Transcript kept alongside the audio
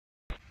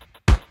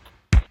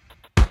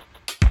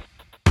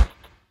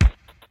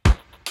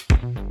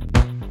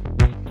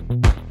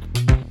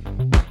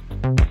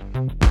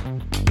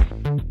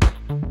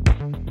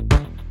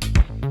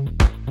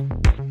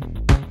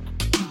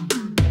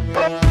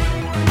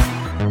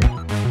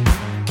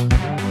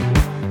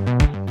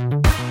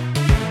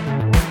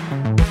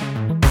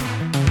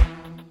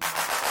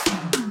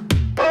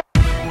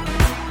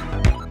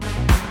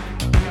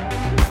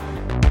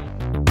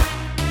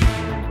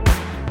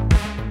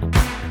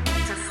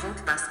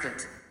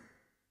basket.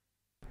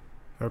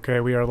 Okay,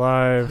 we are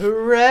live.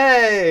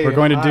 Hooray! We're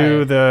going to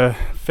do the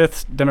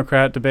 5th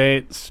Democrat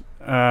debates.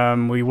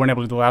 We weren't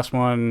able to do the last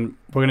one.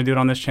 We're going to do it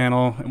on this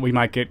channel. We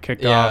might get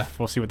kicked off.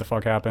 We'll see what the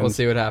fuck happens. We'll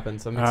see what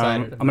happens. I'm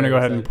excited. I'm going to go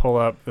ahead and pull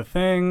up the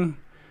thing.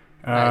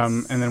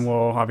 Nice. And then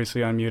we'll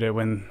obviously unmute it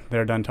when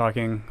they're done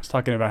talking. I was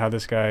talking about how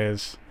this guy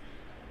is.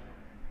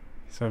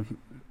 So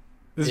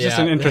this is just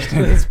an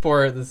interesting.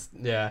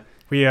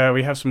 We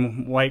have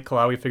some White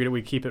Claw. We figured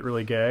we'd keep it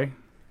really gay.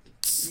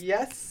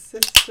 Yes,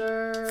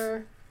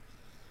 sister.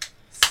 I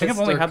think I've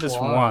only had this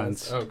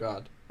once. Oh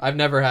god, I've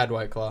never had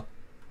White Claw.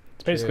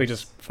 It's basically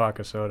just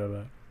vodka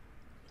soda,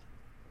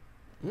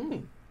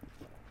 but.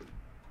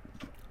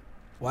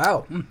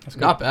 Wow, that's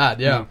good. not bad.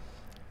 Yeah,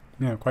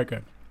 quite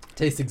good.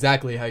 Tastes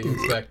exactly how you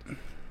expect.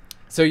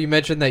 So you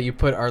mentioned that you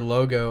put our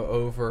logo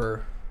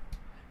over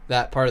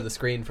that part of the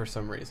screen for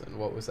some reason.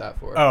 What was that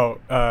for? Oh,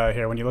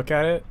 here, when you look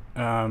at it,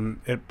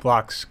 it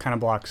kind of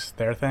blocks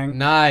their thing.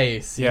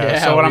 Nice.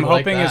 Yeah. So what I'm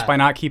hoping is by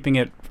not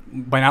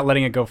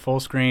letting it go full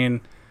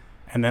screen,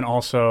 and then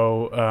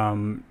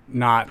also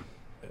not.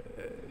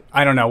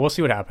 I don't know. We'll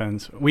see what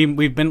happens.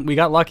 We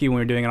got lucky when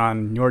we were doing it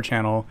on your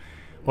channel.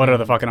 What are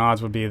the fucking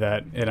odds would be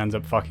that it ends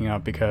up fucking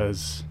up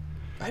because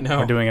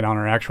we're doing it on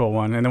our actual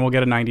one, and then we'll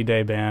get a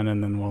 90-day ban,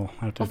 and then we'll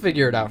have to. We'll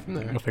figure it out from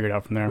there. We'll figure it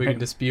out from there. We can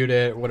dispute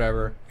it,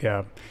 whatever.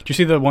 Yeah. Did you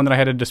see the one that I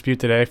had to dispute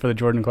today for the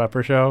Jordan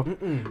Klepper show?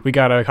 We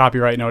got a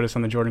copyright notice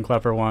on the Jordan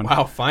Klepper one.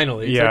 Wow,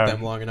 finally. It took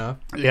them long enough.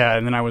 Yeah,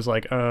 and then I was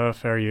like,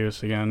 fair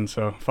use again,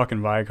 so fucking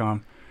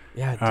Viacom.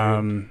 Yeah,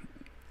 dude.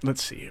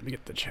 Let's see. Let me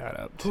get the chat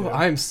up, too. Ooh,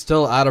 I'm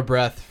still out of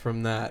breath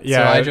from that.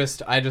 Yeah.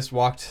 So I just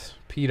walked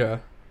PETA,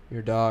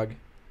 your dog,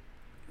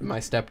 my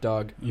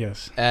stepdog.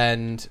 Yes.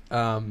 And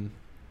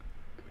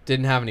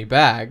didn't have any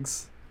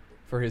bags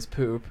for his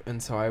poop,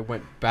 and so I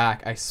went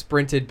back. I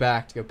sprinted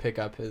back to go pick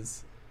up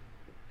his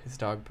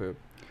dog poop,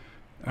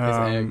 his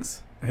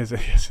eggs. His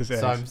eggs.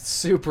 So I'm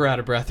super out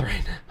of breath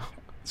right now.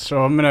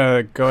 So I'm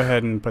gonna go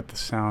ahead and put the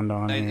sound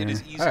on here. It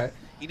is easy. All right.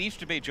 In each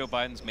debate, Joe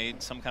Biden's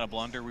made some kind of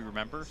blunder we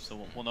remember,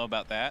 so we'll know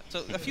about that.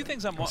 So a few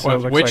things I'm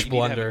which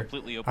blunder?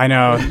 I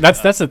know.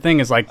 That's the thing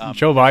is like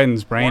Joe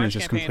Biden's brain is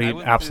just complete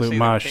absolute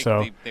mush.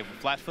 So they were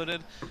flat-footed,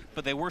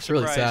 but they were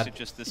really surprised sad. at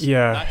just this.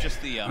 Yeah. Not just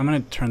the. I'm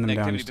gonna turn them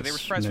down. But they were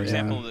surprised, for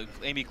example, that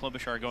Amy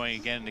Klobuchar going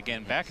again and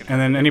again back. And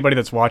then anybody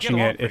that's watching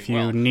it, if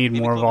you need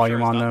more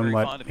volume on them,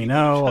 let me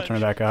know. I'll turn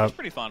it back up.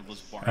 Because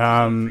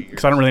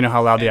I don't really know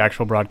how loud the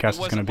actual broadcast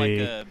is going to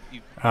be.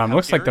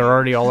 Looks like they're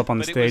already all up on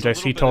the stage. I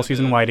see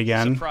Tulsi's in white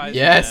again.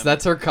 Yes,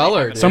 that's her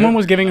color. Dude. Someone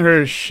was giving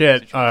her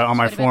shit on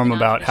my forum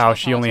about how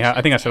she only has,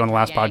 I think I said on the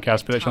last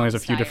podcast, but that she only has a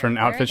few different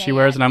outfits she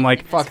wears, and I'm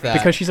like, fuck that.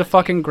 Because she's a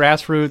fucking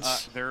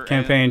grassroots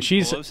campaign.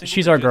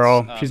 She's our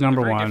girl. She's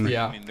number one.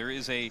 Yeah.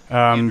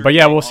 But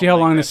yeah, we'll see how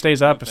long this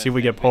stays up. See if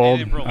we get pulled.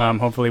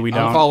 Hopefully we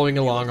don't. I'm following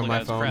along on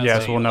my phone. Yeah,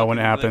 so we'll know when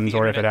it happens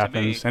or if it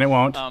happens, and it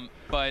won't.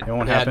 But it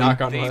won't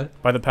happen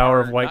by the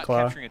power of White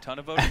Claw. Capturing a ton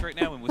of voters right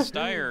now, and with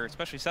Steyer,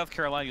 especially South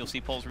Carolina, you'll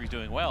see polls where he's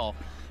doing well,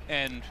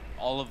 and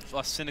all of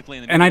us cynically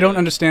in the and I don't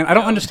understand how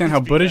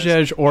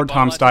Buttigieg or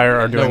Tom Steyer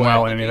are doing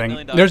well in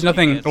anything. There's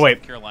nothing. Oh,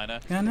 wait. No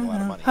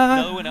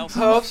one else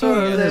is South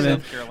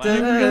Carolina.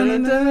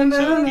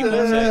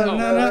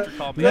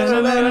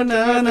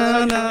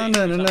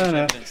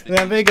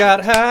 Then we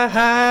got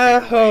high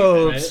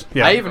hopes.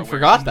 Yeah. I even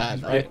forgot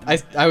that.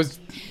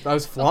 I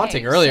was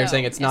flaunting earlier,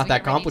 saying it's not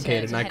that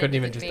complicated, and I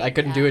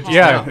couldn't do it.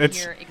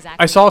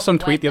 I saw some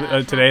tweet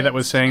today that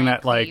was saying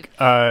that like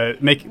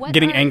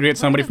getting angry at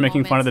somebody for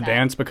making fun of the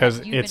dance because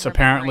it's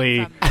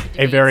apparently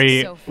a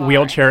very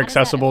wheelchair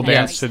accessible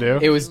dance to do.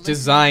 It was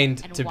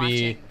designed to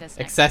be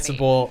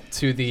accessible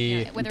to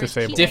the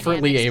disabled,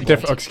 differently able.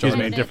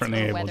 Differently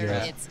abled.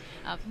 Yeah.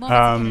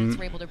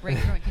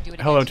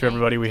 Hello to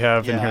everybody we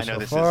have in here so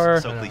far.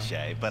 Is so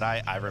cliche, but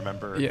I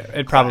remember. Yeah,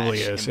 it probably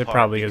is. It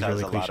probably is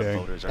really cliche.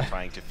 Voters are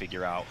trying to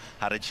figure out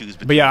how to choose.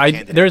 But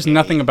yeah, there's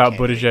nothing about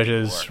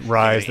Buttigieg's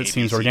rise that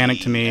seems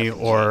organic to me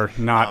or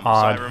not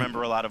odd. So I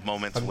remember a lot of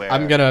moments where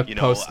I'm gonna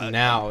post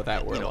now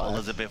that we're live.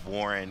 Elizabeth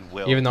Warren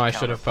will, even though I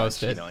should have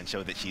posted, and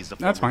show that she's the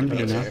that's fine. You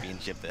can do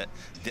championship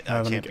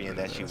champion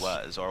that she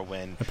was, or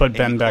when I put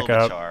Ben back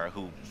up.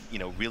 Who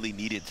really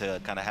needed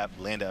to kind of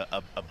land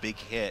a big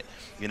hit,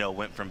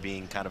 went from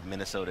being kind of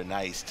Minnesota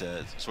nice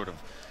to sort of,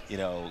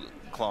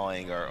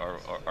 clawing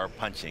or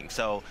punching.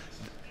 So what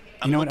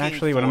I'm going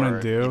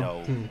to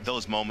do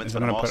those moments,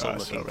 but I'm also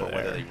looking for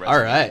whether they resonate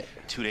all right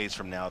 2 days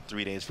from now,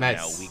 3 days from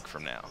now, a week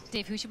from now.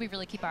 Dave, who should we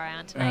really keep our eye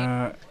on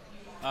tonight?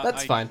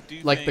 That's fine.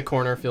 Like the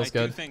corner feels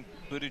good.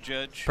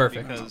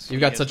 Perfect.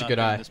 You've got such a good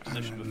eye.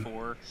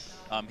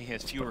 He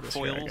has fewer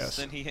foils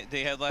than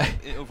they had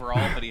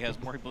overall, but he has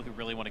more people who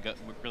really want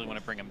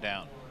to bring him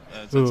down.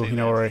 Ooh, you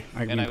know where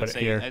I can put it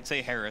here. I'd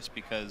say Harris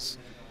because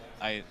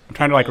I'm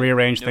trying to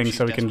rearrange things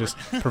so we can just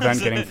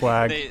prevent getting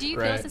flagged.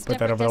 Put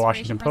that over the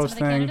Washington Post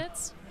thing.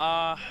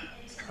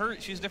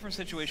 She's a different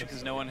situation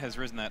because no one has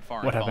risen that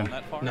far. What happened?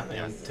 That far.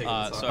 Nothing.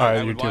 So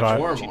I would too watch hot.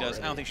 what she does.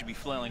 I don't think she'd be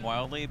flailing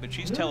wildly, but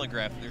she's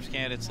telegraphed. There's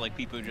candidates like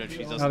Pete Buttigieg.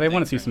 She doesn't. They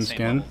want to see some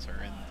skin.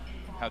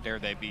 How dare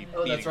they be?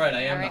 Oh, that's right.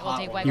 I All am right, the we'll hot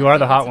take one. You are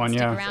the hot Stick one,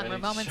 yeah. around. We're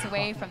moments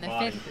away from the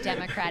 5th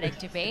Democratic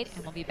debate,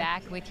 and we'll be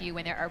back with you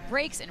when there are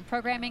breaks in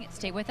programming.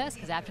 Stay with us,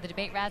 because after the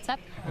debate wraps up,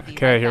 we'll be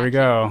Okay, right here we back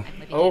go.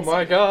 here. Oh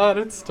my God,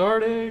 it's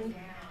starting.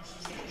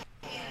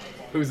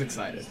 Who's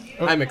excited?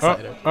 I'm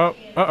excited.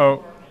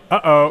 Uh-oh.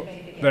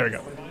 There we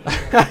go.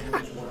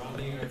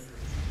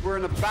 We're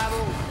in a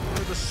battle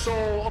for the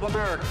soul of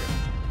America.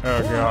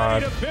 Oh,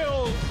 God. We're ready to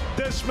build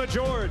this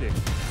majority.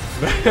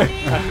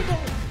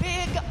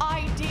 Big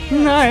idea.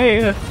 We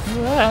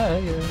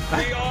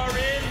are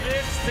in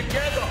this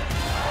together.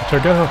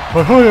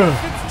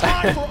 It's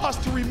time for us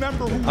to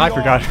remember who we I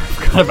forgot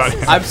about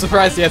it. I'm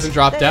surprised he hasn't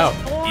dropped out.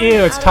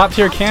 Ew, it's top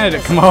tier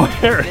candidate Kamala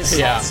Harris.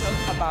 Yeah. Also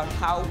about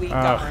how we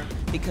govern,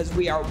 because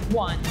we are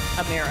one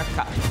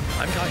America.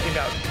 I'm talking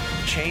about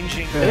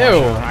changing.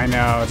 Ew. I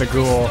know, the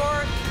ghoul.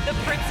 Restore the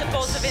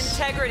principles of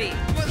integrity.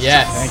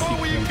 Yes. Thank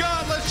What you. we've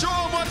got, let's show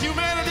them what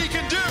humanity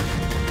can do.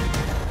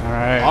 All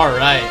right. All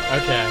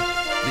right. Okay.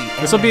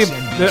 This will be.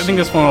 I think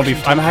this one will be.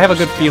 I have a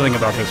good feeling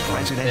about this one.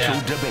 Presidential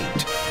Yeah.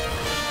 debate.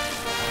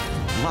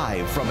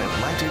 Live from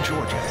Atlanta,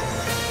 Georgia,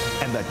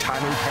 and the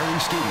Tyler Perry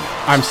Studio.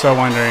 I'm so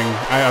wondering.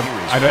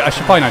 I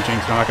should probably not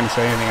jinx it. I'm not going to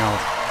say anything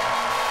else.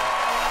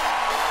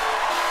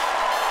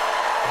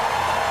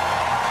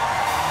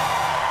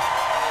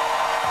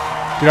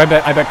 Dude,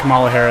 I bet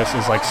Kamala Harris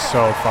is like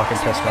so fucking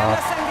pissed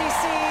off.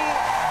 MSNBC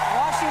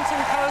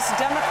Washington Post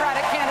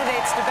Democratic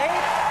candidates debate.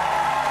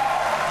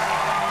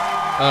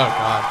 Oh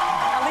God.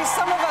 At least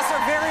some of us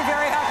are very,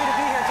 very happy to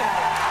be here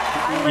tonight.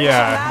 I'm Rachel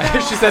Yeah.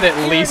 Maddow, She said at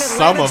here in least Atlanta,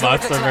 some of us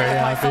Georgia are very tonight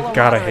with my happy. fellow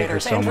God, I hate her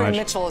moderators. so Andrea much.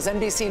 Mitchell is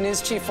NBC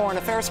News Chief Foreign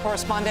Affairs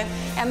correspondent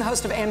and the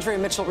host of Andrea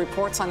Mitchell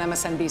Reports on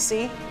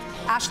MSNBC.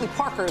 Ashley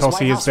Parker is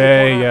Tulsi White is House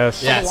bae, reporter yes.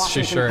 for Yes, the she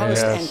Washington sure Post,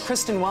 is. and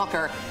Kristen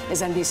Welker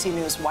is NBC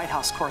News White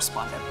House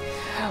correspondent.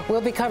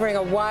 We'll be covering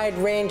a wide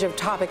range of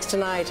topics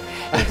tonight,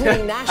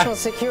 including national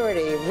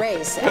security,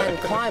 race, and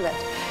climate.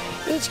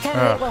 Each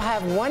candidate will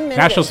have 1 minute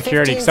National and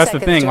security, 15 because that's the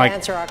seconds thing. to Like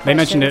answer our they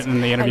mentioned it questions,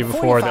 in the interview and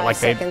before that 45 like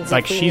they seconds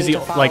like if we she's need the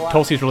to follow like up.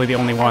 Tulsi's really the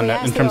only one And we that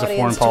ask in the terms of foreign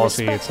audience to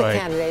policy. respect It's the like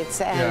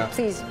candidates, and Yeah.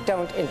 please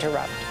don't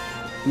interrupt.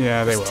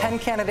 yeah, they will. 10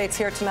 candidates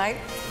here tonight.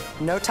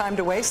 No time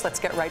to waste. Let's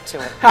get right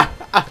to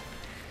it.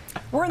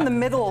 We're in the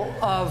middle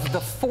of the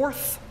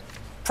 4th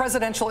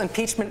presidential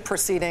impeachment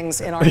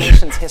proceedings in our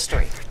nation's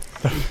history.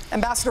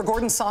 Ambassador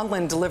Gordon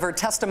Sondland delivered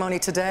testimony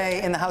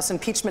today in the House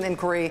impeachment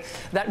inquiry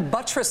that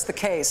buttressed the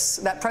case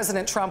that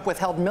President Trump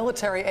withheld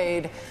military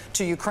aid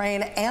to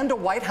Ukraine and a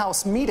White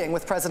House meeting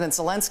with President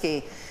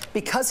Zelensky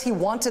because he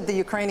wanted the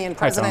Ukrainian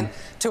president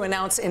to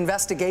announce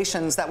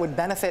investigations that would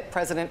benefit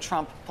President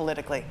Trump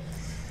politically.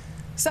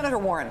 Senator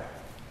Warren,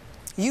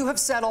 you have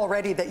said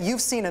already that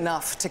you've seen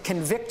enough to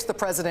convict the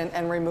president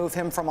and remove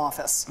him from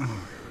office.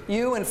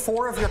 You and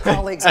 4 of your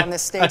colleagues on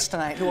this stage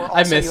tonight, who are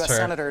also U.S.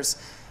 senators,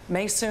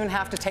 may soon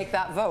have to take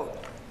that vote.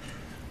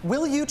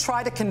 Will you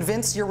try to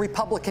convince your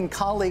Republican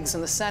colleagues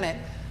in the Senate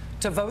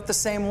to vote the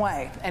same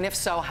way? And if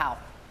so, how?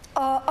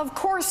 Of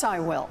course I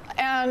will.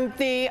 And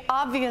the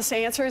obvious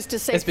answer is to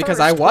say It's because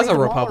first, I was read a the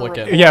Mueller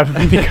Republican. report. Yeah,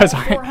 because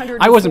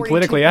I wasn't 442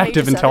 politically active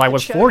pages until of I it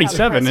was showed how the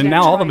 47, and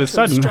now all of a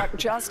president sudden tried to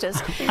obstruct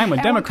justice. I'm a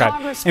And Democrat.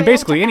 Congress And failed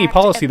basically to any act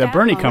policy at that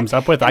Bernie moment, comes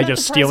up with, and I that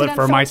just the steal it president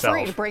for felt myself.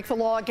 free to break the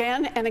law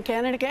again and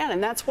again and again,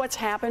 and that's what's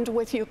happened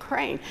with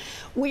Ukraine.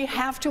 We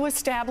have to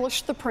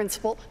establish the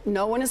principle: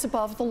 no one is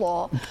above the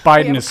law.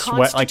 Biden We have is a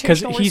sweat- like, 'cause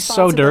constitutional he's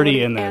so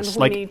dirty responsibility, in this, and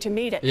like- we need to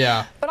meet it.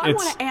 Yeah. But I It's-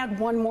 want to add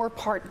one more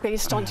part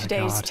based on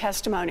today's God.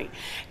 testimony,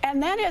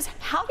 and that is,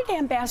 how did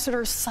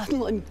Ambassador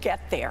Sondland get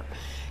there?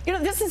 You know,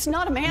 this is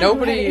not a man who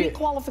Nobody- had any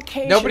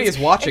qualifications. nobody is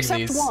watching except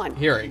these one,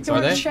 hearings, who are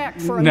were they?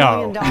 checked for $1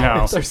 No, million.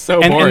 no. They're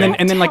so and boring.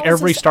 then like Tells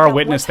every us star about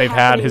witness what's they've had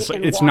happening has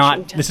in it's not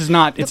Washington. this is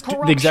not The it's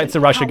the exact it's the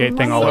corruption, Russiagate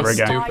thing how all money over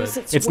again. buys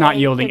its It's not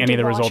way yielding any of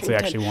the into results they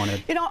Washington. actually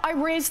wanted. You know, I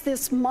raised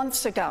this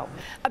months ago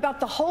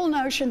about the whole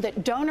notion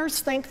that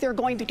donors think they're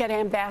going to get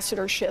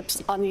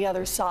ambassadorships on the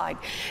other side.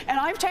 And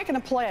I've taken a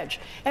pledge.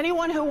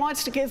 Anyone who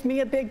wants to give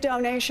me a big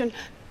donation,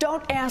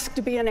 don't ask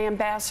to be an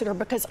ambassador,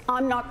 because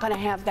I'm not going to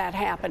have that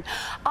happen.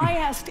 I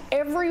asked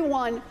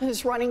everyone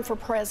who's running for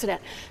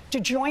president to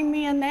join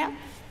me in that,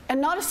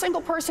 and not a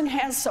single person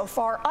has so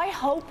far. I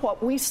hope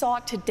what we saw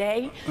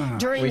today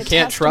during We the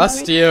can't testimony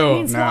trust you.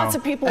 means No. lots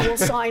of people will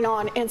sign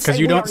on and say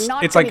you we don't are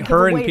not it's going like to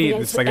her give and away Pete,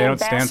 the it's like they don't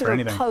stand for ambassador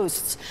anything.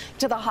 posts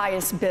to the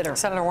highest bidder.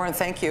 Senator Warren,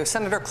 thank you.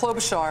 Senator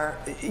Klobuchar,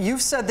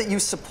 you've said that you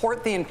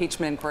support the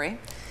impeachment inquiry,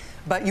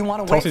 but you want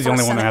to wait Tulsi's for the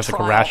only a one that Senate has, like, a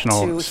trial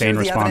rational, to sane hear the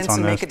response evidence on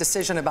and this. make a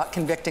decision about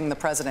convicting the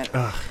president.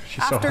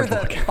 She's so After hard to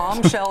the look at.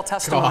 bombshell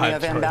testimony God,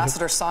 of Jordan.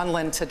 Ambassador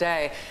Sondland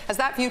today, has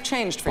that view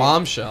changed for you?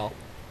 Bombshell.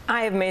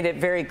 I have made it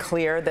very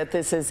clear that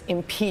this is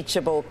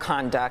impeachable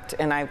conduct,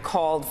 and I've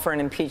called for an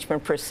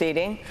impeachment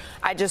proceeding.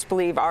 I just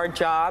believe our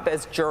job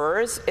as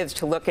jurors is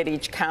to look at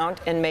each count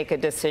and make a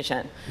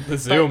decision. The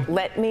Zoom. But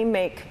let me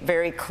make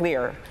very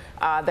clear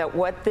that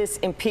what this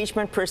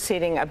impeachment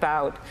proceeding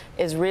about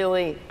is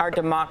really our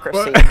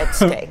democracy at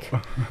stake.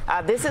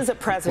 This is a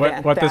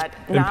president What this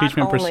that not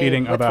impeachment only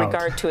proceeding with about?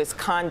 regard to his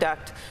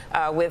conduct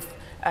with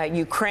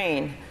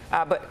Ukraine,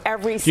 But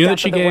every Do you know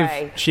step that of the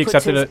way, she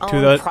accepted it to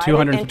the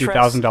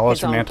 $250,000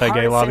 from an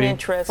anti-gay lobby?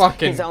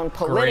 His own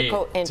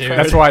political interest.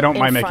 That's why I don't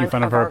mind making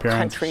fun of her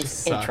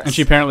appearance. And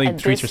she apparently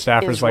treats her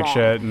staffers like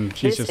shit, and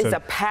she's just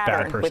a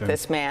bad person. With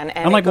this man,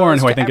 and unlike Lauren,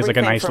 who I think is like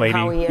a nice lady,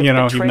 you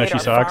know, even though she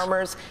sucks.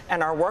 Farmers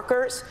and our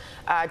workers,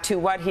 to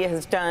what he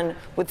has done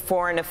with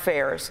foreign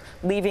affairs,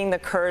 leaving the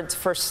Kurds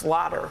for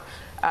slaughter.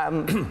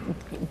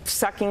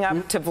 Sucking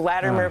up to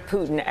Vladimir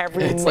Putin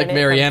every minute. It's like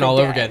Marianne all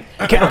over again.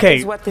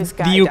 Okay,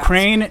 the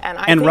Ukraine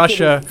and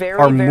Russia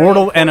are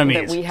mortal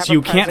enemies, so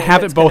you can't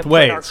have it both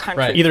ways.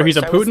 Right. Either he's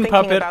a Putin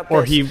puppet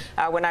or he.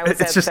 When I was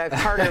at the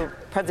Carter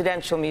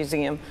Presidential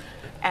Museum,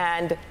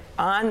 and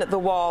on the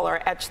wall are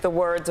etched the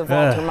words of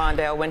Walter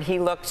Mondale when he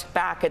looked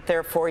back at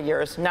their 4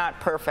 years, not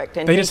perfect.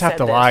 And they just have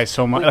to lie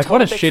so much. Like,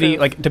 what a shitty,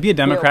 like, to be a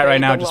Democrat right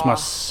now just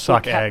must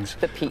suck eggs.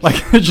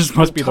 Like, it just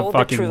must be the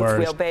fucking worst.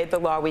 We obeyed the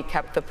law, we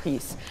kept the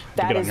peace.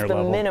 That is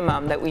the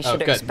minimum that we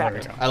should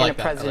expect in a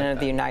president of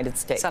the United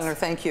States. Senator,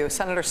 thank you.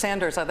 Senator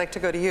Sanders, I'd like to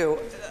go to you.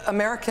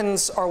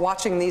 Americans are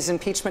watching these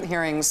impeachment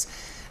hearings.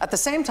 At the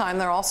same time,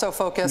 they're also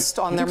focused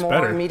on their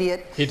more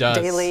immediate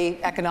daily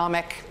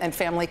economic and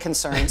family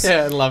concerns.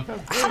 Yeah, I love him.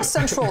 How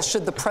central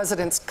should the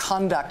president's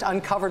conduct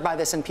uncovered by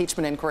this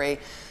impeachment inquiry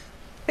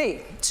be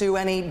to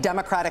any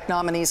Democratic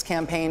nominee's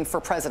campaign for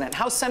president?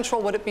 How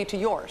central would it be to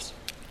yours?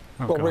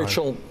 Well,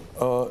 Rachel,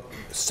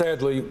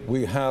 sadly,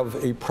 we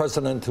have a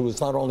president who is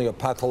not only a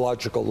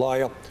pathological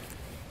liar,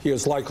 he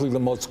is likely the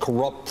most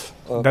corrupt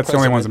That's the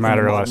only ones that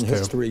matter to us, too.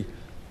 history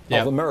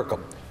of America.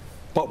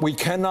 But we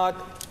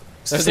cannot.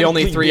 That's the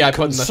only three I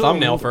put in the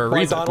thumbnail for a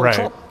reason.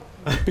 Right.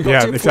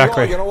 Yeah,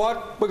 exactly. You know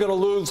what? We're going to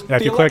lose. Yeah,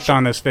 if you clicked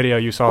on this video,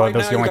 you saw that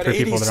those are the only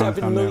three people that are on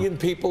the 87 thumbnail. million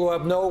people who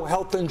have no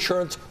health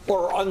insurance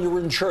or are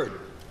underinsured.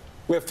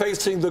 We're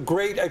facing the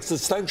great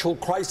existential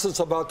crisis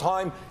of our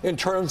time in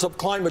terms of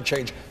climate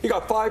change. You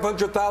got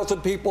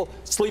 500,000 people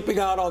sleeping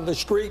out on the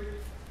street,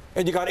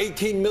 and you got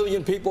 18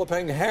 million people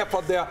paying half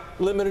of their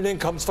limited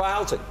incomes for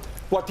housing.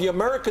 What the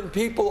American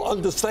people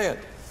understand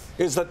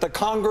is that the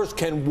Congress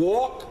can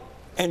walk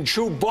and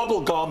chew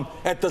bubble gum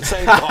at the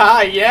same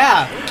time.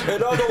 Yeah.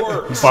 In other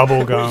words,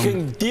 bubble gum. We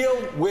can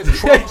deal with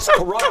Trump's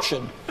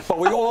corruption, but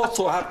we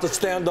also have to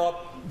stand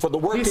up for the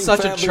working He's such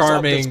a families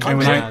charming of this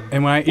country.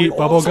 And when I eat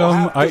bubble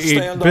gum, I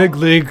eat Big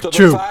League to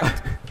Chew. the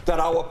fact that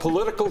our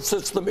political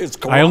system is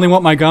corrupt, I only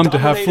want my gum to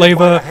have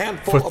flavor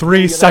for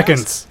 3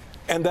 seconds.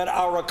 and that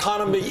our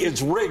economy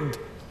is rigged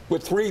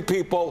with 3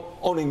 people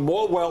owning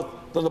more wealth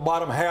than the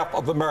bottom half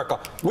of America.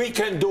 We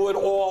can do it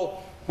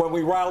all when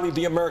we rally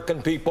the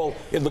American people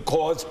in the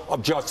cause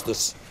of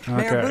justice. Okay.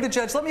 Mayor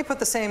Buttigieg, let me put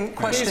the same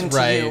question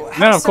to you.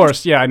 No, of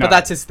course, yeah, I know. But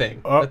that's his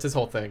thing. That's his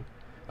whole thing.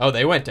 Oh,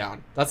 they went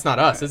down. That's not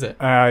us, is it?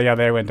 Yeah,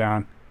 they went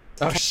down.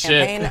 Oh,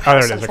 shit. Oh,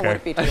 there it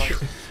is,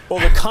 okay. Well,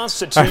 the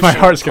constitutional My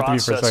heart skipped a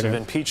beat for a process of second.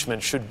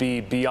 impeachment should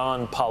be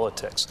beyond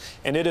politics,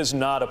 and it is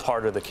not a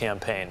part of the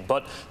campaign.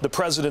 But the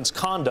president's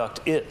conduct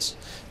is.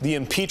 The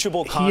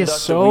impeachable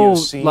conduct that we have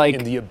seen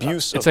in the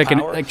abuse of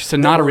power it's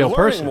not a real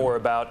person. more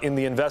about in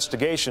the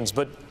investigations,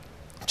 but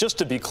just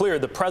to be clear,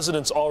 the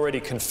president's already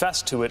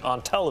confessed to it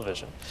on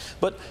television.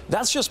 But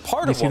that's just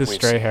part of what we've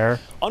stray seen. hair?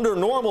 Under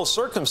normal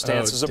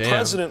circumstances, a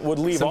president would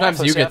leave Sometimes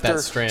office you get after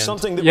that strand.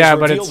 something that Yeah, was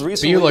but revealed it's-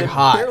 recently but you look that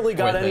hot barely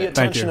got with any it.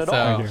 attention Thank at you.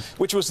 all, Thank you.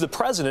 which was the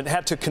president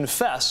had to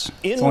confess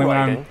in only when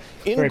I'm writing,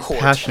 in very court,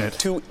 passionate.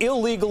 to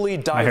illegally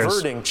My hair's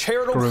diverting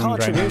charitable groomed right now.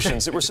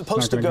 contributions that were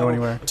supposed to Not gonna go go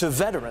anywhere. to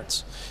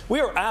veterans. We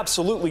are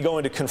absolutely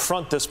going to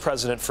confront this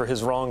president for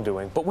his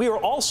wrongdoing, but we are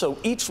also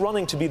each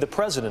running to be the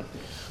president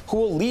who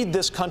will lead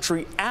this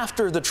country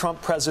after the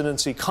Trump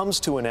presidency comes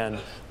to an end,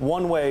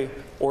 one way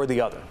or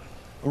the other.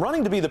 I'm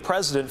running to be the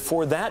president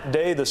for that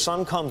day the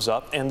sun comes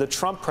up and the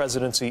Trump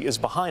presidency is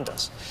behind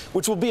us,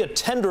 which will be a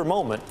tender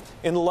moment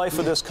in the life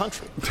of this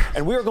country.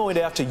 And we are going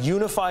to have to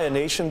unify a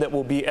nation that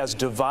will be as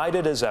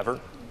divided as ever.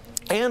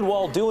 And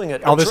while doing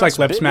it, All this like address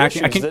lip big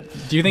smacking. issues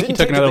that Do you think he didn't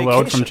took take a another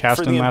load from vacation for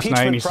Chaston the last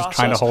night and he's just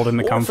trying to hold in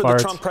the or cum for the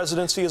farts? Trump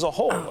presidency as a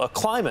whole, a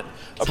climate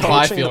That's how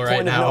I approaching the feel point right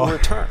of now. no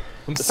return.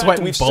 I'm The fact that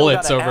sweating we've still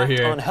bullets gotta over act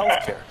here. on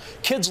healthcare.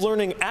 Kids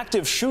learning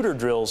active shooter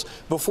drills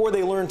before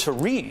they learn to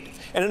read.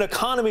 And an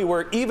economy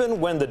where even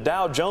when the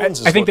Dow Jones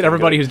is I think that looking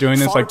everybody good, who's doing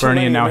this, far like too Bernie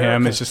many and now him,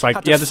 Americans is just like,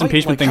 have to yeah, this fight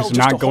impeachment like hell thing's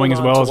just to not going hold as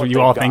on well to as what you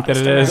they've all got. think that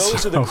it And is.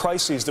 those are the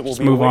crises that will Just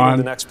be move awaiting on.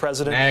 the next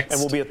president Next.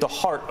 and will be at the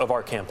heart of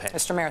our campaign.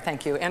 Mr. Mayor,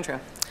 thank you. Andrea.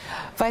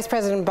 Vice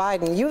President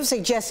Biden, you've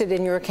suggested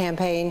in your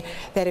campaign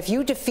that if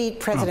you defeat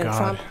President God.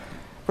 Trump,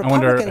 I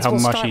wonder Republicans how will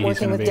mushy start he's working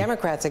gonna with be.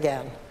 Democrats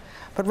again.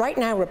 But right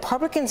now,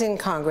 Republicans in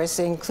Congress,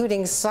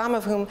 including some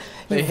of whom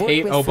They you've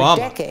hate worked with Obama.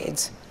 for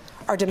decades,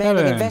 are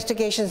demanding Kevin.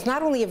 investigations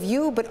not only of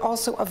you, but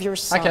also of your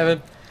son. Hi,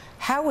 Kevin.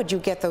 How would you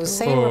get those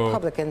same Oh.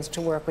 Republicans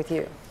to work with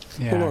you?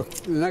 Yeah. Well, look,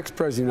 the next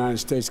president of the United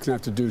States is going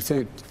to have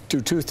to do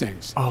 2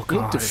 things. Oh,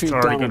 God, it's Defeat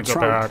already Donald gonna go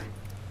Trump. bad.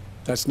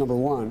 That's number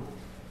 1.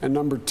 And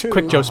number 2.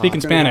 Quick, Joe, speak in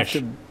he's gonna have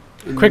Spanish.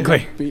 to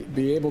Quickly.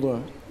 Be able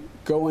to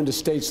go into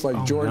states like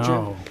Oh, Georgia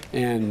no.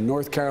 and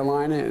North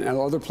Carolina and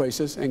other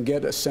places and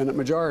get a Senate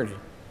majority.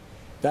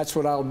 That's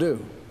what I'll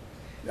do.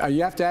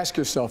 You have to ask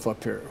yourself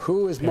up here,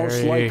 who is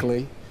most Very-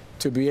 likely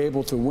to be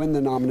able to win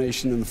the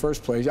nomination in the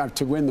first place,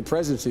 to win the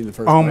presidency in the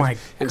first Oh place? my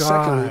And God.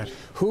 secondly,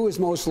 who is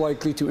most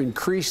likely to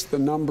increase the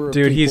number of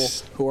people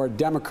who are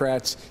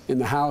Democrats in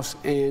the House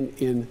and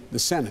in the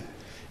Senate?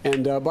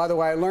 And by the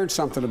way, I learned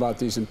something about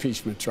these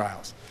impeachment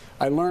trials.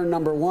 I learned,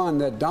 number one,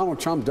 that Donald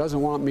Trump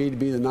doesn't want me to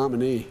be the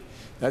nominee.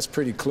 That's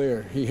pretty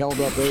clear. He held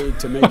up aid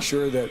to make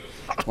sure that,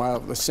 while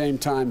at the same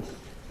time,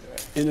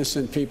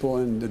 innocent people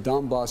in the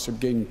Donbass are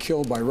getting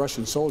killed by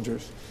Russian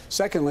soldiers.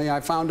 Secondly, I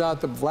found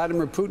out that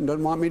Vladimir Putin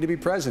doesn't want me to be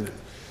president.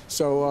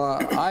 So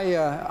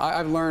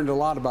I've learned a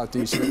lot about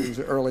these things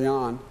early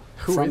on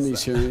from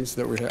these hearings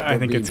that were being held. I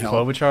think it's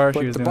Klobuchar.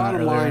 But the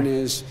bottom line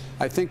is,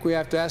 I think we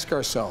have to ask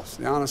ourselves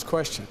the honest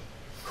question: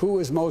 who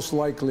is most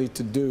likely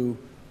to do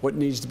what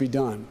needs to be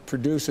done?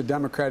 Produce a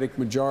Democratic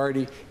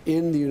majority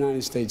in the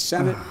United States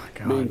Senate,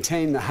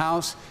 maintain the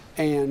House,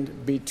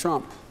 and beat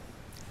Trump.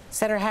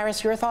 Senator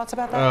Harris, your thoughts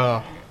about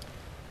that?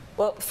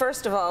 Well,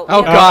 first of all,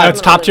 oh God,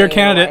 it's top tier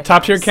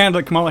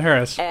candidate, Kamala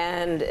Harris.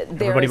 And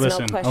there Everybody is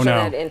listen. no question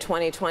that in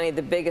 2020,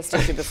 the biggest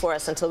issue before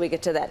us until we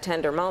get to that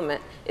tender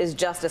moment is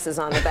justice is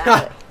on the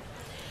ballot.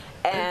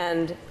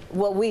 And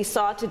what we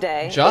saw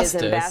today is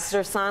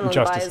Ambassador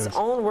Sondland, by his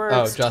own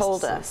words,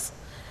 told us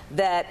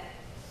that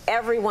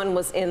everyone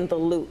was in the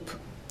loop.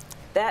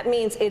 That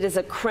means it is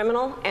a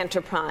criminal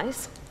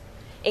enterprise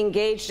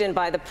engaged in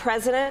by the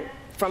president,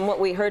 from what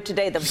we heard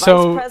today, the vice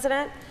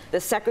president, the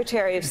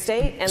Secretary of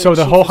State, and so the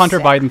the Chief whole of Hunter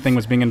Staff. Biden thing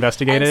was being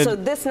investigated, And so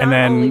this and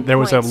then there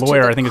was a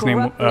lawyer, I think his name,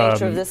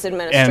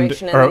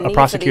 or a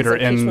prosecutor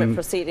in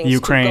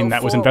Ukraine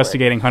that was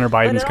investigating Hunter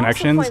Biden's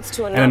connections,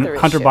 and then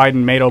Hunter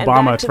Biden made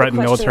Obama threaten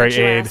military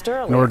aid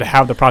in order to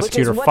have the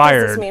prosecutor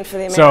fired.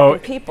 So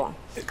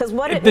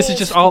this is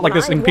just all like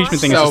this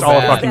impeachment thing is just all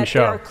a fucking show.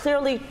 There are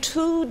clearly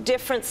two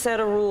different set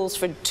of rules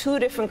for two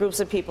different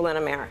groups of people in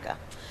America.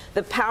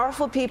 The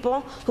powerful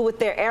people who, with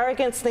their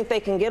arrogance, think they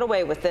can get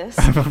away with this,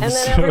 and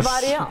then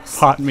everybody else.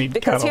 Hot meat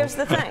because kettle. here's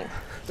the thing.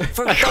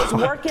 For those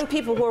working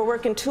people who are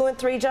working 2 and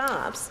 3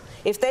 jobs,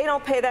 if they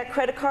don't pay that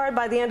credit card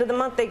by the end of the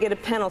month, they get a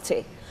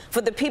penalty.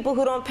 For the people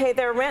who don't pay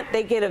their rent,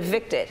 they get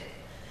evicted.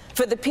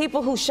 For the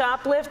people who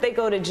shoplift, they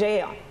go to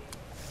jail.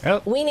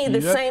 We need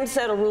the same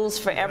set of rules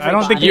for everybody. I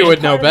don't think you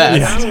would know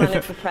best. I'm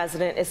running for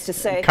president is to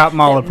say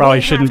Kamala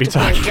probably shouldn't be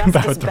talking about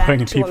justice throwing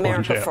back to people in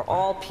America jail. for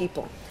all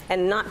people,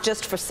 and not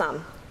just for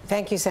some.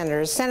 Thank you,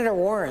 Senators. Senator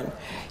Warren,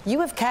 you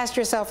have cast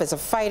yourself as a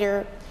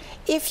fighter.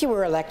 If you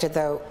were elected,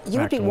 though, you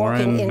would be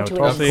walking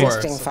into an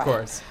existing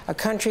fight. A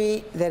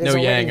country that is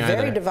already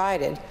very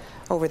divided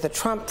over the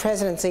Trump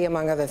presidency,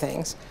 among other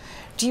things.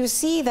 Do you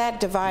see that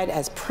divide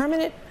as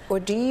permanent, or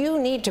do you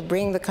need to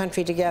bring the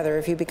country together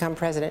if you become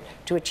president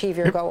to achieve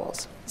your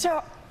goals?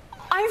 So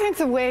I think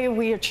the way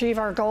we achieve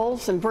our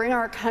goals and bring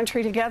our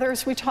country together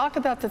is we talk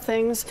about the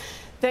things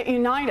that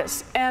unite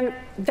us. And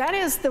that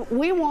is that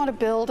we want to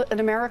build an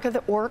America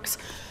that works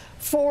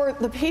for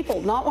the people,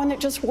 not one that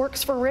just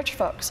works for rich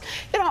folks.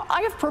 You know,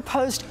 I have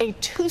proposed a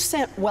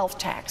 2-cent wealth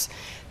tax.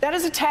 That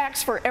is a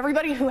tax for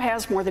everybody who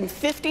has more than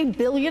 $50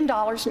 billion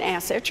in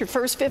assets. Your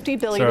first $50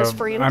 billion is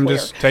free and clear. I'm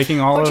just taking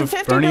all of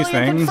Bernie's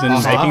things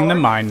and making them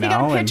mine now. You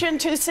got to pitch in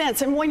 2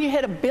 cents. And when you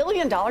hit $1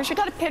 billion, you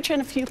got to pitch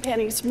in a few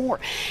pennies more.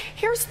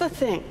 Here's the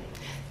thing.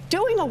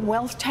 Doing a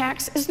wealth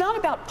tax is not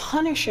about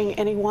punishing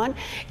anyone.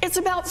 It's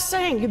about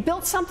saying you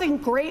built something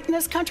great in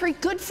this country,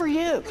 good for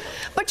you.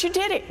 But you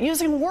did it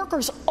using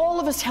workers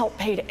all of us help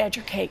pay to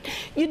educate.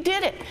 You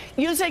did it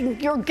using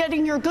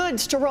getting your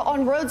goods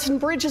on roads and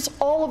bridges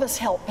all of us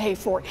help pay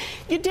for.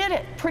 You did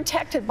it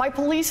protected by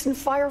police and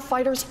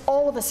firefighters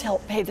all of us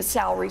help pay the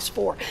salaries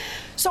for.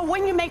 So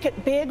when you make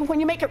it big, when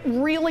you make it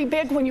really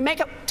big, when you make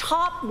it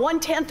top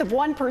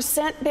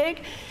 0.1%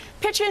 big,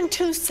 pitch in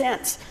 2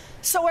 cents.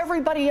 So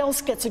everybody else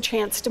gets a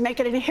chance to make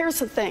it. And here's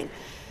the thing.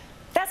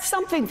 That's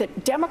something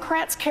that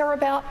Democrats care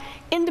about,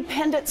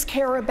 independents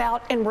care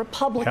about, and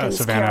Republicans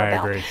Savannah, care I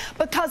about. agree.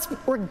 Because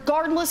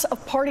regardless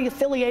of party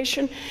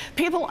affiliation,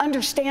 people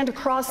understand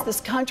across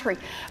this country,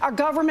 our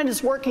government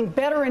is working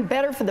better and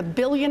better for the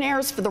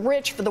billionaires, for the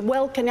rich, for the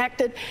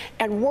well-connected,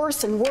 and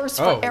worse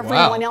for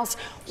everyone else.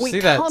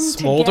 We come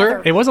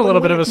together. It was a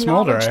little bit of a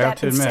smolder, I have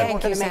to admit.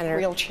 Thank you,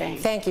 Senator.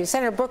 Thank you.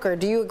 Senator Booker,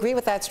 do you agree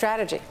with that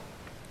strategy?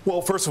 Well,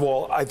 first of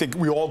all, I think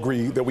we all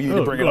agree that we need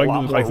to bring in a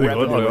lot more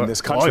revenue in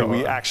this country.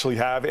 We actually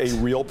have a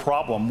real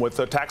problem with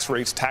the tax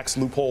rates, tax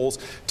loopholes,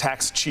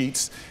 tax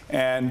cheats,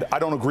 and I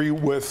don't agree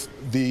with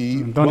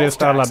the wealth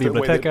tax the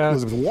way that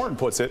Elizabeth Warren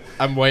puts it.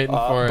 I'm waiting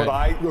for it. But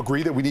I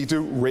agree that we need to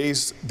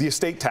raise the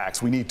estate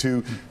tax. We need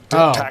to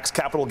tax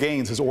capital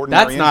gains as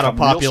ordinary income. That's not a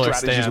popular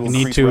stance. You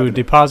need to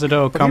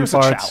deposito cum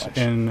parts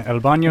in El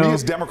Baño. We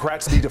as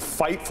Democrats need to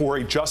fight for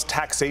a just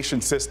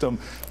taxation system.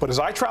 But as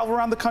I travel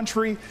around the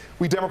country,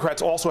 we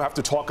Democrats also have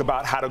to talk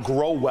about how to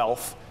grow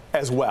wealth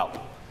as well.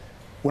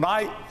 When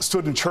I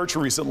stood in church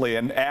recently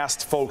and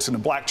asked folks in a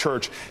black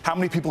church how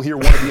many people here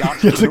want to be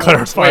entrepreneurs, you have to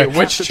clarify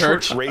which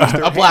church raised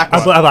their a black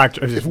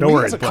church. If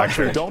we as a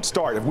country don't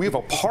start, if we have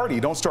a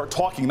party don't start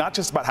talking not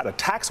just about how to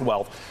tax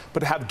wealth, but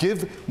to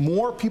give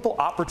more people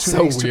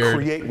opportunities to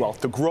create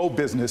wealth, to grow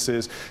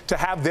businesses, to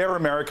have their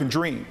American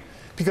dream.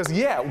 Because,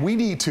 yeah, we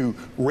need to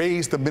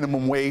raise the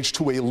minimum wage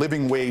to a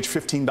living wage,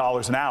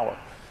 $15 an hour.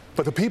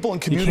 But the people in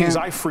communities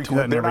I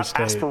frequent, their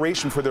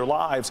aspiration for their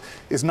lives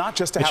is not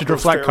just to have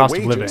those fair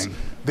wages.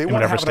 They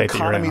want to have an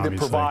economy that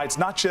provides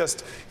not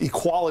just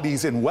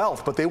equalities in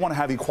wealth, but they want to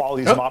have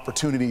equalities of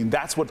opportunity, and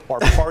that's what our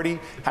party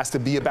has to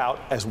be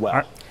about as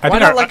well. Why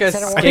not like a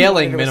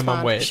scaling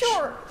minimum wage?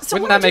 Sure. So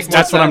wouldn't that make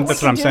more sense?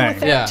 That's what I'm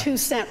saying. Yeah.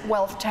 2-cent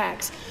wealth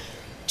tax.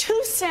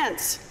 2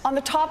 cents on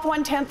the top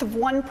 1/10 of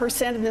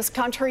 1% in this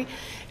country,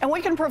 and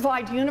we can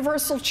provide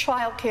universal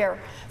child care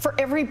for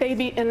every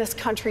baby in this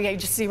country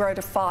aged 0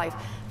 to 5.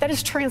 That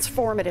is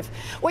transformative.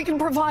 We can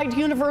provide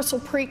universal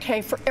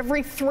pre-K for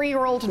every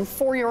 3-year-old and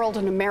 4-year-old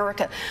in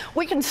America.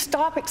 We can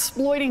stop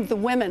exploiting the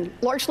women,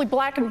 largely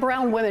black and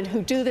brown women,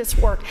 who do this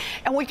work,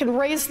 and we can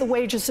raise the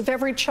wages of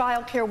every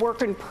child care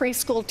worker and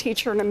preschool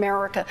teacher in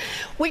America.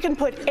 We can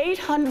put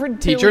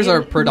 800 teachers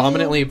are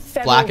predominantly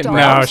black and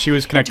brown. No, she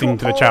was connecting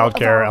to the child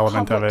care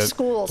element of it.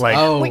 Schools.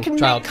 Like, we can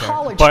make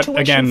college but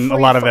tuition again, free a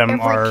lot of for them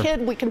every are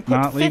kid. We can put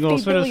not legal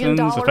 $50 billion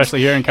citizens, especially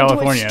here in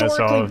California.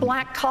 So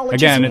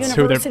again, it's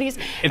who they're.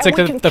 It's like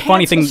the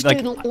funny thing,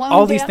 like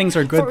all these things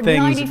are good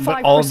things,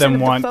 but all of them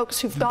want,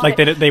 like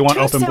they want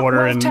open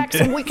border, and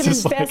we can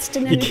invest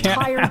in an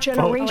entire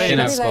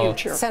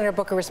generation. Senator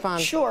Booker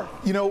responds. Sure.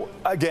 You know,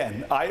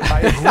 again, I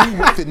agree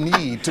with the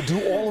need to do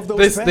all of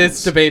those things.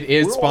 This debate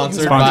is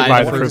sponsored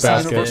by the Fruit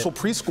Basket. Universal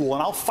preschool,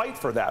 and I'll fight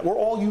for that. We're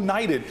all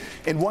united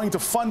in wanting to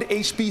fund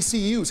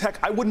HBCUs. Heck,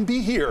 I wouldn't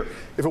be here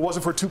if it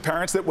wasn't for 2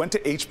 parents that went to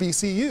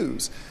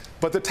HBCUs.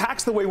 But the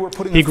tax, the way we're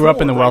putting he grew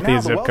up in the wealthy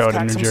zip code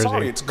in New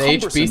Jersey. The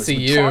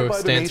HBCU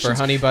stands for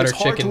Honey Butter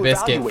Chicken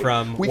Biscuit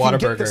from Whataburger. We can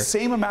get the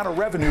same amount of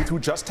revenue through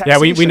just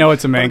taxation. Yeah, we know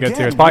it's a mango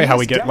too. It's probably how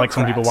we get like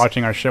some people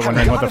watching our shit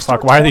wondering what the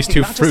fuck. Why are these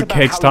 2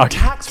 fruitcakes talking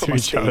to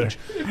each other?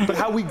 But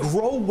how we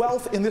grow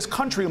wealth in this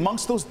country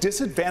amongst those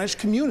disadvantaged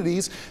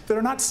communities that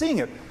are not seeing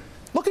it.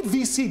 Look at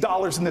VC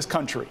dollars in this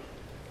country.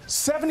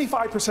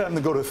 75% of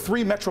them go to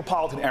 3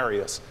 metropolitan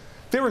areas.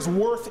 There is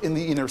worth in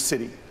the inner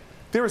city.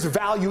 There is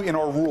value in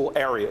our rural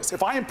areas.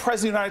 If I am president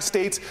of the United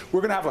States,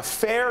 we're going to have a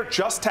fair,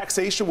 just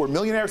taxation where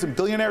millionaires and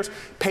billionaires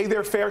pay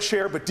their fair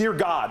share. But dear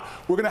God,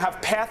 we're going to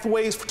have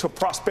pathways to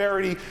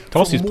prosperity.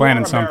 Tulsi's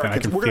planning something. I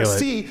can feel it. We're going to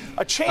see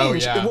a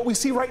change in what we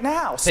see right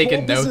now.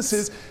 Small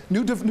businesses,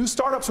 new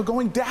startups are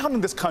going down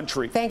in this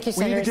country. Thank you,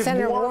 Senator. We need to give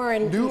Senator more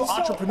Warren, new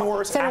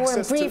entrepreneurs Senator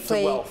access Warren, briefly,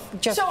 to wealth.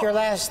 Just your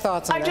last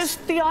thoughts on this.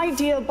 The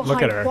idea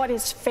behind what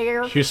is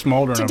fair. She's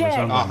smoldering today,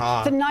 over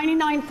something. The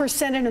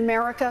 99% in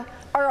America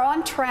are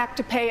on track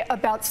to pay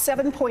about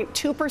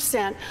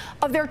 7.2%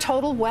 of their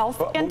total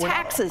wealth in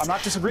taxes. I'm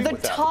not disagreeing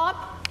with that. The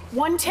top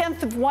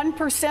 1/10 of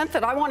 1%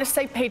 that I want to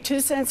say pay 2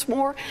 cents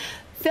more,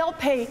 they'll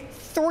pay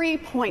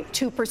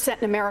 3.2%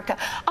 in America.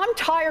 I'm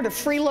tired of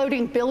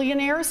freeloading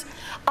billionaires.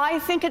 I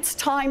think it's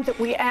time that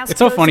we ask. It's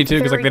so funny too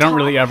because like they don't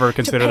really ever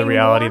consider the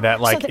reality that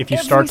like if you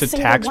start to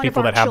tax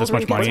people that have this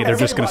much money, they're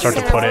just going to start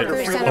to put it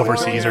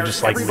overseas or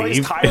just like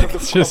leave.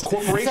 It's just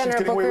corporations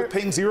getting away with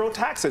paying 0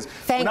 taxes.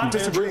 We're not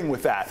disagreeing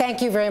with that.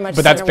 Thank you very much.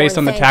 But that's based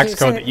on the tax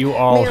code that you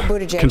all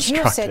constructed.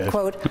 You said,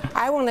 quote,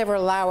 "I will never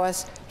allow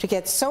us to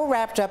get so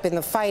wrapped up in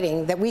the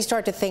fighting that we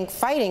start to think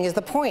fighting is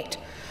the point."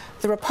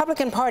 The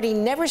Republican Party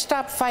never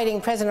stopped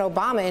fighting President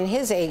Obama in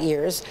his 8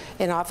 years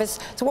in office.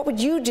 So what would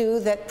you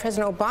do that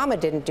President Obama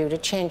didn't do to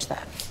change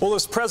that? Well,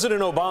 as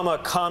President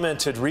Obama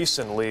commented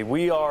recently,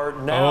 we are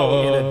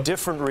now in a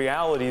different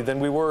reality than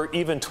we were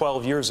even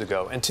 12 years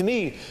ago. And to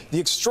me,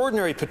 the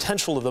extraordinary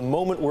potential of the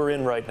moment we're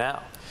in right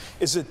now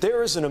is that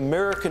there is an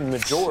American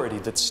majority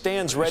that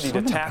stands ready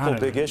to tackle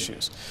big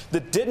issues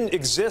that didn't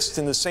exist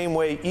in the same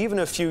way even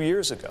a few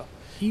years ago.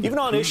 Even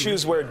on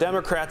issues where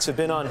Democrats have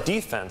been on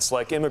defense,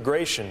 like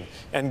immigration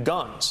and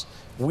guns,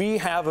 we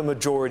have a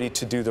majority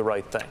to do the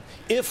right thing.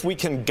 If we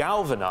can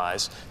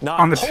galvanize, not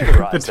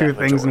polarize the two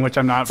things in which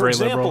I'm not very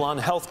liberal. For example, on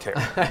health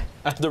care.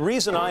 The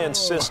reason I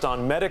insist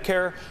on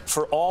Medicare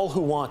for all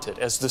who want it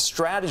as the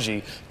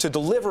strategy to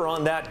deliver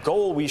on that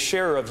goal we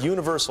share of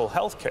universal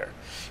health care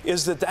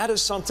is that that is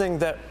something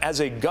that, as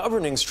a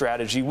governing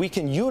strategy, we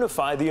can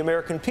unify the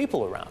American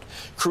people around.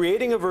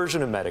 Creating a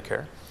version of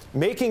Medicare,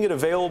 making it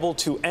available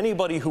to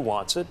anybody who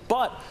wants it,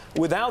 but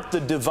without the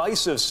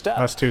divisive step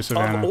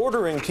of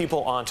ordering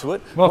people onto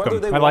it, whether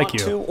they want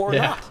to or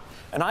not.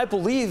 And I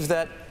believe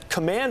that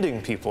commanding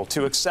people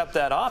to accept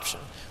that option,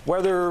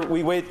 whether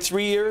we wait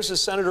 3 years, as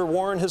Senator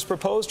Warren has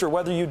proposed, or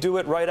whether you do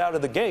it right out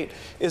of the gate,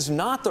 is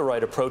not the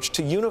right approach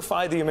to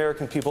unify the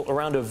American people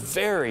around a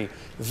very,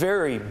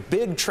 very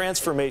big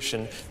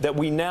transformation that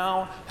we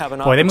now have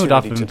an opportunity to they moved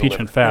off of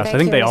impeachment fast. I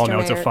think they all know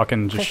it's a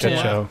fucking shit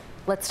show.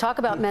 Let's talk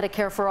about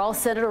Medicare for all.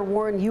 Senator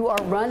Warren, you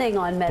are running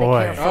on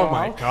Medicare for all. Oh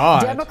my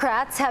God!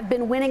 Democrats have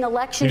been winning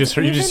elections.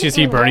 You just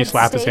see Bernie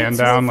slap his hand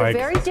down like.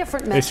 Very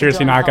different they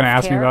seriously not going to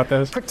ask me about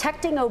this?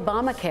 Protecting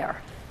Obamacare.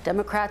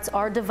 Democrats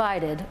are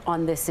divided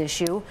on this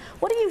issue.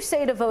 What do you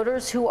say to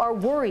voters who are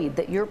worried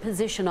that your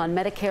position on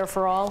Medicare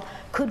for all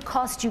could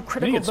cost you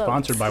critical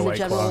votes in the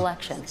general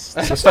election?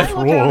 I look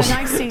out and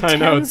I see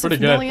tens of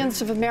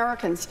millions of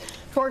Americans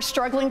who are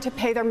struggling to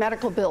pay their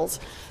medical bills.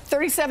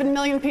 37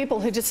 million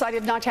people who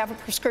decided not to have a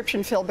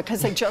prescription filled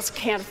because they just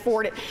can't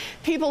afford it.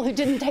 People who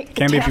didn't take the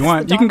Can be if test you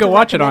want. the You can go doctor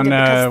watch it on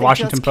recommended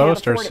Washington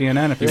Post or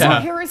CNN if you so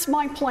want. here is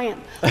my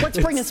plan. Let's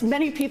bring as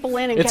many people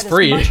in and It's get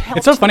free. as much help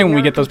It's so to funny the when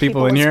we get American those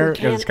people in as we here,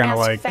 can, it's kinda as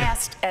like-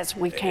 fast as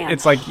we can.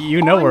 It's like,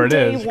 you know where it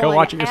is. Go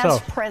watch it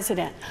yourself. As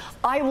president,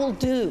 I will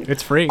do.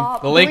 It's free.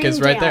 The link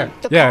is right there.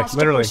 The Yeah, cost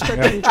literally. Of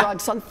prescription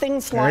drugs on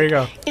things There you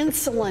like go.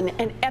 insulin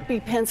and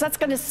EpiPens. That's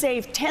going to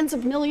save tens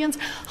of millions,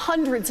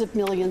 hundreds of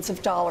millions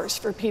of dollars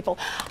for people.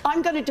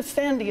 I'm going to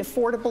defend the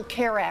Affordable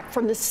Care Act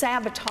from the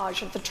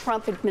sabotage of the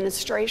Trump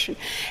administration.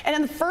 And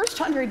in the first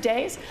 100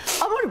 days,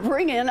 I'm going to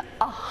bring in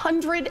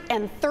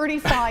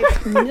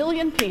 135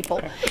 million people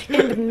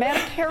into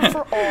Medicare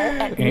for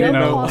all at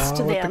no cost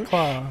to them.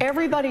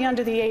 Everybody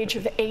under the age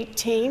of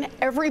 18,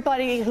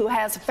 everybody who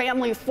has a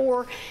family of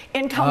 4,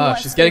 income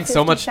less she's getting than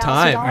so much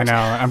time. I know.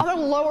 I'm going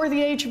to lower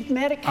the age of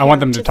Medicare. I want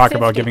them to talk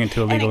about 50 giving it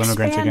to illegal and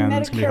immigrants expand again.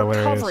 It's going to be Medicare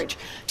hilarious. coverage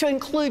to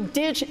include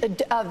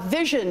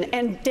vision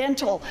and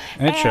dental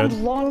And it should.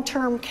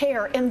 long-term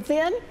care. And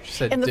then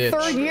said in the ditch.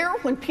 third year,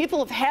 when people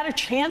have had a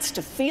chance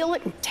to feel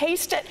it and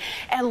taste it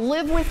and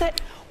live with it,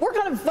 we're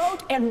going to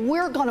vote and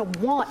we're going to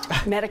want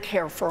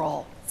Medicare for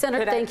all.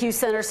 Senator, thank you,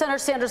 Senator. Senator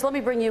Sanders, let me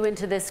bring you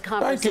into this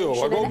conversation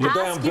I wrote and the ask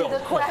damn you bill. the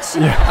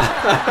question. Well,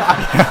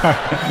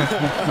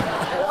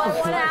 I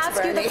want to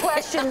ask you the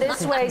question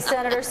this way,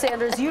 Senator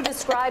Sanders. You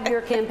describe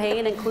your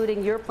campaign,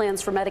 including your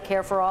plans for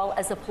Medicare for All,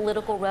 as a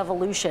political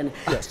revolution.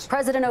 Yes.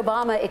 President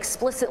Obama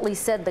explicitly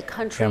said the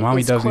country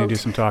Mommy is, does need to quote, do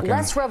some talking.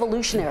 less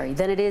revolutionary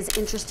than it is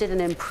interested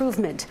in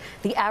improvement.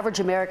 The average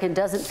American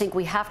doesn't think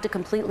we have to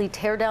completely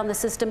tear down the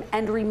system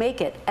and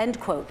remake it, end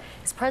quote.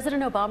 Is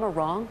President Obama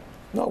wrong?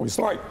 No, he's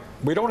right.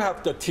 We don't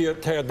have to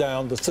tear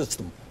down the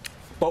system,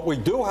 but we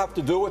do have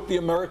to do what the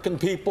American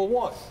people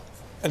want.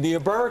 And the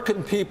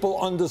American people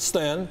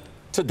understand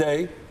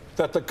today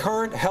that the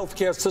current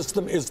healthcare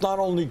system is not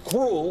only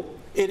cruel,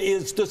 it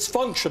is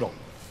dysfunctional.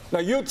 Now,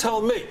 you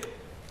tell me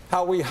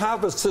how we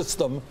have a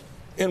system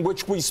in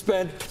which we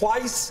spend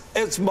twice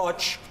as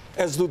much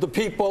as do the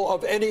people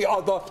of any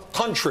other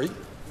country,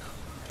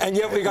 and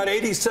yet we got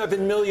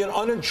 87 million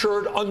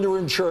uninsured,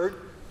 underinsured.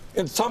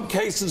 In some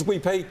cases, we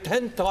pay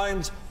 10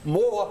 times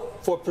more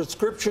for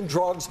prescription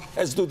drugs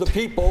as do the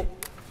people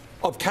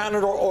of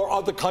Canada or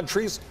other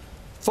countries.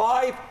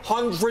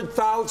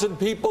 500,000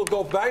 people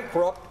go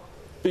bankrupt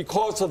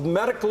because of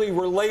medically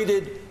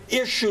related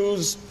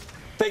issues.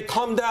 They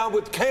come down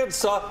with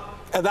cancer,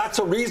 and that's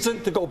a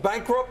reason to go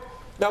bankrupt.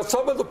 Now,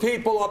 some of the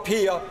people up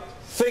here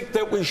think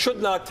that we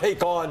should not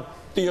take on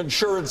the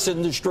insurance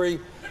industry.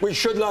 We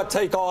should not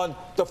take on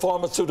the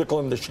pharmaceutical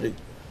industry.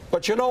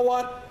 But you know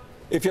what?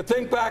 If you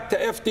think back to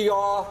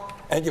FDR,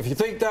 and if you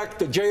think back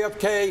to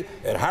JFK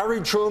and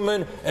Harry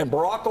Truman and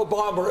Barack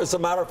Obama, as a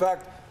matter of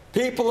fact,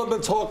 people have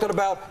been talking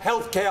about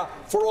health care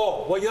for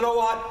all. Well, you know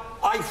what?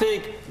 I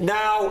think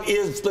now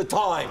is the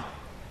time.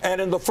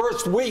 And in the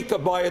first week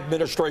of my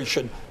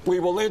administration, we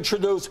will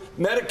introduce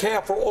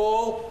Medicare for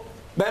all.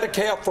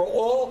 Medicare for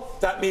all.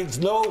 That means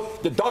no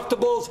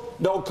deductibles,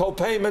 no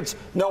co-payments,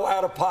 no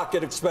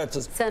out-of-pocket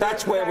expenses. Senator,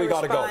 that's where we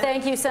got to go.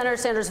 Thank you, Senator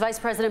Sanders. Vice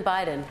President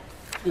Biden.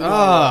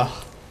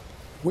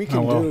 We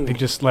can do they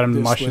just let him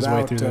this mush his way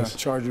without, through this.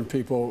 charging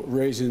people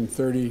raising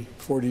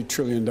 $30–40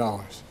 trillion.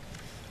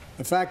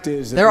 The fact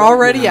is that they're right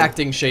already now,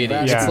 acting shady.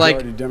 the It's vast like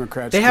majority of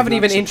Democrats they do haven't not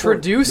even support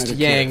introduced Medicare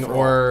Yang for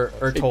or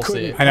all. It Tulsi.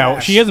 couldn't I know.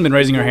 pass She hasn't been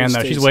raising her the hand, though.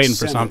 United She's States waiting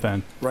for Senate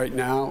something. right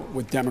now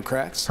with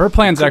Democrats. Her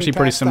plan's It couldn't actually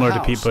pretty pass the similar to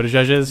House. Pete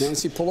Buttigieg's.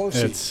 Nancy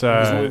Pelosi It's is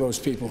one of those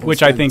people who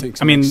which I think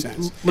think. I mean, makes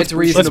sense. It's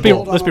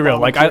reasonable. Let's be real.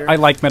 Like I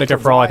like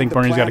Medicare for all. I think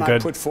Bernie's got a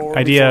good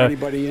idea.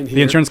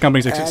 The insurance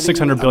company's a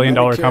 $600 billion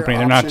company.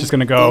 They're not just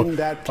going to go,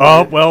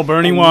 oh well,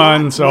 Bernie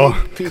won, so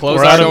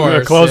close our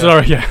doors. Close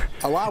our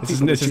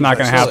This is not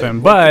going to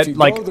happen. But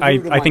like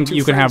I think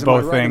you can have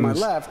both things.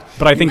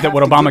 But I think that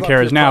what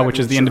Obamacare is now, which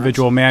is the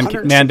individual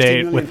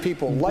mandate with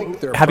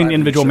having the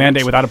individual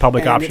mandate without a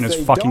public option, is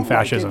fucking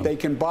fascism. They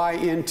can buy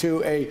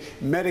into a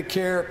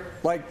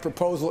Medicare-like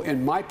proposal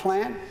in my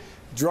plan.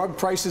 Drug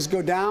prices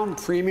go down,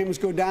 premiums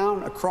go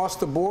down across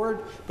the board.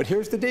 But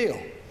here's the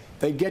deal.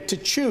 They get to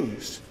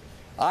choose.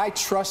 I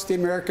trust the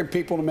American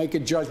people to make a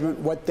judgment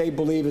what they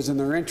believe is in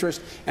their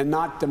interest and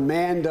not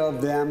demand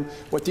of them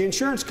what the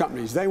insurance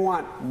companies. They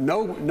want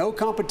no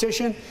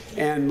competition,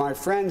 and my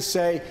friends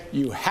say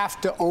you have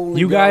to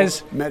only You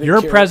guys,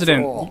 your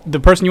president, the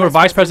person you were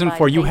vice president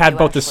for, you had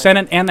both the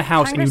Senate and the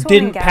House, and you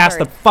didn't pass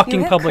the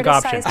fucking public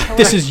option.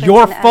 This is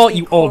your fault,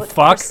 you old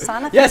fuck.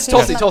 Yes,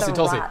 Tulsi.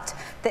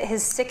 That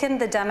has sickened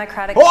the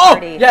Democratic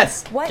Party.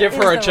 Yes, what give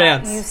her a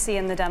chance. You see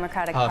in the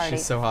Democratic Party? Oh,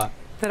 she's so hot.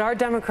 That our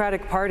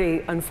Democratic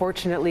Party,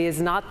 unfortunately,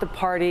 is not the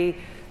party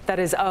that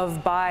is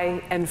of,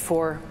 by, and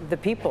for the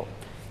people.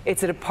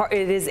 It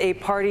is a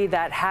party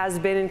that has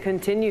been and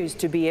continues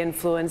to be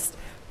influenced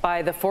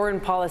by the foreign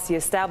policy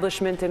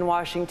establishment in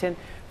Washington,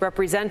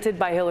 represented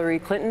by Hillary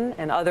Clinton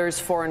and others'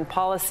 foreign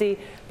policy,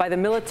 by the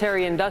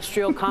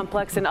military-industrial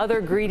complex and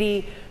other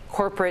greedy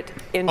corporate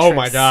interests. Oh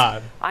my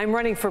God. I'm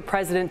running for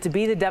president to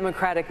be the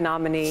Democratic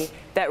nominee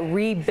that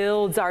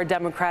rebuilds our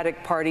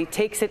Democratic Party,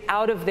 takes it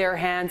out of their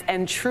hands,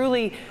 and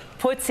truly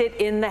puts it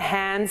in the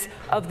hands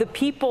of the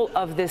people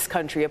of this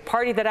country, a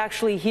party that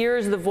actually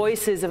hears the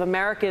voices of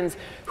Americans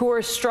who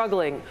are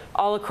struggling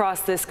all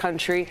across this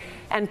country,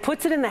 and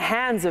puts it in the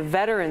hands of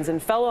veterans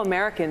and fellow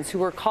Americans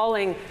who are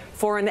calling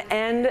for an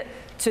end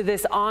to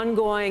this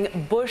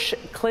ongoing Bush,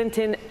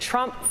 Clinton,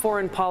 Trump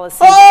foreign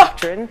policy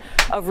doctrine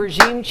of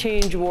regime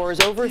change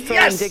wars,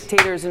 overthrowing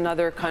dictators in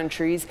other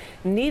countries,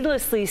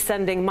 needlessly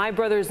sending my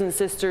brothers and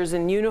sisters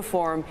in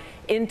uniform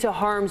into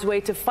harm's way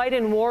to fight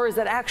in wars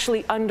that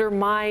actually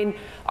undermine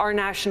our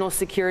national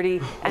security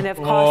and have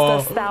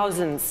cost us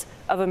thousands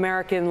of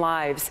American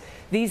lives.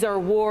 These are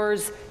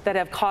wars that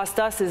have cost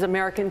us as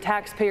American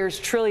taxpayers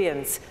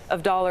trillions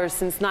of dollars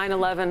since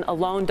 9/11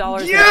 alone,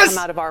 dollars that have come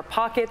out of our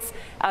pockets,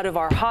 out of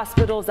our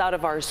hospitals, out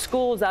of our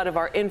schools, out of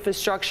our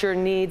infrastructure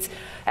needs.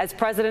 As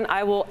president,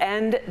 I will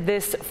end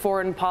this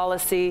foreign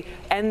policy,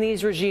 end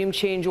these regime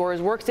change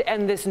wars, work to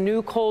end this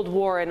new Cold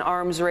War and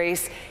arms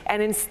race,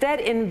 and instead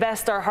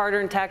invest our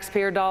hard-earned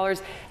taxpayer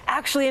dollars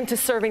actually into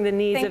serving the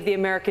needs of the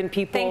American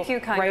people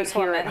right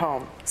here at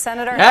home.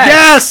 Senator,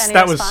 yes,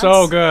 that was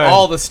so good.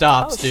 All the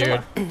stops,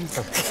 dude.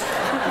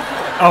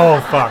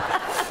 Oh, fuck.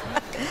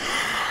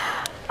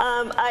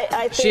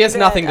 I think she has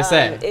nothing to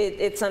say.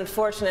 It's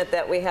unfortunate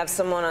that we have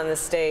someone on the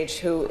stage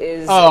who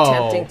is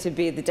attempting to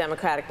be the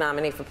Democratic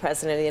nominee for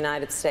President of the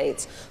United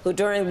States, who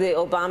during the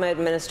Obama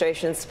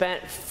administration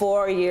spent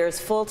 4 years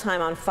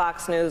full-time on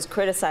Fox News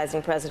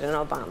criticizing President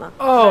Obama.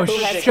 Oh,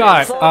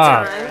 shut up.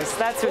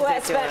 That's ridiculous. Who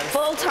has spent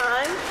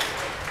full-time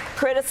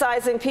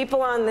criticizing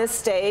people on this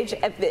stage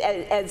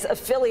as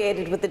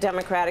affiliated with the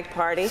Democratic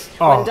Party.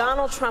 When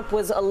Donald Trump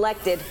was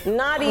elected,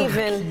 not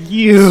even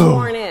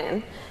sworn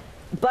in,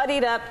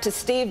 buddied up to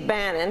Steve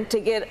Bannon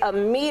to get a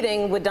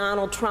meeting with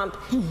Donald Trump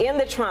in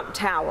the Trump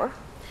Tower,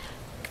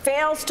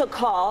 fails to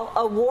call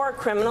a war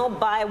criminal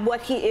by what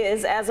he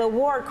is as a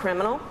war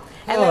criminal,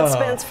 and then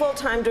spends full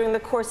time during the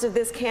course of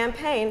this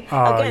campaign,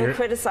 again,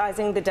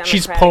 criticizing the Democratic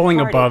She's pulling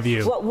Party. above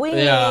you. What we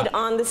need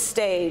on the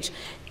stage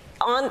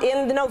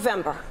in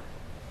November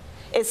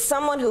is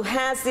someone who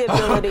has the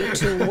ability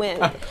to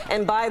win.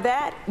 And by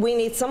that, we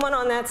need someone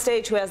on that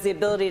stage who has the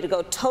ability to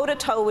go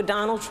toe-to-toe with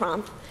Donald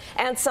Trump,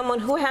 and someone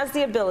who has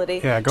the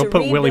ability go to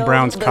put Willie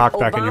Brown's cock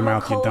back in your Obama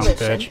mouth, you dumb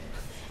coalition bitch.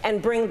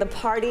 and bring the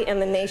party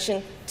and the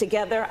nation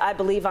together. I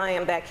believe I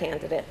am that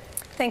candidate.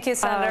 Thank you,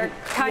 Senator.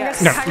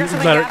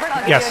 Congresswoman Gabbard,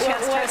 I'll give you a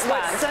chance to What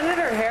respond.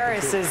 Senator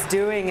Harris is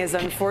doing is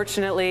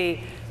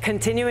unfortunately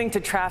continuing to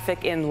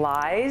traffic in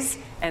lies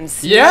and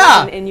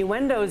and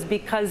innuendos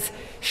because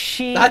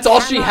she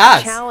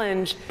cannot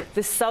challenge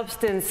the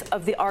substance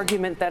of the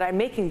argument that I'm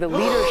making, the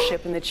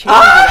leadership and the change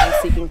that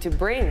I'm seeking to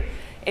bring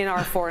in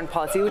our foreign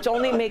policy, which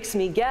only makes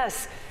me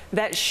guess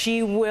that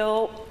she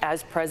will,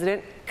 as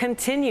president,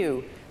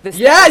 continue the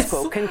status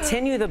quo,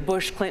 continue the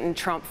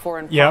Bush-Clinton-Trump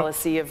foreign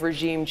policy of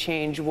regime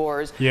change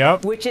wars,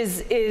 which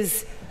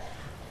is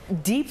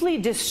deeply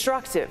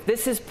destructive.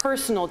 This is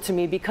personal to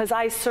me because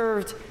I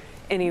served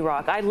in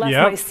Iraq. I left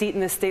my seat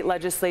in the state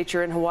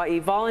legislature in Hawaii,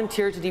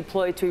 volunteered to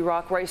deploy to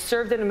Iraq, where I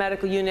served in a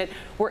medical unit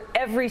where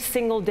every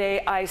single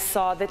day I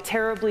saw the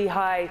terribly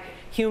high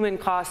human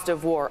cost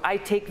of war. I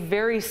take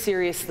very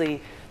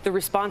seriously the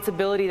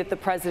responsibility that the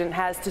president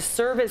has to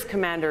serve as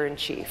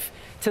commander-in-chief,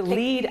 to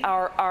lead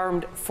our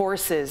armed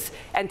forces,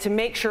 and to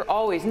make sure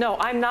always, no,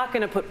 I'm not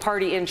going to put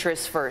party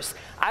interests first.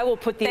 I will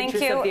put the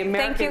interests of the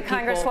American people.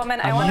 Thank you, Congresswoman.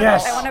 I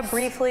want to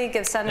briefly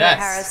give Senator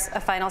Harris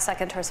a final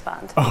second to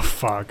respond. Oh,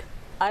 fuck.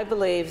 I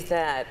believe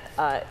that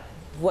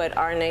what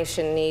our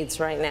nation needs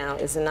right now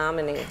is a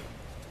nominee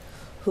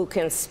who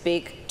can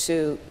speak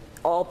to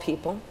all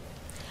people.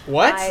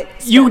 What? I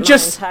spent my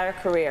entire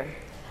career.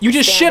 You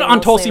just shit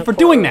on Tulsi for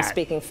doing that.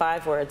 Speaking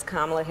 5 words,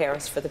 Kamala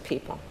Harris for the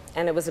people.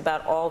 And it was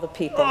about all the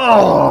people,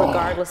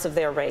 regardless of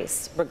their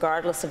race,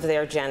 regardless of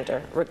their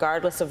gender,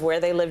 regardless of where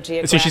they live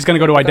geographically. See, she's going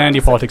to go to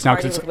identity politics now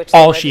because it's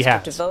all she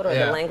has. To vote or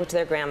the language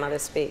their grandmother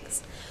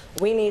speaks.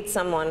 We need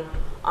someone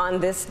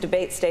on this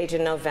debate stage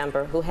in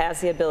November who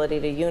has the ability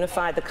to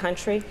unify the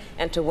country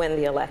and to win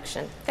the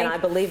election. And I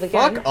believe,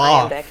 again,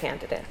 I am that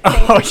candidate.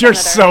 Oh, you're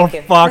so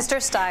fucked. Mr.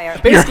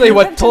 Steyer. Basically,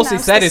 what Tulsi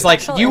said is,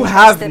 like, you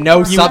have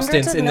no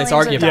substance in this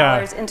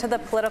argument. Into the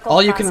political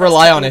all you can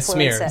rely on is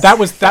smears. That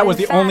was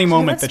the only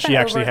moment that she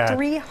actually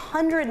had.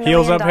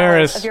 Heels up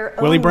Harris.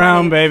 Willie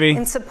Brown, baby.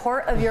 In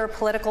support of your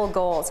political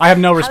goals. I have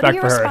no respect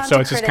for her, so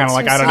it's just kind of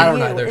like, I don't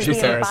know. She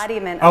cares.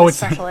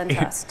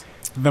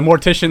 It's the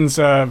mortician's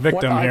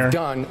victim here. What I've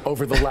done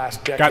over the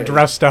last decade got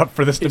dressed up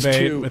for this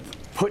debate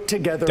with put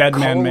together dead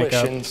man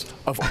makeup.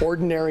 Of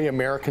ordinary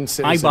American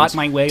citizens. I bought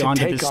my way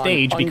onto the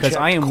stage because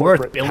I am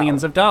worth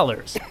billions of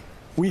dollars.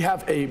 We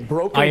have a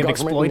broken I have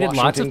government exploited in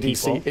lots of Washington,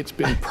 people. D.C. It's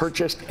been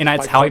purchased And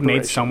that's by how I've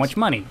made so much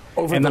money.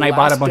 And then I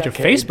bought a bunch of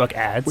Facebook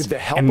ads,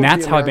 and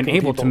that's how I've been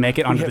able to make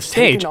it onto the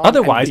stage.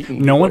 Otherwise,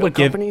 no one would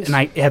give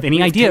have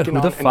any idea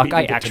who the fuck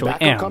I actually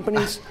am.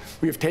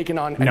 We have taken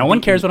on no one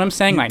cares what I'm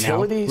saying right now.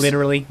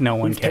 Literally, no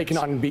one cares. We've taken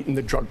on and beaten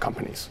the drug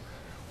companies.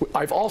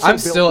 I'm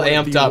still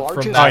amped up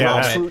from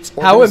that moment.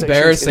 How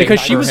embarrassing because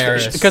she was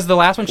Harris. because the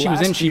last one she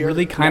was in, she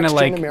really kind of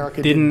like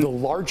didn't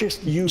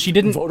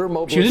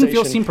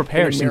seem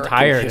prepared. She seemed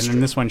tired, and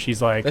in this one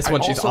she's like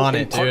she's on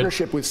it, dude.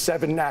 Partnership with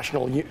 7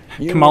 national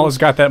Kamala's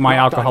got that my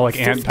alcoholic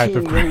aunt type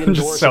of cringe.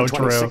 It's so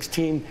true.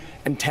 2016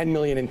 and 10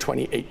 million in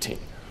 2018.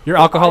 Your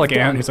alcoholic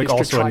aunt is like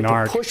also a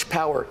narc. To push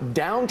power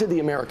down to the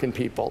American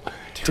people,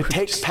 to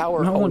take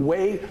power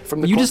away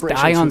from the you just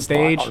die on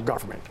stage. Our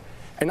government.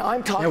 And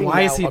I'm talking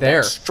why is he about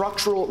there?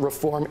 Structural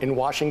reform in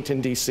Washington,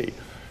 D.C.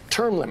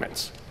 Term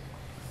limits.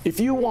 If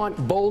you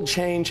want bold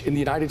change in the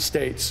United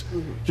States,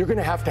 you're going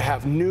to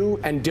have new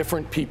and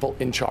different people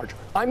in charge.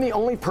 I'm the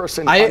only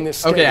person on this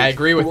stage I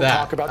agree with who will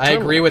talk about I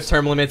term agree limits. with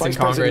term limits in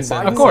Congress.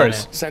 Of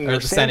course. Senator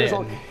the Senate,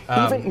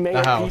 Sanders, even Mayor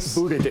the House.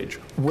 Pete Buttigieg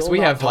will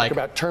not talk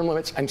about term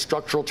limits and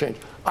structural change.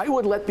 I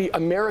would let the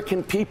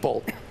American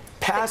people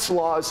pass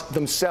laws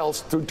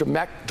themselves through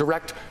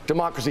direct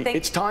democracy.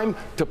 It's time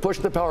to push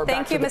the power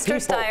back to the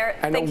people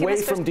and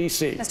away from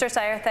D.C. Mr.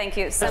 Steyer, thank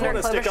you. Senator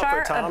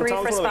Klobuchar, a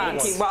brief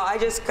response. Well,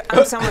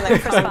 I'm someone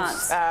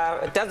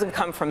that doesn't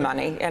come from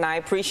money, and I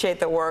appreciate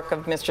the work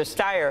of Mr.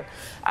 Steyer.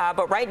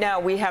 But right now,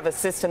 we have a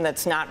system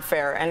that's not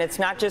fair, and it's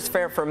not just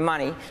fair for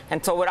money.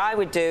 And so what I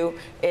would do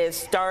is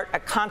start a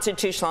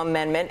constitutional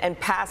amendment and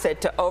pass it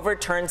to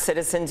overturn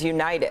Citizens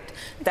United.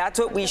 That's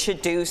what we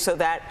should do so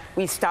that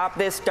we stop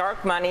this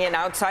dark money and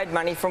outside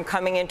money from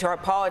coming into our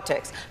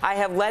politics. I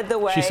have led the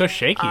way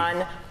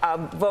on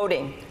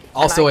voting.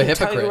 Also and a I can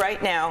hypocrite. tell you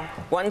right now,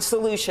 one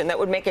solution that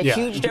would make a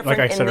huge difference like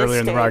I said in earlier this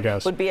in the state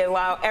broadcast. would be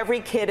allow every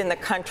kid in the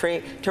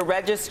country to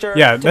register.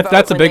 Yeah, to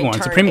that's a vote big when one.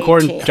 they Supreme turn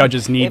Court 18.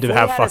 judges need If to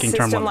have we had a fucking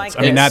term system limits.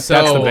 like I mean, this,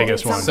 that's the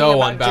biggest one. So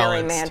about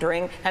unbalanced.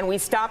 gerrymandering, and we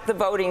stopped the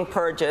voting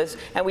purges,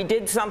 and we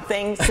did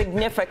something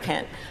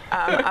significant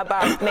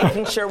about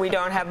making sure we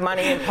don't have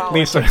money in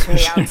politics Lisa, from the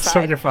so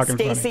outside. you're fucking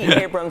funny. Stacey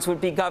Abrams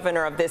would be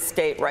governor of this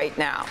state right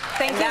now.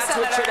 Thank you, that's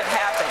what should have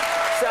happened.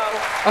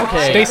 So,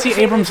 okay.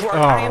 Stacey Abrams.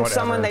 I am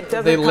someone that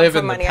doesn't come live from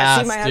in the money.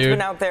 past, I see my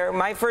husband out there.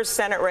 My first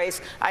Senate race,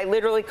 I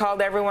literally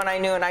called everyone I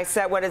knew, and I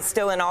set what is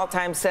still an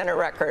all-time Senate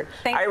record.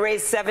 I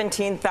raised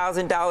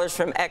 $17,000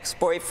 from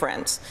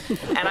ex-boyfriends,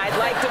 and I'd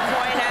like to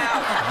point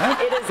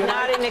out it is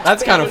not an expanding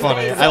That's kind of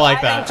funny. base. I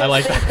like that. I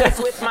like think that.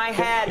 this with my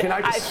head.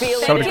 I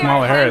feel So did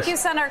Kamala Harris. Thank you,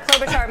 Senator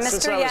Klobuchar.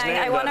 Mr. Yang,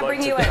 I want to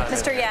bring you in.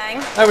 Mr.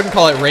 Yang. I wouldn't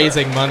call it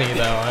raising money,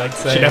 though. I'd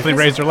say She definitely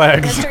raised her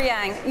legs. Mr.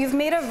 Yang, you've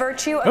made a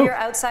virtue of your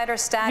outsider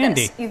status.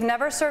 Andy. You've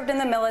never served in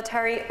the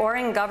military or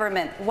in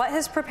government. What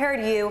has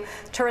prepared you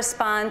to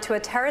respond to a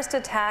terrorist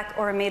attack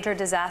or a major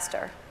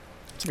disaster?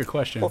 That's a good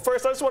question. Well,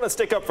 first, I just want to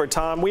stick up for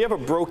Tom. We have a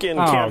broken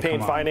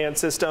campaign finance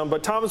system,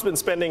 but Tom's been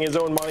spending his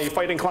own money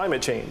fighting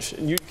climate change.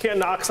 You can't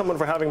knock someone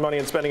for having money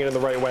and spending it in the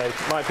right way,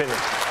 in my opinion.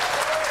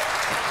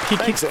 He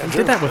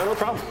did that with. No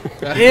problem.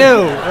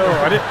 Ew.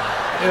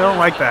 I don't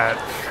like that.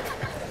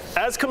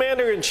 As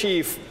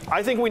Commander-in-Chief,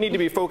 I think we need to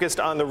be focused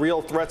on the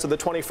real threats of the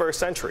 21st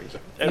century.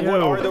 And what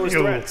are those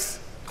threats?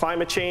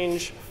 Climate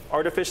change,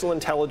 artificial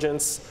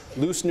intelligence,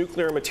 loose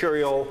nuclear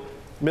material,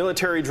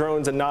 military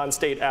drones, and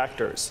non-state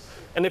actors.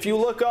 And if you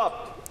look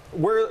up,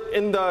 we're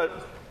in the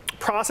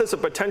process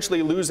of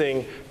potentially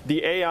losing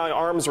the AI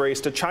arms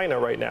race to China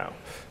right now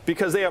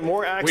because they have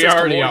more access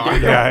to more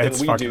data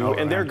than we do,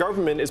 and their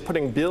government is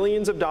putting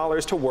billions of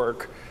dollars to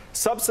work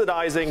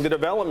subsidizing the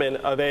development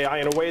of AI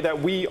in a way that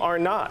we are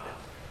not.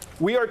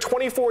 We are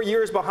 24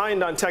 years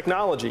behind on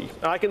technology.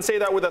 And I can say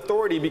that with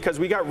authority because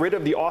we got rid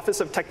of the Office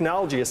of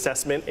Technology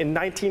Assessment in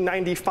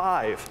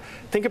 1995.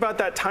 Think about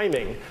that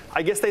timing.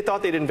 I guess they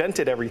thought they'd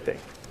invented everything.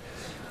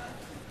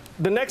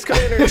 The next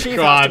Commander-in-Chief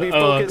has to be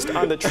focused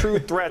on the true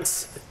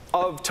threats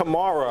of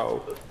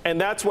tomorrow.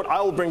 And that's what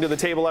I'll bring to the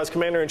table as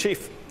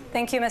Commander-in-Chief.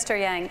 Thank you, Mr.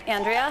 Yang.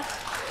 Andrea?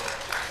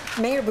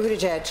 Mayor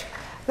Buttigieg,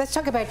 let's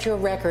talk about your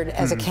record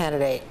as a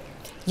candidate.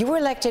 You were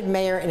elected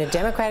mayor in a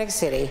Democratic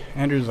city,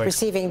 Andrew's like,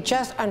 receiving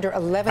just under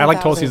 11,000 I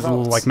like Tulsi's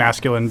little like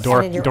masculine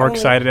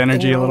dork-sided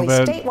energy a little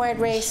bit. Statewide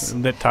race, it's a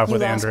bit tough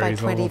with Andrew. He's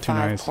He's a little too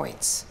nice.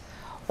 Points.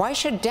 Why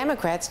should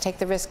Democrats take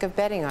the risk of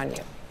betting on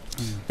you?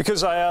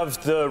 Because I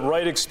have the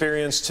right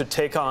experience to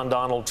take on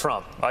Donald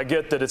Trump. I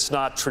get that it's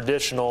not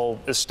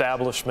traditional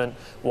establishment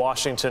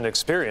Washington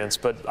experience,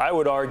 but I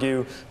would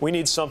argue we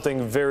need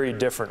something very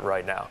different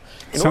right now.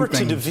 In order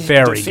to defeat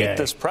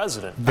this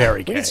president,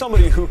 we need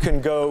somebody who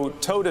can go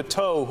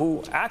toe-to-toe,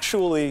 who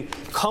actually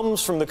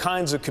comes from the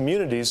kinds of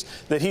communities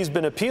that he's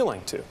been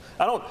appealing to.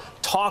 I don't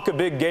talk a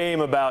big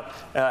game about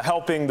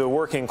helping the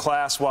working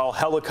class while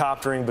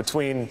helicoptering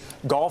between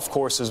golf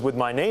courses with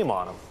my name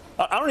on them.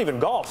 I don't even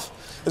golf.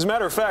 As a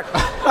matter of fact,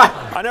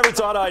 I never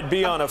thought I'd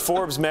be on a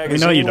Forbes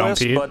magazine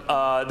list,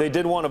 but they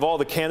did one of all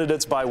the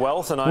candidates by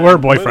wealth, and we're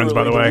boyfriends,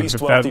 by the way. If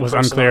that was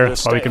unclear,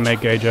 that's why we can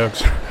make gay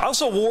jokes. I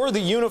also wore the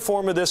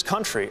uniform of this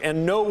country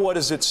and know what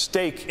is at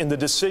stake in the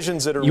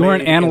decisions that are made. You were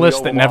an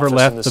analyst that never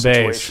left the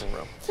base.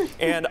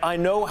 And I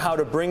know how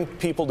to bring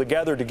people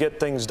together to get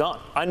things done.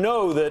 I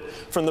know that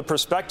from the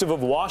perspective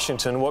of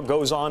Washington, what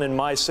goes on in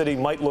my city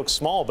might look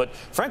small, but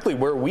frankly,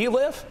 where we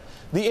live,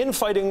 the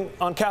infighting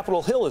on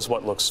Capitol Hill is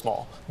what looks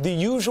small. The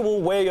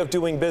usual way of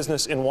doing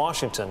business in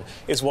Washington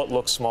is what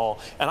looks small.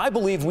 And I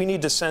believe we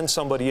need to send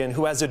somebody in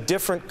who has a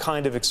different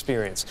kind of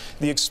experience.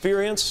 The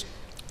experience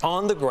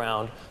on the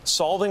ground,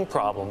 solving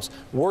problems,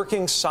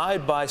 working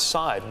side by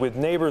side with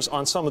neighbors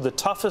on some of the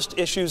toughest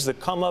issues that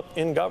come up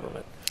in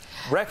government.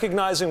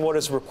 Recognizing what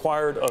is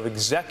required of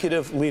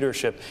executive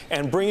leadership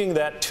and bringing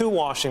that to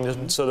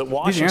Washington so that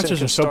Washington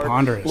can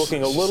start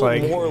looking a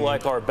little more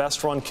like our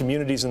best-run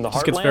communities in the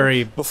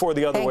heartland before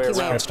the other way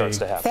around starts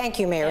to happen. Thank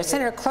you, Mayor.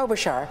 Senator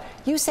Klobuchar,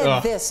 you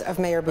said this of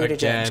Mayor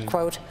Buttigieg,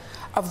 quote,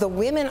 "Of the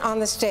women on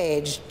the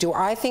stage, do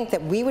I think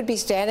that we would be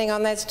standing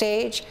on that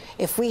stage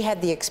if we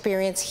had the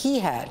experience he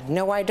had?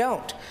 No, I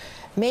don't.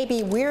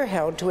 Maybe we're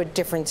held to a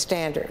different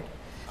standard."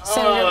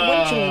 Senator,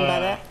 what did you mean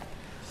by that?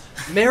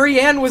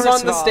 Marianne was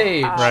on the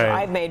stage.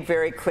 I've made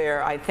very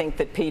clear I think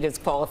that Pete is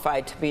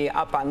qualified to be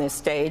up on this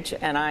stage,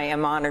 and I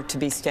am honored to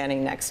be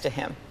standing next to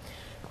him.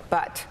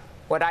 But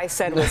what I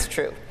said was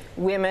true.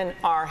 Women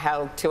are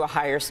held to a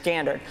higher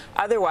standard.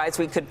 Otherwise,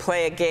 we could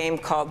play a game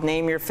called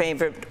Name Your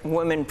Favorite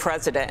Woman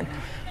President,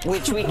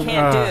 which we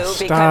can't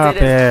do because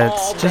it is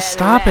all Just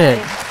stop it.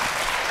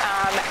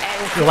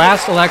 The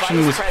last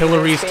election was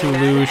Hillary's to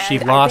lose. She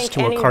lost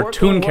to a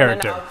cartoon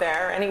character. Out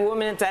there, any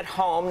woman that's at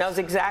home knows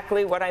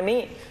exactly what I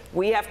mean.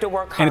 We have to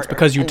work harder. And it's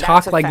because you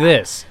talk like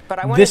this.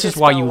 This is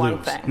why you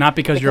lose, not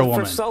because you're a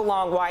woman. For so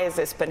long, why has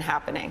this been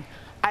happening?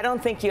 I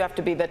don't think you have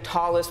to be the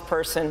tallest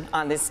person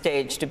on this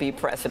stage to be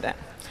president.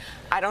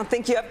 I don't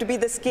think you have to be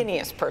the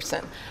skinniest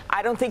person.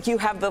 I don't think you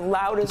have the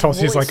loudest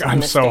Tulsi's voice like,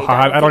 I'm so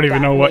hot. I don't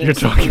even know what you're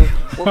talking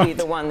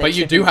about. But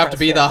you do have to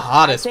be the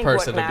hottest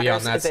person to be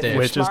on that stage.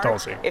 Which is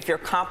Tulsi. If you're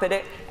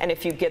competent and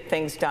if you get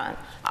things done.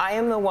 I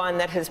am the one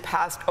that has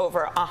passed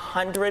over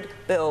 100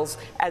 bills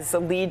as the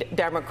lead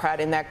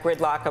Democrat in that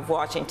gridlock of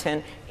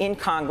Washington in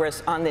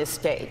Congress on this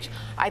stage.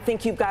 I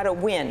think you've got to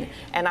win.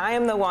 And I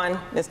am the one,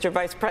 Mr.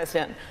 Vice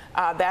President,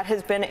 that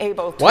has been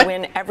able to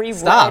win every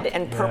red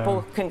and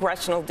purple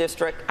congressional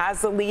district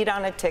as the lead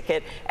on a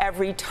ticket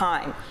every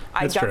time.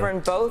 I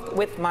govern both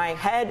with my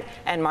head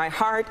and my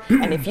heart.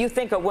 And if you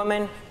think a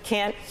woman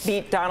can't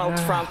beat Donald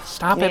Trump,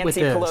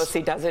 Nancy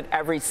Pelosi does it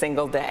every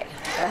single day.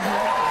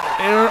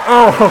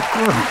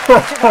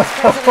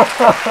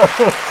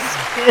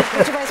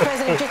 Mr. Vice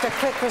President, just a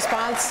quick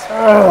response.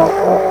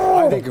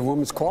 I think a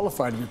woman's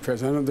qualified to be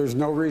president. There's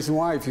no reason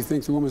why, if you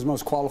think the woman's the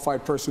most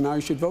qualified person now,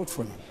 you should vote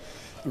for them.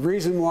 The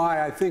reason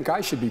why I think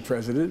I should be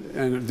president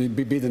and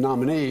be the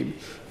nominee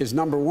is,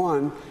 number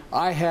one,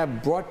 I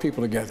have brought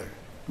people together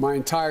my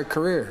entire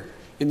career.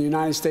 In the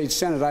United States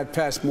Senate, I've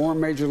passed more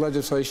major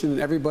legislation than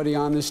everybody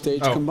on this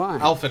stage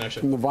combined. I'll finish it.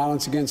 From the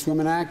Violence Against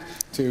Women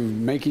Act to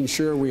making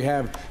sure we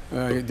have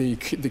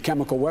the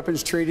Chemical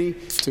Weapons Treaty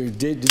to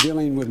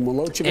dealing with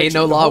Milosevic. Ain't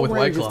no law with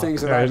White Claw.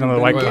 Things that I've been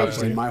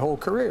engaged in my whole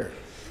career.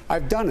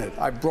 I've done it.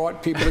 I've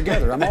brought people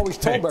together. I'm always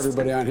told by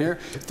everybody on here,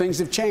 things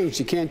have changed.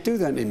 You can't do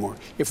that anymore.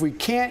 If we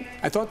can't,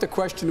 I thought the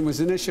question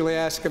was initially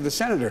asked of the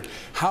senator,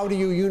 how do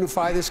you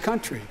unify this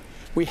country?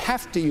 We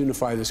have to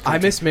unify this country.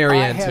 I miss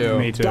Marianne too.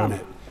 Me too. Done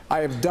it. I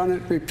have done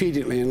it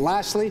repeatedly. And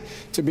lastly,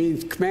 to be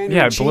commander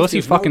in chief,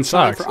 Pelosi fucking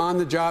sucks. For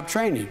on-the-job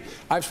training.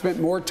 I've spent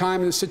more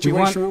time in the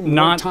situation room,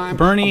 more time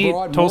Bernie,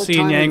 abroad, Tulsi,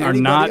 and Yang are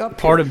not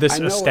part of this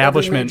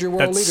establishment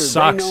that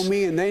sucks.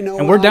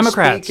 And we're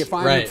Democrats,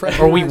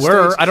 or we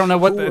were. I don't know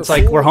what it's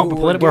like. We're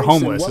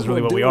homeless is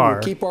really what we are.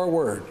 Keep our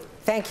word.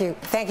 Thank you,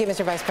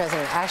 Mr. Vice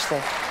President.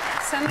 Ashley.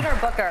 Senator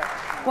Booker,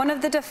 one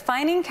of the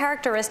defining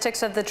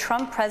characteristics of the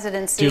Trump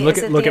presidency is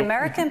that the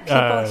American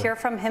people hear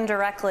from him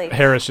directly.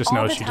 Harris just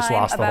knows she just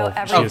lost the whole.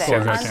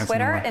 Everything on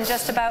Twitter and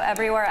just about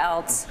everywhere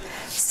else.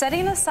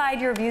 Setting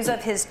aside your views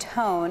of his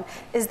tone,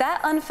 is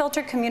that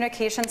unfiltered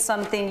communication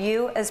something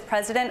you, as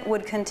president,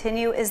 would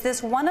continue? Is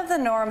this one of the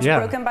norms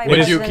broken by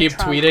President Trump? Would you keep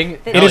tweeting?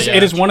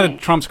 It is one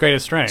of Trump's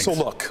greatest strengths. So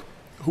look,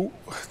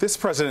 this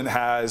president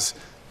has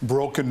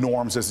broken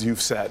norms, as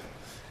you've said.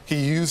 He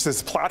used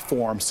his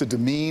platforms to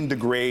demean,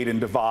 degrade, and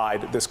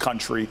divide this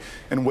country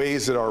in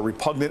ways that are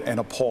repugnant and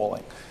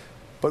appalling.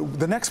 But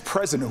the next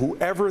president,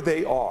 whoever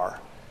they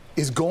are,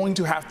 is going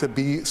to have to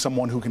be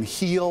someone who can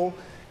heal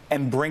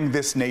and bring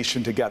this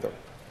nation together,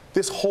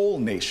 this whole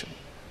nation.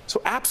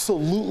 So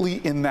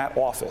absolutely in that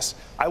office,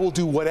 I will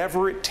do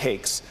whatever it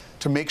takes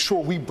to make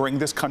sure we bring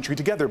this country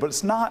together. But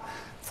it's not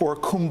for a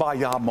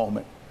kumbaya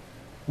moment.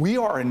 We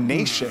are a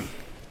nation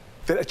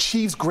that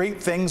achieves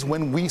great things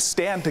when we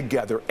stand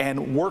together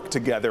and work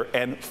together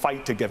and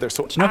fight together.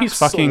 So do you know he's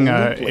fucking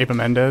Eva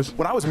Mendes?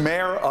 When I was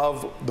mayor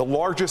of the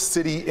largest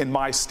city in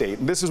my state,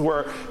 and this is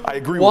where I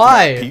agree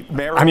why? with Pete.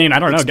 I mean, I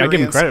don't know. I give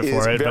him credit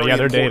for it, but yeah,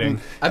 they're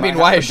dating. I mean,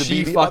 why is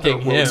she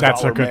fucking him?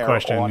 That's a good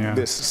question. On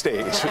this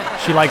stage.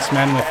 She likes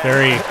men with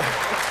very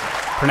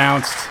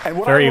pronounced,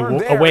 very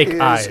awake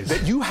eyes.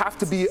 That you have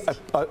to be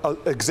an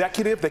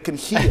executive that can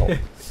heal.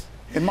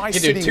 In my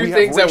city, we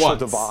have racial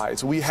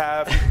divides. We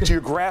have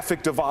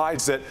geographic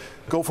divides that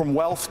go from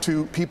wealth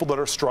to people that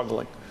are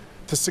struggling.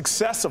 The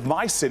success of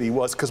my city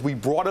was because we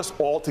brought us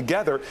all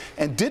together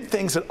and did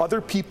things that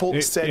other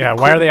people said. Yeah,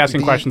 why are they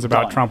asking questions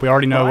about Trump? We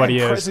already know what he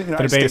is. The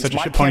debate is such a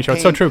shit pony show.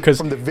 It's so true because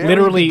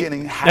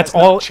literally that's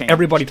all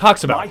everybody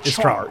talks about is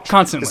Trump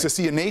constantly. To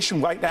see a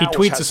nation right now he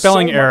tweets a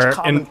spelling error,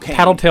 and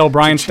Tattletale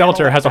Brian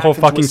Stelter has a whole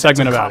fucking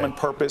segment about it.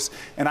 Purpose,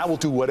 and I will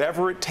do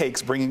whatever it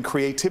takes, bringing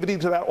creativity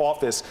to that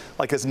office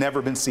like has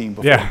never been seen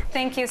before. Yeah.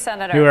 Thank you,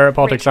 Senator. You are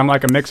politics. I'm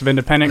like a mix of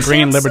independent,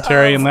 green,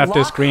 libertarian,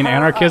 leftist, green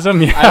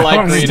anarchism. Yeah, I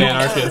like green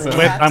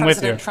anarchism. I'm with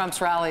you. President Trump's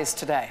rallies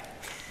today.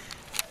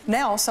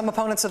 Now, some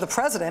opponents of the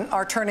president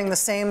are turning the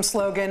same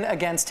slogan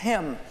against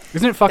him.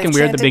 Isn't it fucking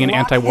weird that being an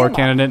anti-war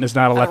candidate is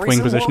not a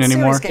left-wing position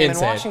anymore? In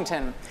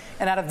Washington,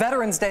 and at a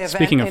Veterans Day event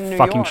Speaking of in New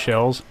fucking York.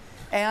 shills.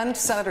 And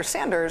Senator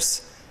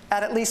Sanders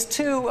at least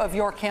 2 of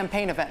your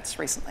campaign events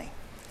recently.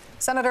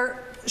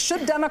 Senator,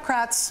 should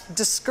Democrats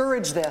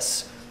discourage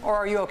this, or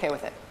are you okay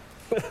with it?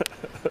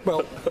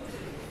 Well,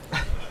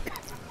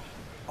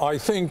 I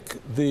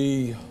think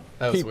the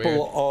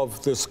people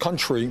of this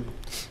country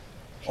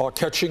are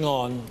catching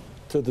on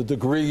to the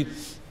degree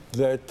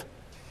that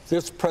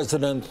this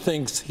president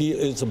thinks he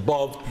is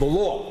above the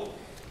law.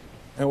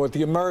 And what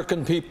the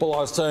American people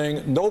are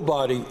saying,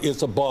 nobody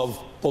is above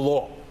the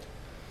law.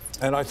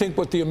 And I think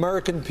what the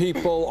American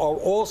people are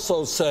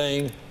also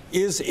saying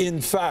is,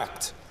 in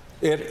fact,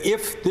 that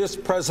if this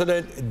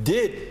president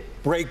did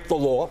break the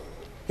law,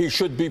 he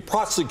should be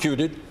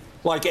prosecuted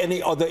like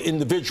any other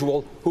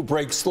individual who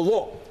breaks the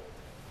law.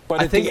 But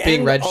I think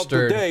being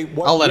registered,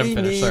 I'll let him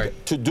finish, sorry.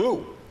 To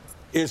do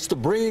is to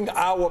bring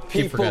our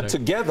people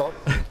together,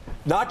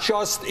 not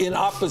just in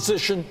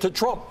opposition to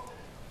Trump.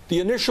 The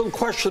initial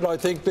question, I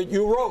think, that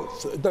you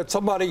wrote, that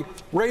somebody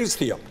raised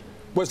here,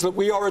 was that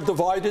we are a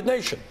divided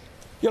nation.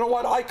 You know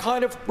what? I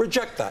kind of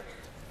reject that.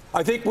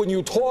 I think when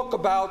you talk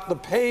about the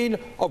pain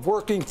of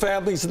working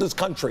families in this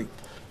country,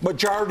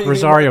 majority of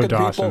the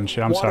American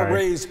people want to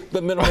raise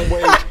the minimum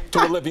wage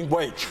to a living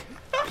wage.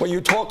 When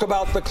you talk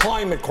about the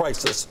climate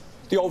crisis,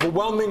 the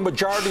overwhelming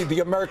majority of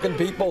the American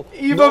people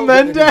know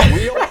that it is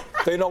real.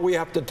 They know we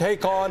have to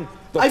take on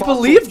the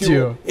fossil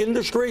fuel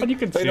industry.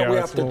 They know we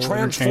have to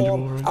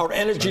transform our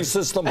energy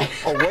system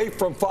away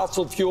from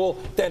fossil fuel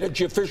to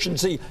energy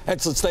efficiency and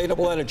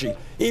sustainable energy.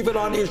 Even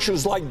on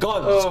issues like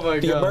guns,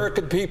 the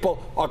American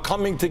people are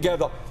coming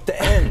together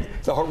to end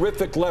the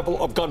horrific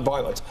level of gun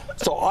violence.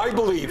 So I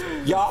believe,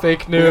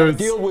 fake news. We have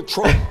to deal with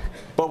Trump,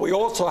 but we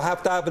also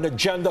have to have an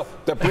agenda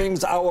that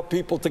brings our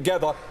people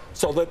together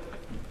so that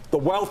the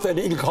wealth and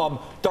income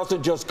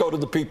doesn't just go to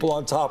the people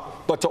on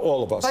top, but to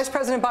all of us. Vice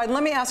President Biden,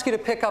 let me ask you to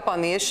pick up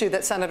on the issue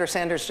that Senator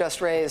Sanders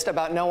just raised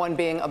about no one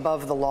being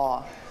above the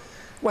law.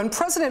 When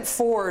President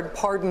Ford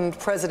pardoned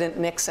President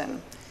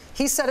Nixon,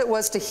 he said it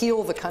was to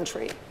heal the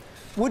country.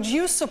 Would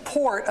you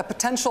support a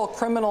potential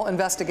criminal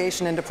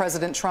investigation into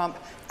President Trump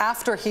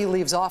after he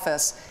leaves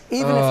office,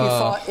 even if you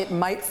thought it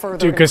might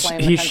further inflame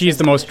the country's she's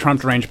the most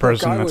Trump-deranged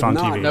person that's on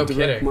TV. No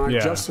kidding. My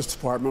Justice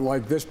Department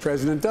like this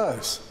president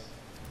does.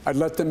 I'd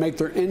let them make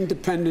their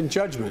independent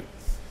judgment.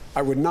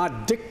 I would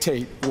not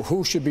dictate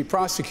who should be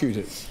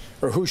prosecuted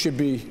or who should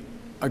be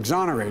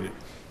exonerated.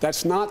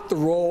 That's not the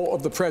role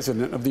of the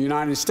President of the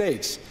United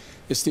States.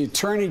 It's the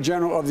Attorney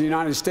General of the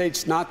United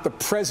States, not the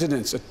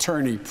President's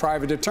attorney,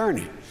 private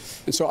attorney.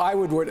 And so I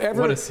would,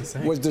 whatever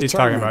was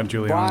determined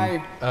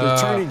by the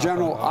Attorney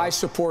General I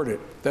supported,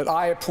 that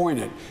I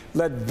appointed,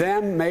 let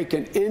them make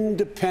an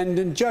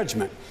independent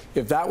judgment.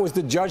 If that was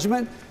the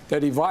judgment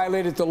that he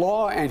violated the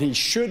law and he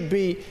should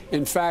be,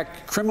 in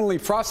fact, criminally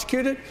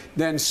prosecuted,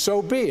 then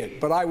so be it.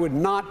 But I would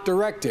not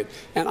direct it.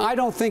 And I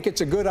don't think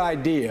it's a good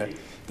idea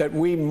that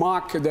we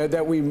mock,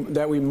 that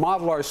we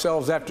model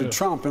ourselves after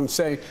Trump and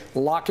say,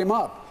 lock him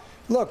up.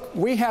 Look,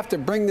 we have to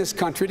bring this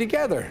country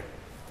together.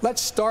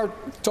 Let's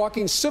start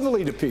talking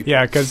civilly to people.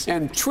 Yeah, because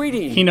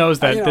he knows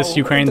that this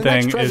Ukraine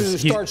thing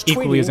is he's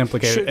equally as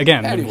implicated.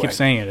 Again, he keeps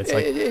saying it. It's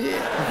like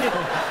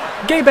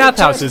gay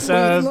bathhouses,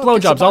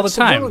 blowjobs all the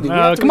time.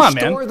 Come on,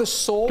 man. Restore the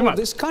soul of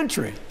this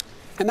country.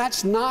 And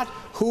that's not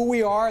who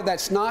we are.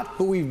 That's not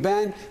who we've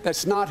been.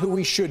 That's not who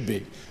we should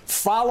be.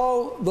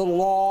 Follow the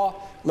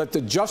law. Let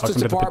the Justice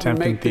Department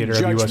make the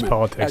judgment. U.S.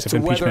 politics. If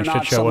impeachment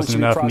shit show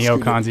wasn't enough,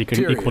 neocons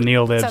equal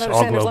neoliberals,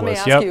 all Sanders, globalists. let me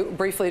ask you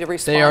briefly to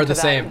respond they are the to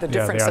same. The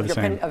difference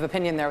of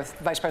opinion there with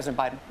Vice President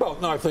Biden. Well,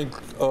 no, I think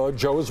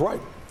Joe is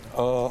right.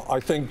 I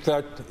think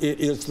that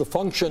it is the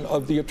function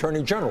of the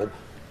Attorney General.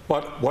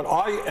 But what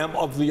I am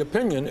of the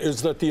opinion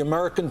is that the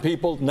American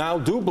people now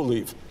do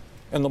believe,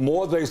 and the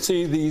more they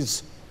see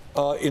these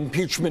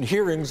impeachment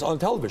hearings on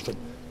television,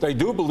 They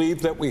do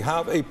believe that we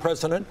have a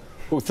president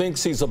who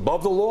thinks he's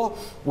above the law.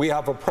 We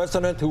have a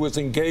president who is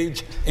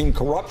engaged in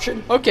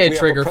corruption. Okay, we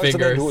trigger have a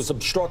president fingers. who has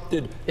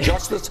obstructed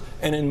justice,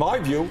 and in my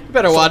view, you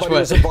better watch somebody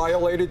has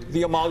violated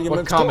the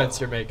emoluments what comments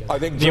clause. you're making. I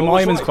think the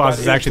emoluments clause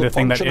is actually the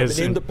thing that is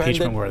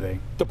impeachment worthy.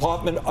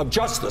 Department of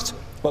Justice,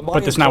 but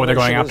that's not what they're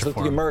going after that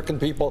for. The American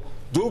people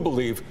do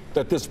believe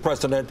that this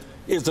president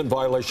is in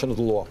violation of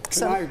the law.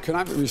 Can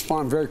I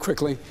respond very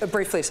quickly?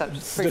 Briefly, sir.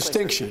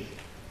 Distinction.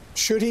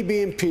 Should he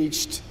be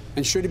impeached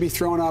and should he be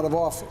thrown out of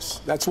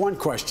office? That's one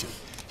question.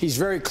 He's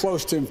very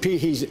close to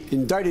he's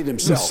indicted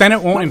himself. The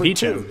Senate won't impeach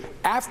him.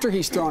 After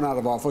he's thrown out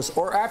of office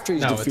or after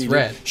he's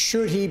defeated,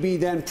 should he be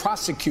then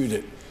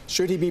prosecuted?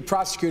 Should he be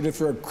prosecuted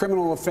for a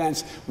criminal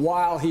offense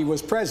while he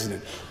was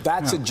president?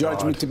 That's a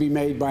judgment to be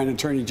made by an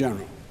attorney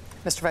general.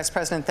 Mr. Vice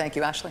President, thank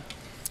you. Ashley.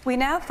 We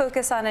now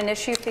focus on an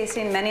issue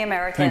facing many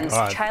Americans,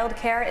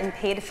 childcare and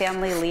paid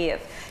family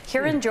leave.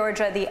 Here in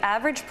Georgia, the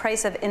average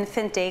price of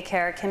infant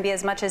daycare can be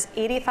as much as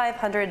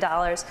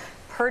 $8,500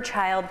 per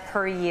child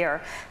per year.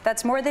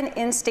 That's more than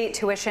in-state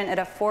tuition at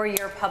a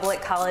 4-year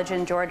public college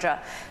in Georgia.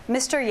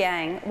 Mr.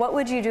 Yang, what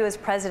would you do as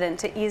president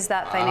to ease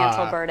that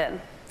financial burden?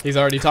 He's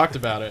already talked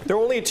about it. There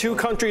are only 2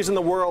 countries in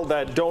the world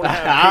that don't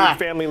have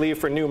paid family leave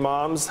for new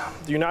moms: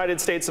 the United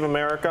States of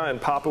America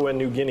and Papua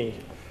New Guinea.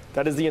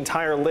 That is the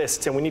entire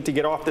list, and we need to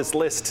get off this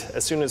list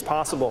as soon as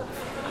possible.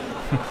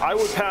 I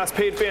would pass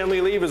paid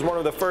family leave as one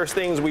of the first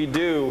things we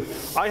do.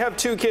 I have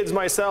 2 kids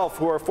myself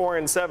who are 4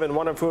 and 7,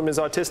 one of whom is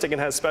autistic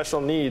and has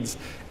special needs,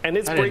 and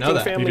it's breaking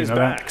families'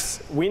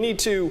 backs. We need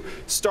to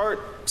start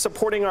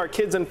supporting our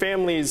kids and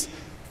families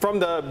from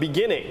the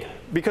beginning,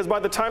 because by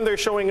the time they're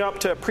showing up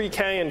to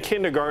pre-K and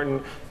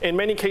kindergarten, in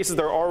many cases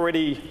they're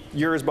already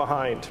years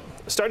behind.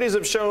 Studies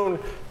have shown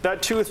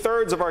that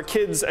 2/3 of our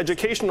kids'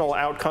 educational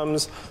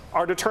outcomes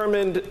are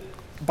determined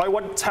by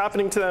what's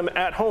happening to them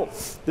at home.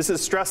 This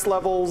is stress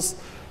levels,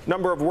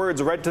 number of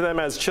words read to them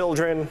as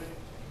children,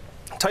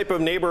 type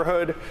of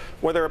neighborhood,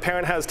 whether a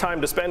parent has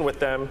time to spend with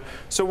them.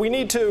 So we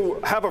need to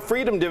have a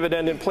freedom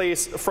dividend in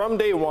place from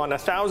day one,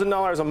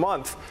 $1,000 a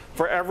month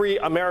for every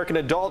American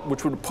adult,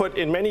 which would put,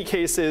 in many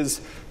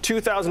cases,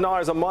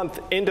 $2,000 a month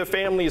into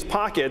families'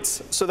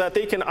 pockets so that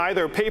they can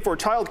either pay for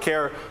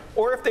childcare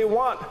or, if they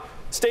want,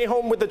 stay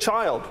home with the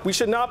child. We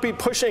should not be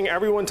pushing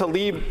everyone to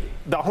leave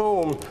the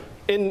home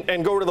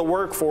and go to the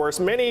workforce.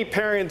 Many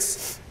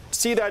parents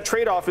see that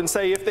trade-off and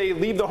say if they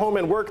leave the home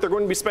and work, they're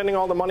going to be spending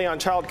all the money on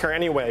childcare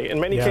anyway. In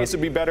many cases, it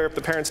would be better if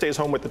the parent stays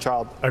home with the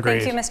child.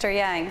 Thank you, Mr.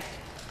 Yang.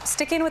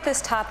 Sticking with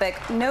this topic,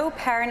 no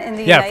parent in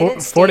the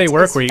United States four-day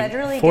work is week.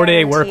 federally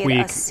 4-day work guaranteed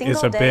week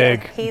is a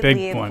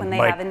big one. when they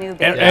Like have a new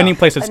baby. any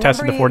place that's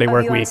tested the 4-day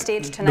work week,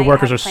 the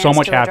workers are so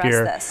much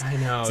happier. I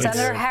know.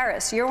 Senator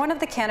Harris, you're one of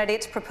the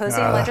candidates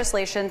proposing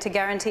legislation to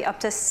guarantee up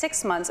to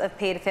 6 months of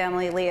paid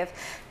family leave.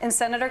 And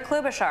Senator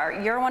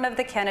Klobuchar, you're one of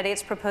the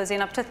candidates proposing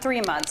up to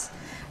 3 months.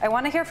 I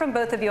want to hear from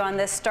both of you on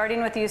this,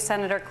 starting with you,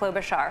 Senator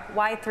Klobuchar.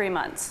 Why 3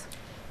 months?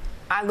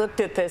 I looked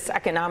at this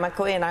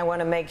economically, and I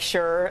want to make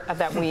sure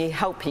that we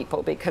help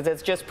people, because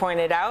as just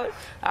pointed out,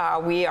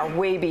 we are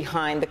way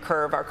behind the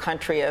curve our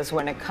country is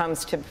when it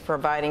comes to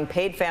providing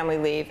paid family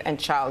leave and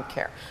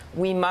childcare.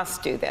 We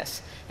must do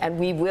this, and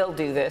we will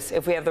do this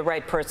if we have the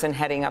right person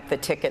heading up the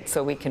ticket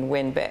so we can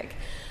win big.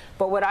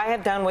 But what I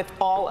have done with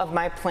all of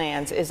my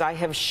plans is I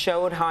have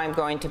showed how I'm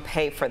going to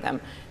pay for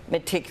them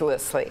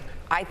meticulously.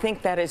 I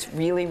think that is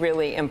really,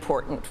 really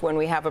important when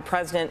we have a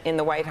president in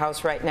the White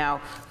House right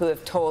now who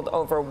have told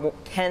over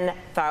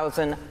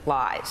 10,000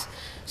 lies.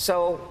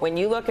 So when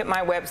you look at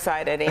my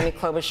website at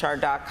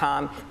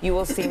amyklobuchar.com, you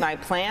will see my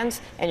plans,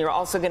 and you're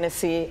also going to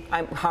see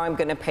how I'm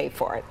going to pay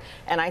for it.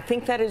 And I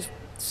think that is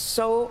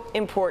so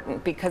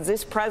important, because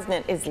this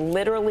president is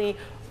literally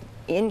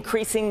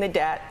increasing the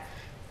debt,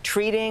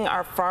 treating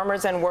our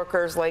farmers and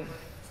workers like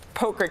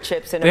poker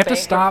chips in a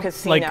bankrupt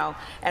casino,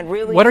 and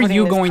really what are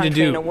you going to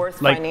do?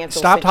 Like,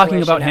 stop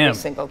talking about him every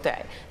single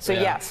day. So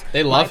yes,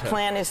 they love my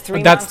plan is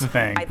 3 months. That's the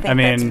thing. I think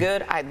that's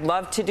good. I'd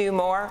love to do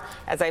more.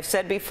 As I've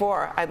said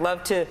before, I'd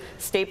love to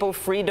staple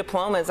free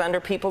diplomas under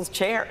people's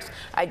chairs.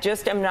 I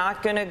just am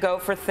not going to go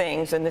for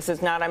things, and this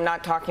is not, I'm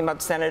not talking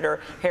about Senator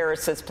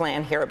Harris's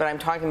plan here, but I'm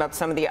talking about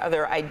some of the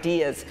other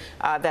ideas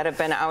that have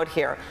been out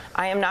here.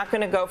 I am not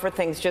going to go for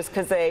things just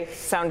because they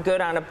sound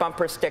good on a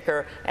bumper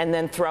sticker and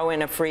then throw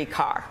in a free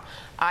car.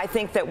 I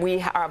think that we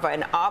have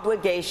an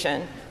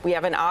obligation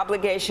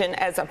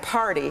as a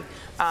party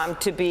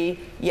to be,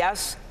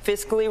 yes,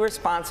 fiscally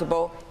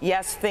responsible,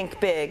 yes, think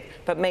big,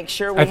 but make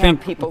sure we have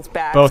people's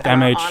backs. Both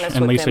MH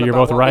and Lisa, you're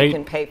both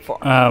right.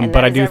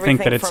 But I do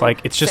think that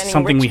it's just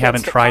something we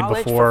haven't tried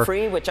before.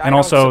 And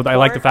also, I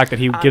like the fact that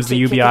he gives the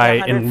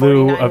UBI in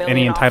lieu of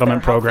any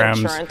entitlement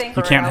programs.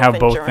 You can't have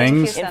both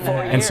things.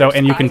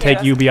 And you can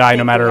take UBI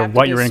no matter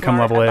what your income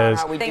level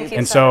is.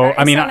 And so,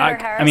 I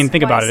mean,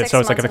 think about it. So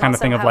it's like the kind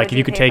of thing of like, if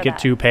you could take it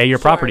to pay your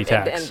property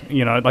tax,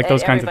 you know, like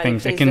those kinds of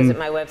things. It can,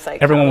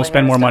 everyone will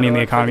spend more money in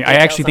the economy. I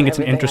actually think it's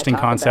an interesting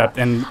concept.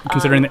 And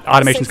considering that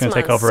automation is going to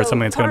take over, it's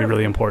something that's going to be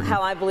really important.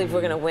 How I believe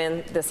we're going to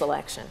win this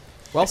election.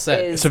 Well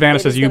said. Savannah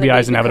says UBI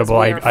is inevitable.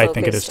 I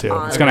think it is too.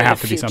 It's going to have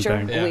to be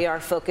something. We are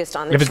focused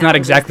on the if it's not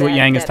exactly what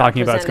Yang is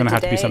talking about, it's going to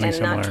have to be something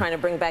similar.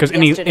 Because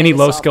any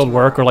low-skilled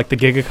work or like the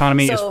gig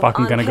economy is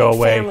fucking going to go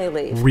away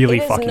really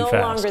fucking fast. It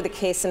is no longer the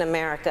case in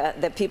America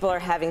that people are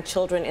having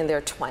children in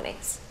their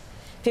 20s.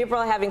 People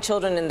are having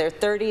children in their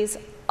 30s,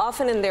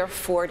 often in their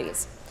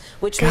 40s,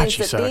 which means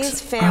that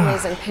these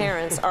families and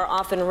parents are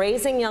often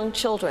raising young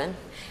children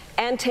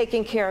and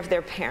taking care of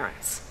their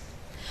parents,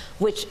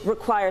 which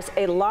requires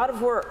a lot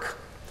of work,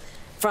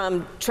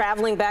 from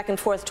traveling back and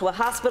forth to a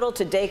hospital,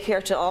 to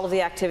daycare, to all of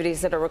the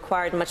activities that are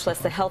required, much less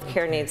the health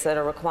care needs that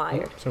are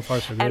required. So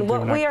far, so good. And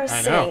what we are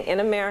seeing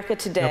in America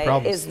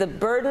today is the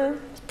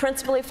burden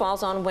principally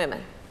falls on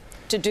women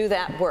to do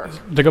that work.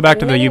 To go back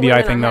to the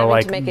UBI thing, though,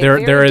 like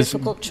there is,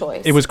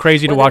 it was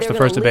crazy to watch the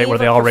first debate where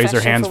they all raised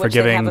their hands for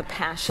giving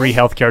free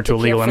health care to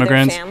illegal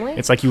immigrants.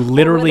 It's like you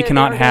literally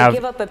cannot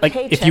have, like,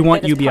 if you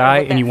want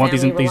UBI and you want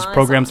these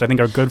programs that I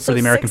think are good for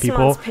the American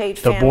people,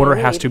 the border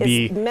has to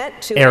be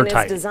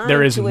airtight.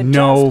 There is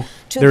no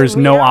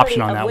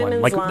option on that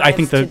one. Like, I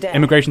think the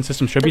immigration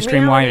system should be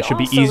streamlined. It should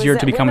be easier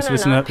to become a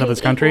citizen of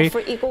this country.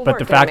 But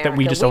the fact that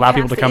we just allow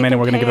people to come in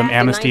and we're going to give them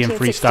amnesty and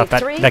free stuff,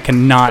 that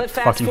cannot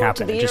fucking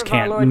happen. It just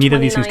can't. Neither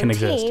of these things can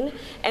exist.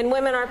 And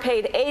women are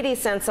paid 80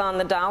 cents on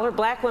the dollar,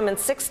 black women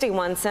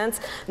 61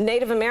 cents,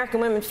 Native American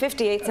women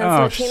 58 cents,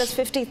 Latinas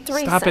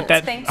 53 stop cents.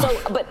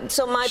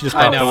 It, my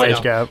I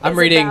know. I'm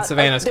reading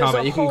Savannah's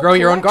comment. You can grow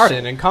your own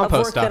garden and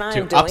compost stuff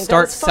to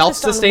upstart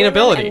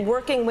self-sustainability. And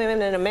working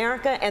women in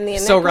America and the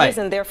inequities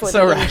and therefore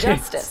the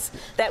injustice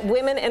that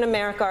women in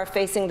America are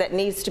facing that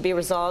needs to be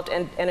resolved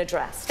and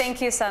addressed.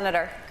 Thank you,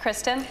 Senator.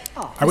 Kristen?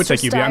 I would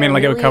take UBI. I mean,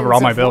 like, it would cover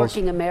all my bills.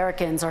 Working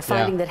Americans are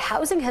finding that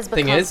housing has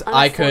become thing is,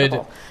 I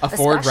could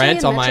afford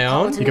rent on my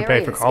own. You could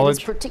pay for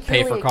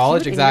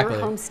college. Exactly.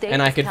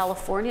 And I could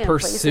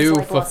pursue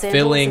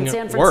fulfilling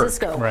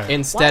work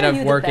instead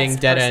of working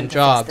dead-end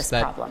jobs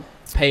that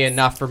pay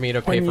enough for me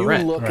to pay for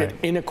rent. When you look at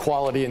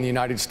inequality in the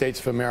United States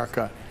of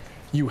America,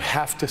 you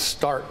have to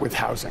start with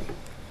housing.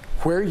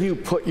 Where you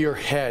put your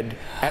head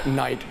at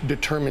night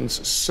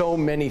determines so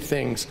many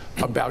things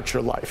about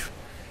your life.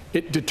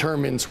 It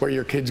determines where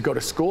your kids go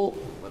to school.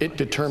 It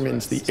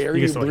determines the air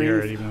you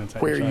breathe,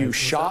 where you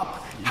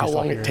shop, how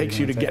long it takes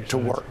you to get to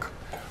work.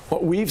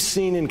 What we've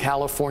seen in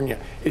California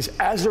is,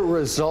 as a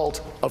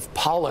result of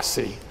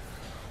policy,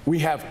 we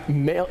have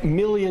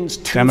millions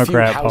too few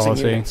housing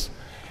units.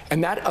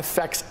 And that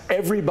affects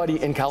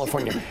everybody in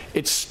California.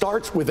 It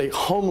starts with a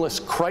homeless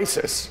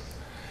crisis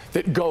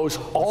that goes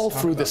all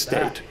through the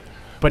state.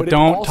 But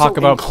don't talk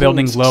about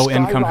building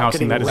low-income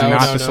housing. That is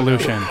not the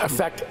solution.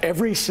 Affect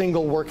every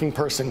single working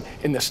person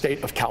in the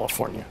state of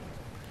California.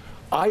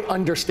 I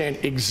understand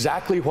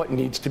exactly what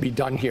needs to be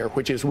done here,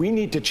 which is we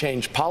need to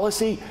change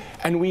policy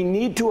and we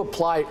need to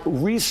apply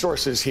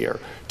resources here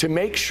to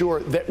make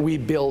sure that we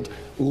build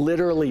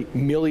literally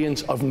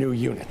millions of new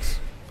units.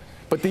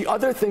 But the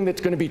other thing that's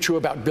going to be true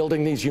about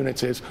building these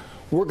units is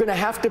we're going to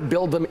have to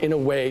build them in a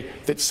way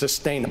that's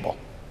sustainable.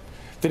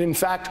 That in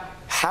fact,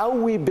 how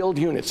we build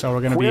units,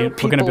 we're going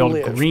to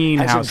build green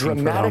has a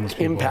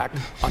dramatic impact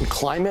on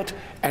climate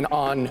and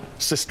on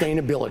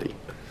sustainability.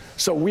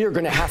 So we are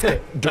going to have to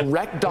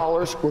direct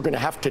dollars. We're going to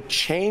have to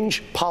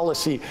change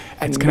policy,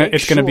 and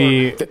it's going to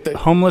be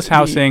homeless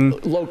housing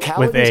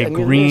with a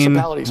green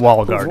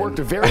wall garden. We've worked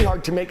very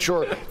hard to make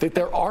sure that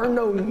there are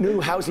no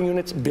new housing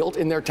units built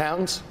in their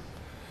towns.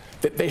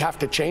 That they have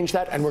to change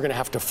that, and we're going to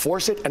have to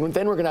force it, and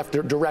then we're going to have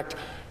to direct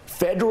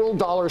federal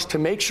dollars to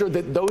make sure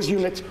that those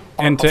units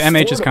are and to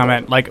MH's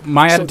comment, like,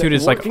 my attitude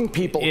is like,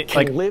 people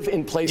can live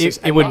in places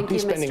it would,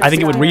 I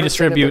think it would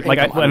redistribute, like,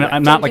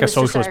 I'm not like a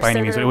socialist by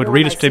any means, but it would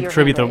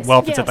redistribute the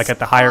wealth that's at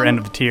the higher end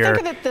of the tier.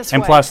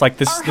 And plus, like,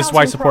 this is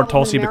why I support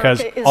Tulsi,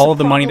 because all of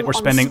the money that we're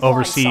spending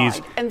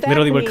overseas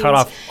literally would cut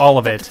off all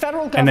of it,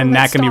 and then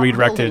that can be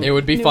redirected. It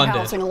would be funded.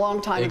 Housing a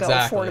long time ago,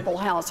 affordable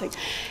housing.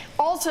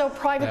 Also,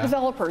 private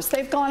developers,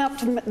 they've gone up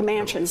to the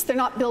mansions. They're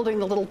not building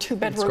the little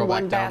 2-bedroom,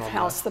 1-bath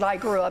house that I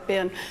grew up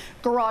in.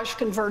 Garage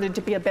converted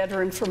to be a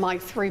bedroom for my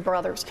 3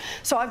 brothers.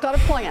 So I've got a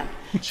plan.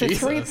 The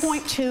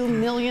 3.2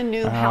 million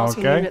new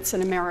housing units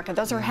in America.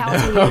 Those are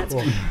housing units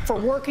for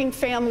working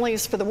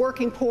families, for the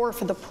working poor,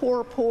 for the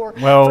poor,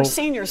 for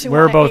seniors who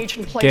want to age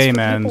in place, gay for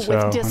men, people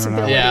with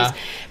disabilities,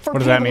 for what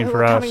does that mean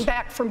for us? coming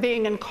back from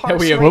being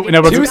incarcerated. We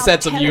have 2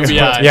 sets of UBI.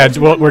 Yeah,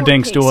 we're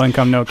ding dual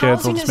income, no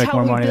kids. We'll just make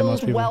more money than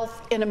most people.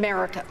 Wealth in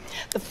America.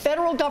 The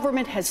federal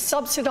government has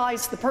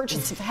subsidized the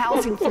purchase of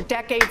housing for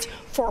decades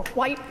for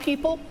white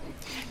people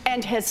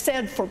and has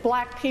said for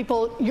black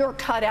people, you're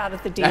cut out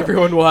of the deal.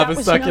 Everyone will have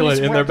a succulent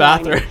in their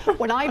bathroom.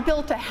 When I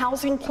built a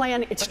housing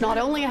plan, it's not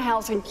only a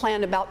housing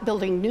plan about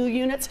building new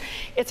units,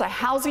 it's a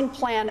housing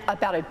plan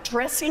about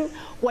addressing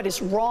what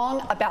is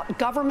wrong about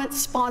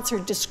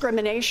government-sponsored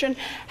discrimination,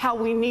 how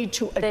we need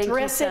to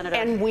address it,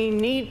 and we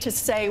need to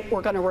say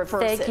we're going to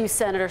reverse it. Thank you,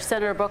 Senator.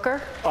 Senator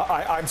Booker?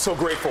 I'm so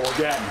grateful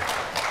again.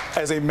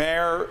 As a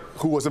mayor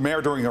who was a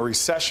mayor during a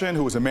recession,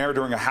 who was a mayor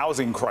during a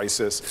housing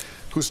crisis,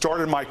 who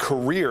started my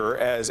career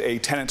as a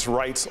tenants'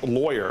 rights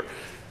lawyer,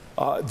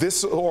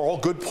 This are all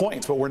good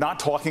points, but we're not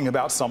talking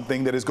about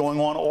something that is going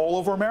on all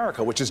over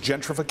America, which is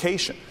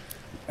gentrification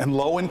and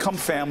low-income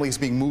families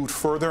being moved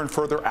further and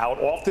further out,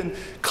 often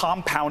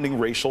compounding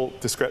racial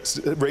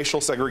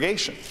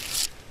segregation.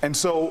 And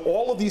so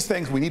all of these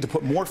things, we need to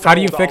put more. How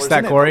do you fix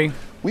that, Corey?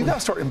 We've got to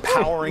start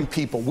empowering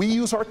people. We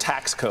use our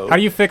tax code. How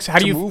do you fix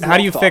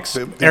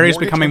areas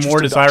becoming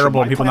more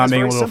desirable and people not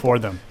being able to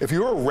afford them? If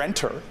you're a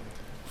renter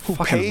who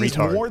pays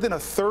more than a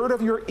third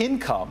of your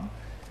income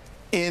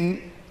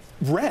in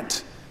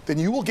rent, then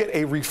you will get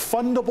a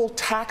refundable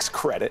tax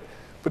credit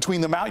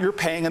between the amount you're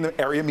paying and the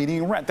area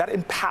median rent. That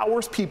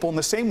empowers people in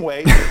the same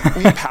way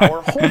we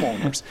empower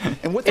homeowners.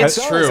 And what that's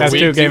that true. does That's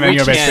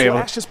true.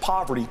 Slashes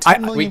poverty.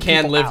 We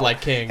can live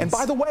like kings. And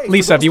by the way,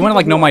 Lisa, do you want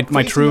to know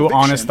my true,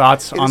 honest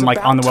thoughts on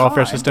the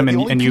welfare system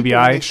and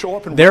UBI?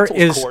 There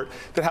is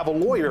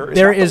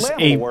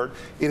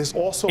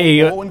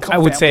I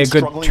would say a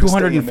good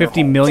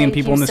 250 million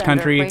people in this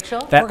country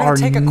that are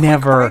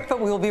never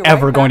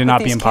ever going to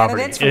not be in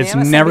poverty. It's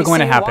never going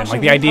to happen. Like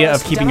the idea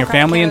of keeping your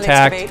family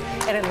intact.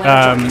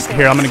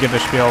 Here, I'm going to give the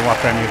spiel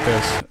after I mute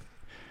this.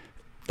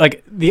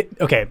 Like the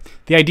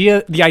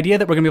idea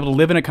that we're going to be able to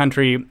live in a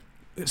country.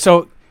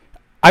 So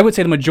I would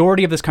say the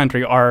majority of this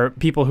country are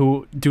people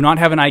who do not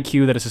have an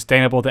IQ that is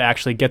sustainable to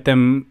actually get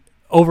them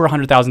over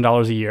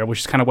 $100,000 a year, which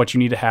is kind of what you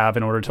need to have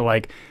in order to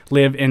like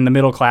live in the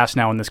middle class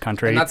now in this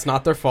country. And that's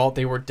not their fault.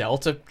 They were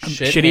dealt a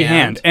shitty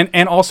hand.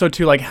 And also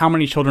to like how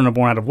many children are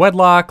born out of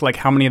wedlock, like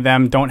how many of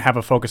them don't have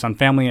a focus on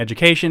family and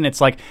education.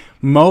 It's like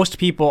most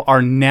people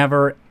are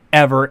never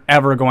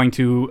ever going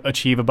to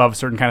achieve above a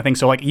certain kind of thing.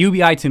 So like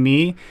UBI to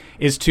me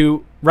is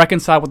to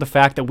reconcile with the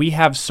fact that we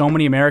have so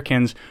many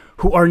Americans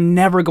who are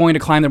never going to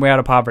climb their way out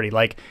of poverty.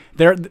 Like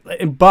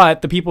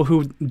but the people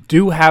who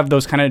do have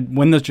those kind of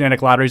win those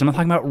genetic lotteries, I'm not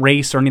talking about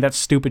race or any of that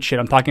stupid shit.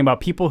 I'm talking about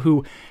people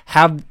who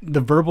have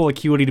the verbal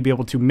acuity to be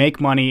able to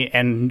make money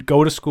and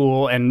go to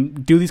school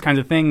and do these kinds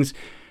of things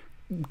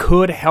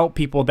could help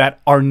people that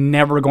are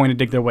never going to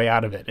dig their way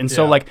out of it. And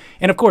so like,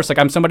 and of course, like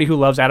I'm somebody who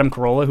loves Adam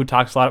Carolla, who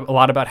talks a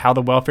lot about how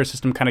the welfare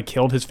system kind of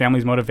killed his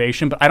family's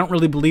motivation, but I don't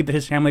really believe that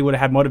his family would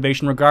have had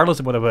motivation regardless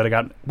of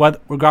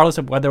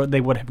whether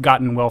they would have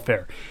gotten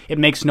welfare. It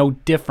makes no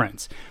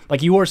difference.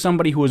 Like you are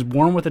somebody who was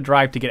born with a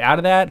drive to get out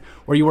of that,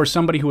 or you are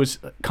somebody who is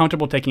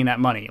comfortable taking that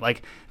money.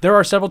 Like there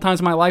are several times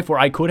in my life where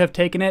I could have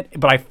taken it,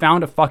 but I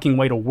found a fucking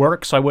way to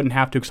work so I wouldn't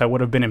have to, because I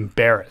would have been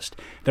embarrassed.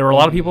 There were a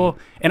lot of people,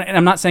 and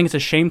I'm not saying it's a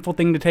shameful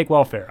thing to take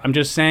welfare. I'm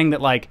just saying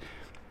that like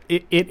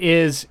it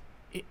is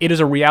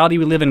a reality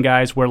we live in,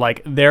 guys, where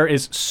like there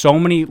is so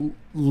many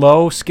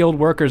low skilled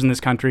workers in this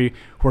country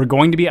who are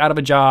going to be out of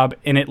a job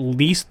in at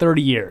least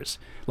 30 years.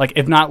 Like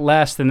if not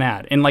less than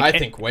that. And like I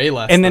think way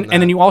less and than then that.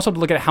 And then you also have to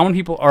look at how many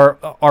people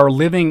are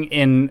living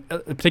in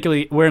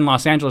particularly we're in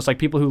Los Angeles, like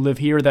people who live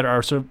here that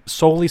are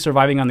solely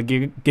surviving on the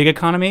gig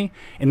economy,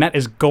 and that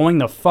is going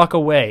the fuck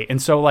away.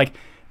 And so like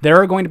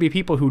there are going to be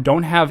people who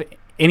don't have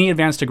any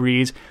advanced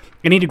degrees.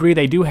 Any degree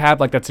they do have,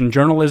 like that's in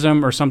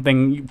journalism or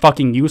something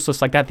fucking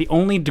useless like that. The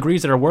only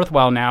degrees that are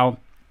worthwhile now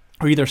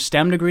are either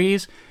STEM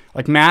degrees,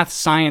 like math,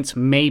 science,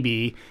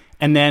 maybe,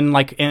 and then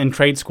like in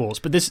trade schools.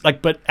 But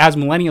as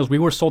millennials, we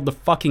were sold the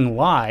fucking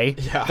lie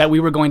that we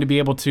were going to be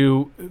able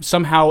to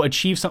somehow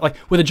achieve something. Like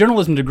with a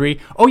journalism degree,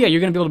 oh yeah, you're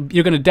going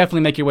to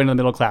definitely make your way into the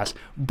middle class.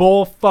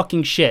 Bull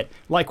fucking shit.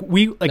 Like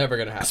never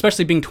gonna happen.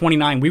 Especially being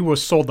 29, we were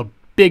sold the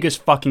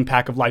biggest fucking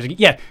pack of lies. Like,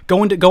 yeah,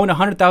 go into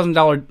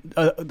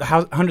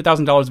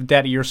 $100,000 of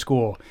debt at your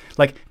school.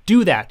 Like,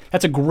 do that.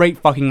 That's a great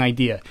fucking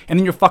idea. And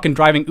then you're fucking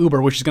driving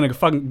Uber, which is gonna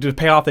to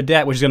pay off the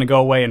debt, which is gonna go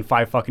away in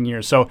 5 fucking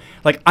years. So,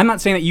 like, I'm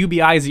not saying that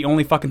UBI is the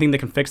only fucking thing that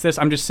can fix this.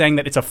 I'm just saying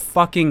that it's a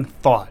fucking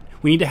thought.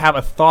 We need to have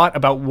a thought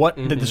about what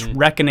this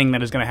reckoning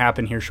that is going to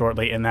happen here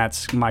shortly, and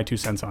that's my 2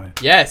 cents on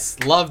it. Yes,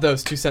 love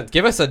those 2 cents.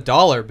 Give us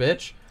 $1,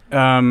 bitch.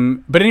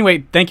 But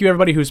anyway, thank you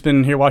everybody who's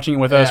been here watching it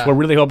with us. We're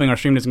really hoping our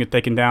stream doesn't get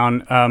taken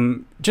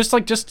down. Just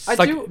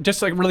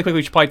really quickly,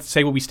 we should probably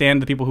say what we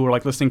stand. The people who are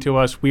like listening to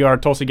us, we are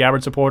Tulsi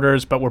Gabbard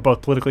supporters, but we're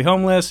both politically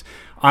homeless.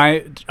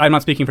 I'm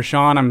not speaking for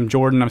Sean. I'm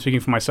Jordan. I'm speaking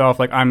for myself.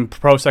 Like I'm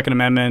pro Second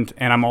Amendment,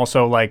 and I'm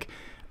also like.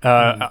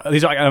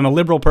 I'm a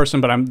liberal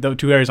person, but the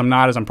 2 areas I'm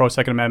not is I'm pro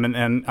Second Amendment,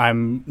 and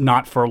I'm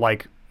not for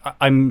like.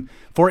 I'm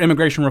for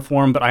immigration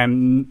reform, but I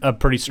am a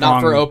pretty strong.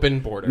 Not for open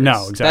borders.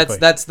 No, exactly.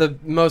 That's the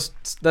most.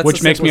 That's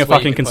which the makes me a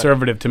fucking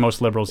conservative to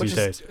most liberals these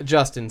days.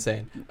 Just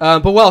insane.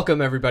 But welcome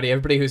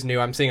everybody who's new.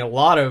 I'm seeing a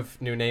lot of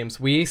new names.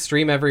 We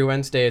stream every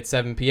Wednesday at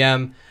 7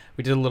 p.m.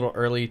 We did a little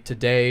early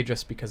today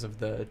just because of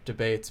the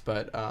debates,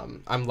 but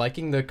I'm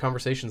liking the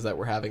conversations that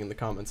we're having in the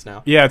comments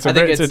now. Yeah, it's a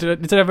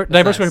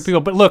diverse group of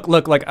people. But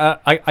look, like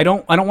I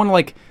don't want to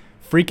like.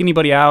 Freak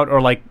anybody out or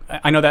like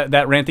I know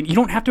that rant thing. You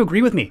don't have to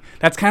agree with me.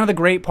 That's kind of the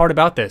great part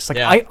about this.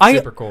 Like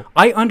super cool.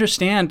 I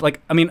understand. Like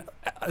I mean,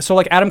 so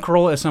like Adam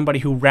Carolla is somebody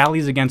who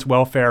rallies against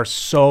welfare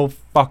so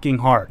fucking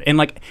hard,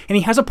 and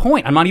he has a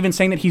point. I'm not even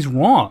saying that he's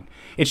wrong.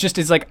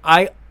 It's like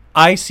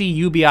I see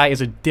UBI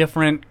as a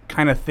different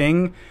kind of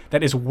thing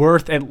that is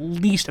worth at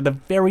the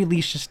very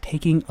least, just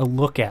taking a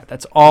look at.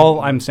 That's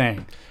all I'm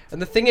saying.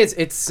 And the thing is,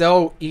 it's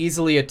so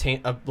easily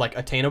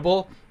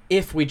attainable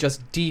if we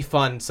just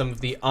defund some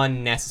of the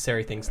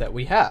unnecessary things that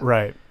we have.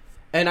 Right.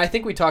 And I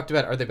think we talked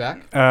about, are they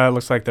back?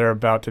 Looks like they're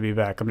about to be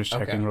back. I'm just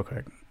checking real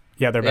quick.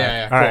 Yeah, they're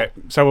back. Yeah, all cool. right.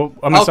 So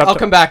I'll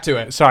come back to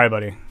it. Sorry,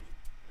 buddy.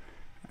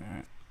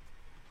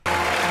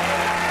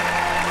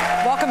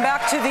 Welcome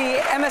back to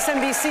the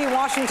MSNBC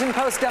Washington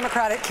Post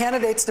Democratic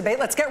Candidates Debate.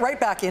 Let's get right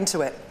back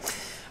into it.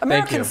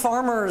 American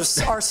farmers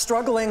are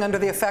struggling under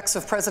the effects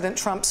of President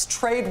Trump's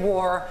trade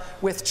war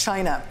with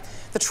China.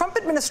 The Trump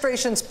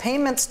administration's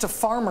payments to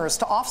farmers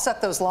to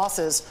offset those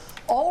losses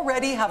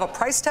already have a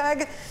price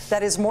tag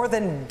that is more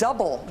than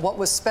double what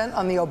was spent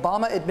on the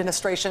Obama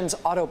administration's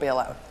auto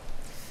bailout.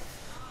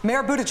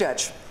 Mayor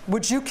Buttigieg,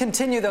 would you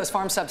continue those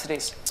farm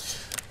subsidies?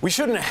 We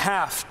shouldn't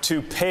have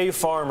to pay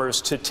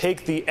farmers to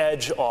take the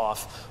edge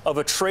off of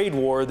a trade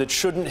war that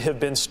shouldn't have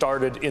been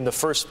started in the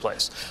first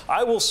place.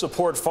 I will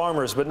support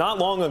farmers, but not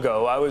long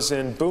ago, I was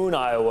in Boone,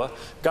 Iowa.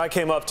 Guy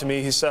came up to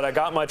me, he said, I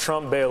got my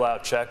Trump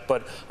bailout check,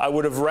 but I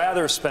would have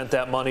rather spent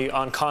that money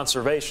on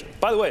conservation.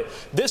 By the way,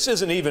 this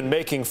isn't even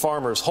making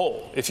farmers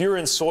whole. If you're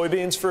in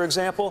soybeans, for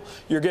example,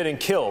 you're getting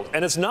killed.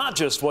 And it's not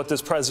just what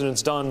this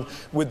president's done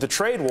with the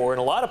trade war in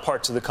a lot of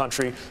parts of the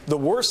country. The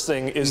worst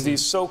thing is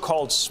these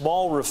so-called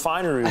small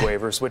refinery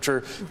waivers, which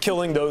are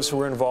killing those who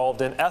are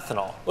involved in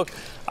ethanol. Look,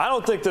 I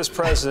don't think this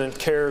president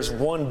cares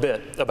one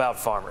bit about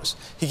farmers.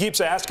 He keeps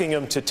asking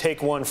them to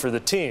take one for the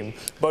team,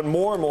 but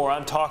more and more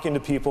I'm talking to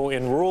people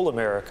in rural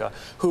America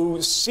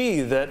who see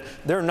that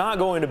they're not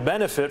going to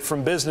benefit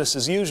from business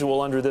as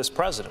usual under this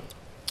president.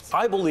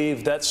 I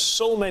believe that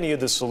so many of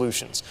the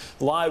solutions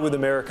lie with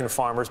American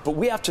farmers, but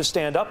we have to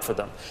stand up for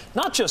them,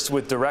 not just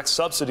with direct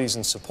subsidies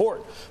and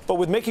support, but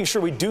with making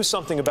sure we do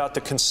something about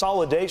the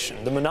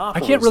consolidation, the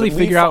monopolies. I can't really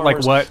figure out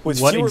like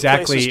what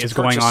exactly is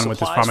going on with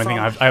this farming thing.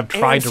 I've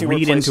tried to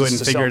read into it and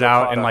figure it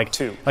out, and like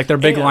their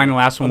big line in the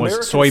last one was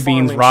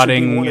soybeans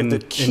rotting and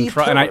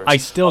I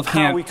still can't.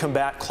 How we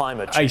combat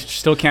climate change. I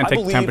still can't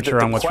take the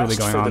temperature on what's really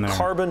going on there. The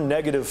carbon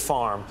negative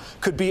farm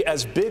could be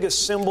as big a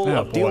symbol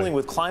of dealing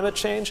with climate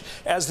change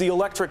as the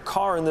electric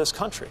car in this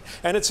country.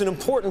 And it's an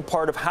important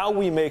part of how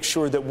we make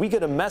sure that we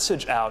get a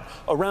message out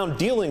around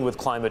dealing with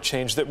climate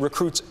change that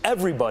recruits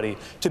everybody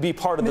to be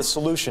part of the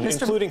solution,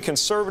 including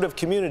conservative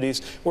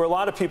communities where a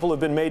lot of people have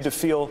been made to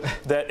feel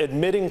that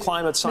admitting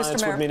climate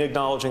science would mean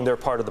acknowledging they're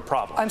part of the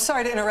problem. I'm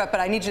sorry to interrupt,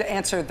 but I need you to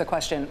answer the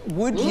question.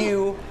 Would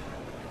you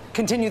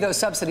continue those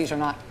subsidies or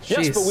not?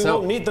 Yes, but we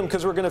won't need them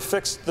because we're going to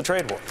fix the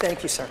trade war.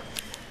 Thank you, sir.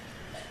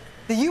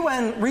 The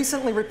UN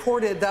recently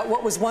reported that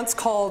what was once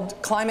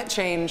called climate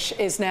change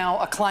is now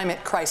a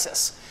climate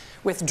crisis,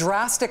 with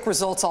drastic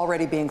results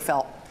already being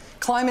felt.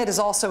 Climate is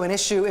also an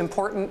issue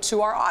important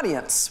to our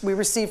audience. We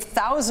received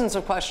thousands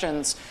of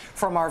questions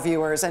from our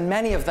viewers, and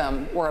many of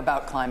them were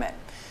about climate.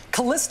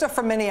 Callista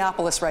from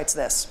Minneapolis writes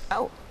this.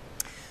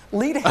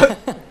 Leading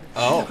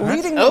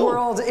the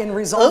world in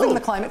resolving the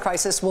climate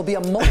crisis will be a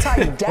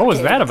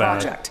multi-decade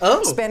project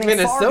spanning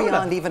far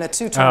beyond even a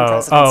two-term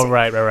presidency.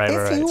 Right.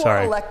 If you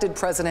are elected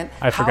president,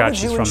 how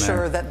would you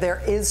ensure that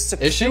there is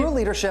secure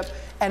leadership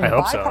and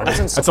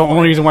bipartisan support? That's the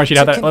only reason why she'd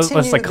have that. That's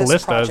like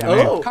Callista.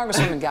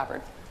 Congresswoman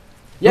Gabbard.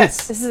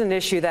 Yes. This is an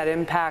issue that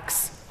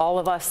impacts all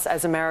of us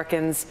as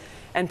Americans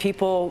and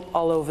people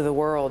all over the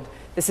world.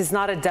 This is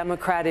not a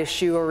Democrat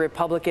issue or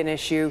Republican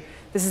issue.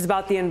 This is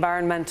about the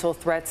environmental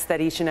threats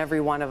that each and every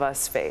one of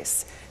us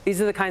face.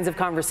 These are the kinds of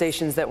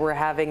conversations that we're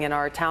having in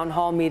our town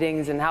hall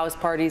meetings and house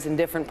parties in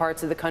different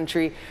parts of the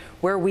country,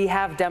 where we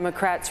have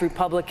Democrats,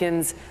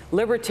 Republicans,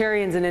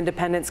 libertarians, and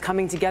independents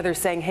coming together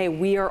saying, hey,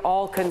 we are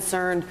all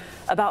concerned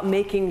about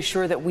making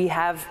sure that we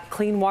have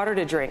clean water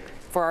to drink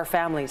for our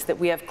families, that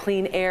we have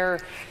clean air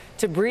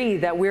to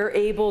breathe, that we're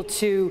able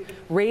to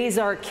raise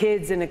our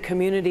kids in a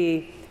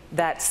community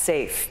that's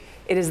safe.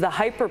 It is the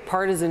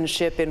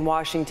hyper-partisanship in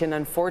Washington,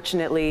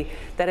 unfortunately,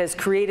 that has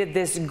created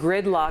this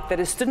gridlock that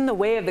has stood in the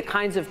way of the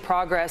kinds of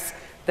progress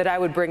that I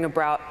would bring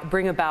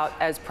about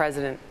as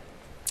president.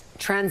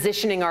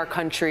 Transitioning our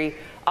country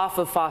off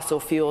of fossil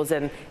fuels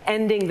and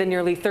ending the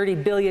nearly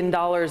 $30 billion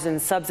in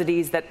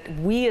subsidies that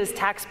we as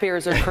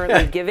taxpayers are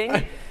currently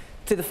giving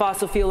to the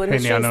fossil fuel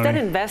industry, instead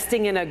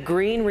investing in a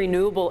green,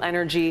 renewable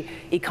energy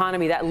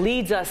economy that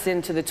leads us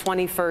into the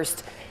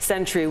 21st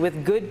century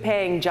with good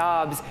paying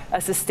jobs, a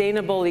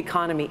sustainable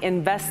economy,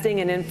 investing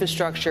in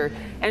infrastructure,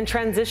 and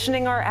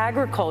transitioning our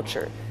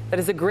agriculture that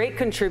is a great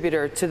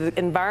contributor to the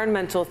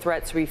environmental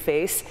threats we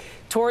face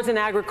towards an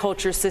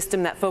agriculture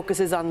system that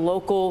focuses on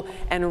local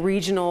and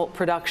regional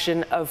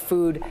production of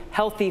food,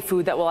 healthy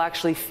food that will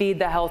actually feed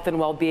the health and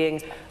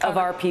well-being of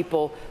our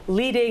people,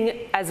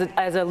 leading as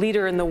a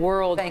leader in the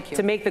world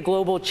to make the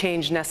global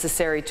change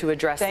necessary to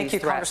address these threats.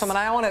 Thank you, Congresswoman.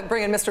 I want to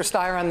bring in Mr.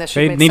 Steyer on this.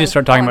 They need to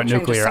start talking about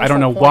nuclear. I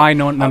don't know why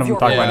none of them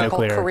talk about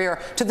nuclear.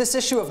 Career to this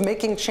issue of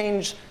making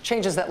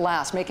changes that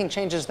last, making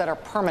changes that are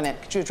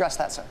permanent. Could you address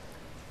that, sir?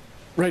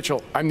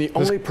 Rachel, I'm the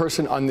only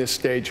person on this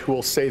stage who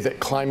will say that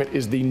climate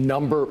is the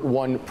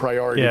 #1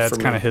 priority for me. Yeah, it's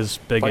kind of his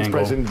big angle. Vice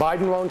President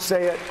Biden won't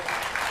say it.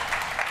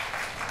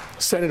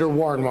 Senator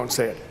Warren won't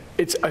say it.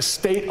 It's a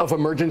state of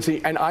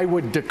emergency, and I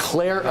would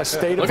declare a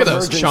state of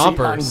emergency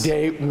on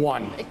day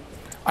 1.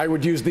 I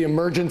would use the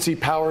emergency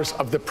powers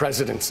of the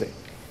presidency.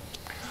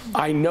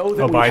 I know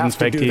that we have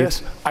to do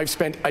this. I've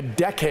spent a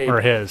decade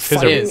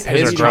fighting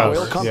energy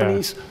oil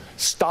companies,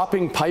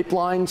 stopping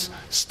pipelines,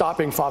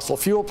 stopping fossil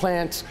fuel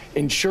plants,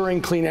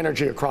 ensuring clean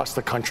energy across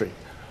the country.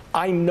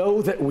 I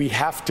know that we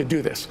have to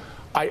do this.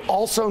 I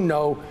also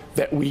know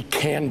that we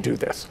can do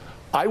this.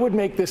 I would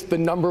make this the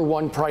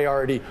 #1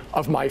 priority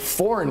of my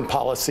foreign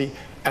policy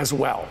as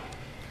well.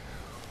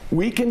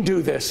 We can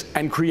do this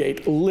and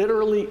create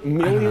literally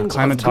millions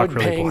of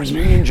good-paying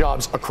union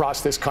jobs across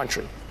this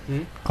country.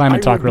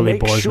 Climate talk really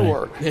bores me.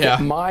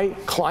 That my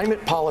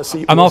climate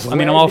policy I'm all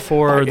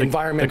for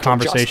the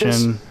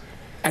conversation.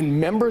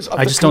 And members of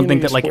I just don't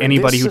think that like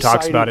anybody who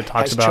talks about it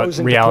talks about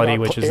reality,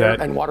 which is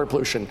that and water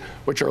pollution,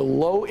 which are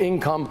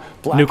low-income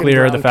black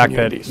nuclear, and brown the fact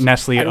communities. that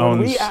Nestle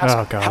owns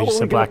I just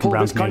said black and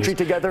brown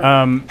communities.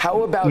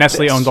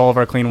 Nestle owns all of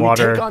our clean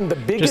water. We take on the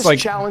biggest just like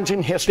challenge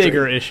in history.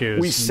 Bigger issues.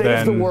 We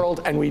save the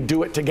world and we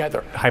do it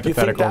together. Hypotheticals. You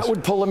think that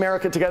would pull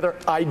America together?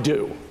 I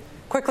do.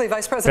 Quickly,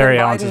 Vice President Barry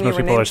Biden, Allen says most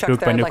people are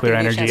spooked by nuclear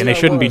energy, and they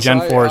shouldn't be.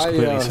 Gen 4 is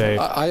completely safe.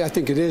 I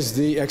think it is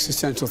the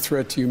existential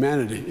threat to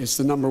humanity. It's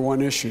the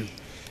 #1 issue.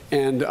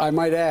 And I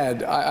might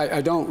add,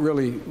 I don't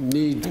really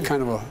need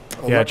kind of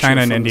a China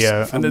and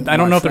India. I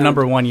don't know if they're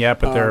 #1 yet,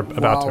 but they're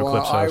about to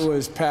eclipse us. I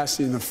was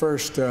passing the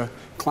first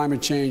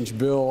climate change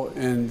bill,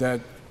 and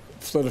that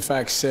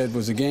PolitiFact said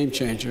was a game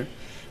changer,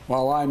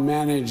 while I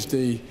managed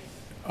the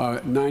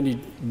 $90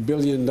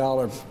 billion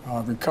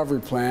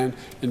recovery plan,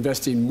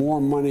 investing more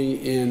money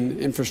in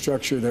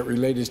infrastructure that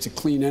related to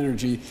clean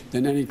energy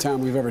than any time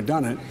we've ever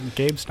done it.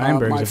 Gabe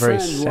Steinberg's a very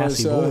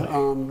sassy boy.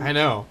 I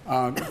know.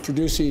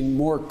 Producing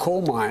more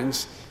coal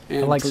mines.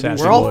 And I like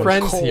sassy We're all boys.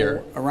 friends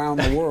here. Around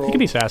the world. He can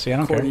be sassy. I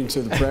don't care. According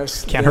to the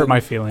press, can't hurt my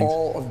feelings.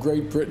 All of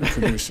Great Britain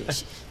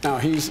produces. Now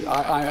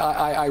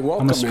I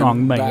welcome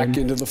him back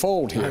into the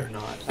fold here,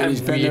 and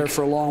he's been there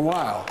for a long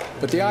while.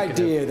 But the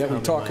idea that we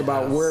talk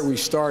about where we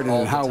started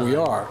and how we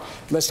are,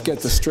 let's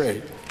get this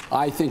straight.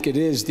 I think it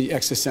is the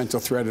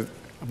existential threat of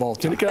all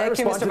time. Thank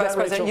you, Mr. Vice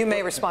President. You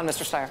may respond,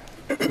 Mr.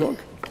 Steyer. Look,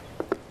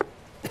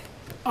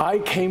 I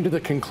came to the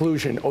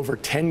conclusion over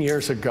 10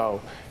 years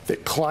ago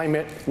that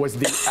climate was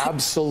the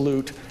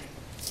absolute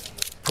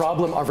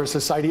problem of our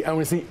society and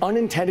was the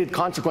unintended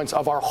consequence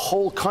of our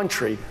whole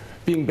country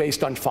being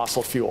based on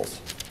fossil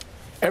fuels.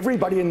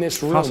 Everybody in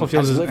this room fossil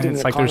fuels has lived in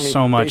an like there's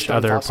so much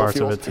other parts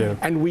fuels, of it too.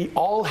 And we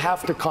all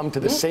have to come to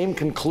the same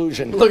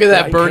conclusion. Look at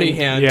that Bernie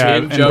hand. Yeah,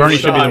 and Bernie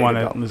should be the one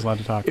that is allowed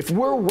to talk. If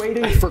we're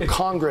waiting for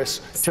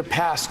Congress to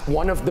pass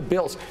one of the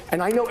bills,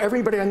 and I know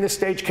everybody on this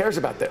stage cares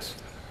about this,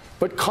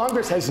 but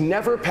Congress has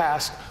never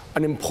passed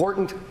an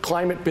important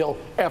climate bill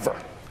ever.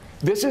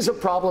 This is a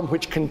problem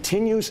which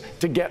continues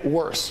to get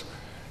worse.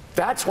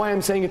 That's why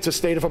I'm saying it's a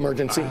state of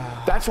emergency.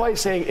 That's why I'm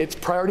saying it's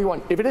priority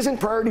 1. If it isn't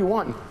priority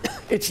 1,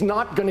 it's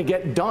not going to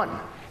get done.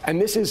 And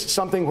this is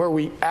something where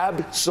we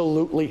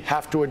absolutely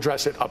have to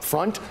address it up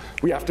front.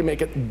 We have to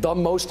make it the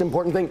most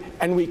important thing,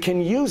 and we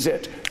can use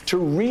it to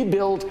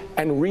rebuild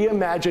and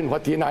reimagine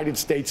what the United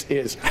States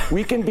is.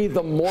 We can be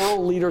the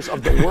moral leaders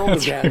of the world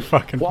again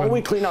while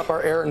we clean up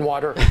our air and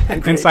water.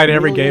 And inside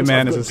every gay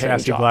man is a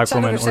sassy black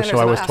woman, or so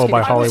I was told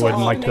by Hollywood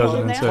in like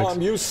 2006.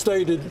 You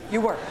stated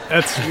you were. I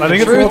the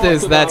think truth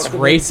is that's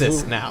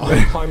racist now.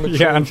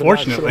 Yeah,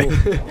 unfortunately.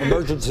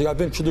 Emergency.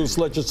 I've introduced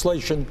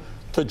legislation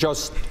to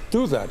just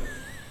do that.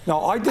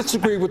 Now, I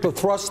disagree with the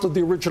thrust of the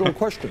original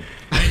question.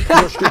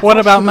 What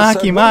about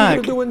Marky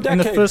Mark and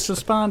the first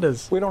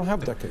responders? We don't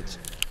have decades.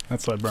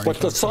 That's what Bernie. But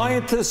the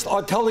scientists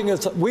are telling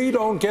us that we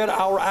don't get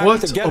our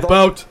act together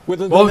about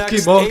within the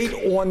next 8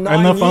 or 9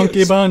 and the years.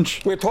 Funky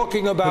Bunch. We're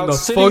talking about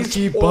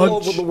cities all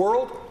over the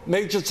world,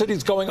 major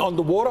cities going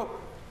underwater.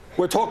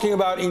 We're talking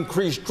about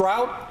increased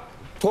drought,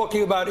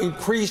 talking about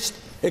increased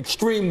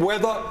extreme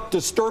weather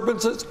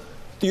disturbances.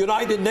 The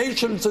United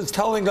Nations is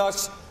telling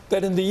us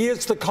that in the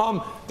years to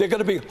come, there are going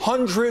to be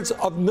hundreds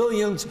of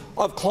millions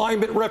of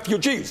climate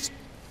refugees,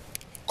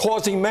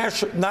 causing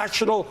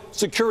national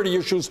security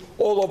issues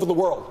all over the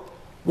world.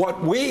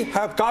 What we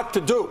have got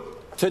to do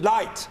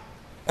tonight,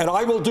 and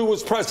I will do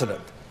as president,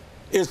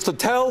 is to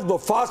tell the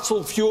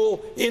fossil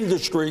fuel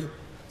industry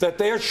that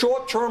their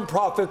short-term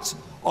profits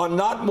are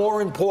not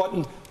more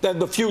important than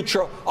the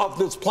future of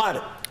this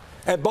planet.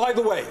 And by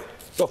the way,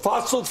 the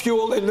fossil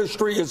fuel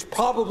industry is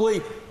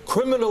probably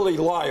criminally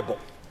liable,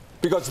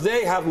 because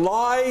they have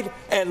lied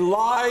and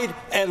lied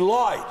and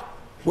lied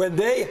when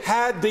they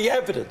had the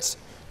evidence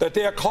that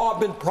their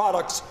carbon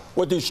products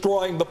were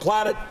destroying the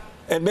planet,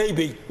 and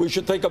maybe we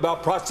should think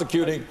about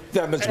prosecuting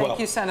them as well. Thank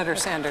you, Senator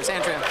Sanders.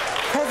 Andrea.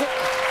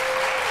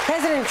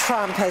 President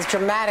Trump has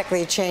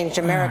dramatically changed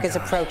America's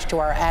approach to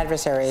our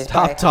adversaries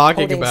by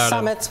holding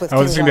summits with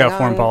this is Kim gonna be about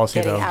foreign Jong-un, policy,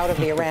 getting though. out of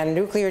the Iran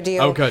nuclear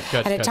deal, good,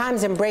 and at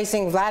times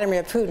embracing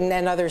Vladimir Putin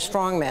and other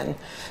strongmen.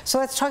 So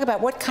let's talk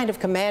about what kind of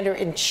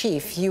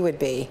commander-in-chief you would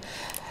be.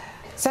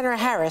 Senator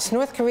Harris,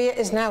 North Korea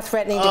is now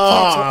threatening to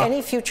cancel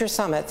any future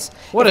summits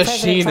if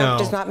President Trump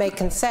does not make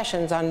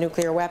concessions on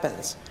nuclear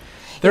weapons.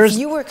 I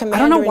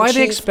don't know why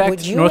they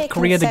expect North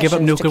Korea to give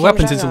up nuclear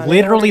weapons. It's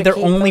literally their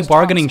only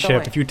bargaining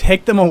chip. If you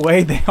take them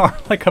away, they are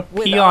like a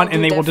peon,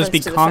 and they will just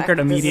be conquered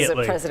immediately.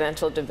 This is a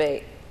presidential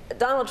debate.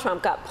 Donald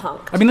Trump got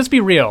punked. I mean, let's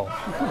be real.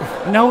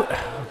 No.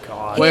 Oh,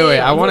 God. Wait.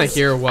 I want to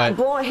hear what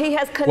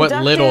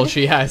little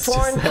she has to say.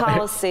 Foreign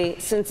policy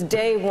since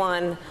day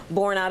one,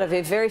 born out of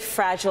a very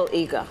fragile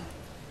ego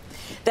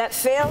that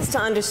fails to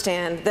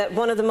understand that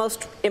one of the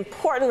most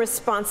important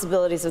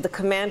responsibilities of the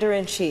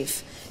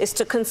commander-in-chief is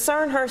to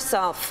concern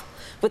herself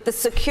with the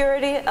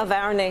security of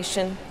our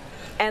nation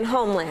and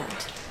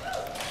homeland,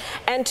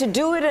 and to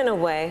do it in a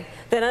way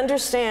that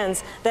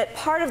understands that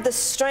part of the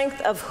strength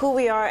of who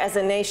we are as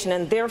a nation,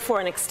 and therefore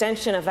an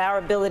extension of our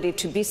ability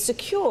to be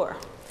secure,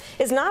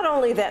 is not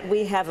only that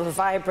we have a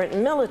vibrant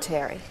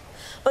military,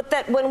 but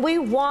that when we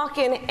walk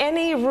in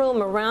any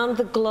room around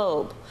the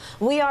globe,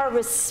 we are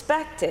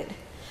respected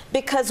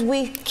because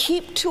we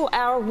keep to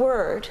our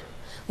word,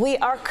 we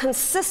are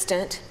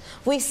consistent,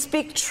 we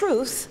speak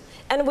truth,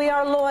 and we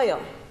are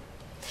loyal.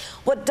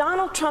 What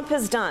Donald Trump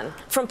has done,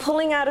 from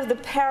pulling out of the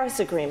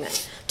Paris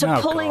Agreement to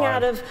pulling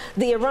out of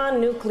the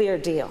Iran nuclear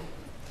deal,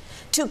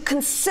 to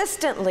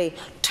consistently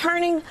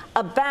turning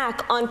a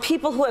back on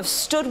people who have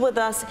stood with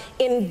us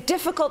in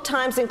difficult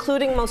times,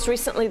 including most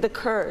recently the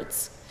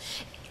Kurds,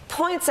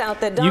 points out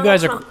that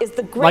Donald Trump is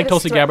the greatest like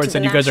Tulsi threat Gabbard to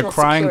said, the you guys are national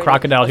crying security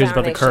crocodile of tears our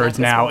about the nation at Kurds this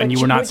now, point. and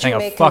you were not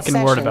saying a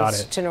fucking word about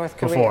it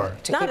before.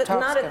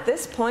 Not at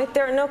this point.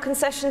 There are no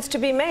concessions to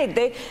be made.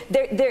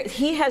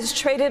 He has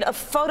traded a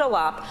photo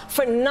op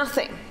for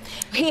nothing.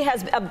 He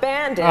has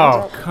abandoned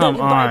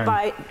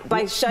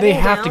by shutting they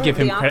have down to give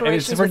him the credit.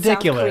 operations It's with South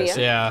ridiculous.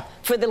 Korea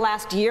for the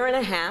last year and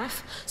a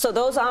half. So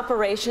those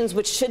operations,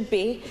 which should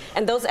be,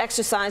 and those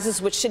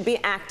exercises, which should be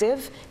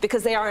active,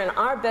 because they are in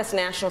our best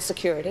national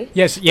security.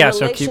 Yes, the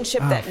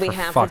relationship that we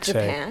have with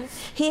Japan.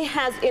 He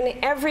has in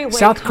every way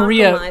South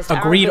Korea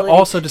agreed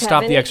also to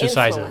stop the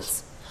exercises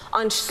exercises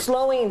on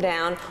slowing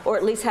down, or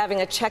at least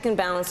having a check and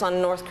balance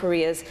on North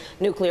Korea's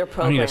nuclear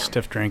program. I need a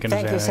stiff drink in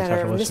his Thank you,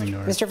 Senator.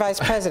 Mr. Vice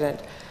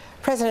President,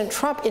 President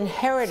Trump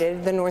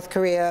inherited the North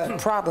Korea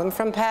problem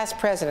from past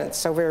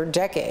presidents over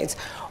decades.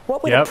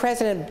 What would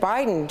President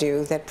Biden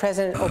do that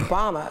President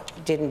Obama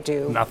didn't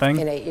do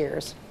in 8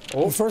 years?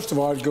 Well, first of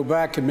all, I'd go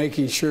back and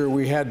making sure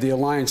we had the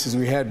alliances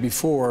we had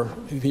before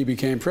he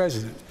became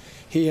president.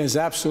 He has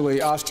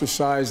absolutely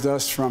ostracized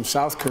us from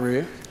South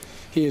Korea.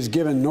 He has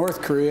given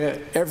North Korea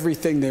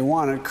everything they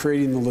wanted,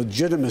 creating the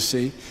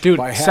legitimacy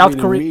by having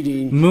a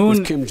meeting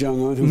with Kim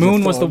Jong-un.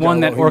 Moon was the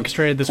one that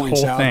orchestrated this whole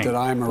thing.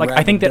 Like,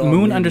 I think that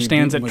Moon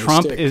understands that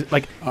Trump is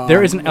like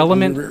there is an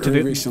element to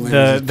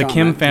the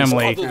Kim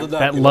family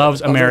that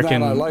loves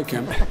American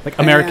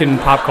American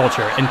pop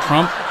culture, and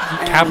Trump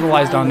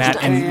capitalized on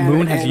that, and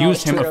Moon has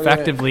used him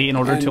effectively in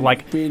order to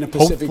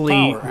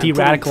hopefully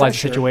de-radicalize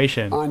the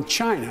situation on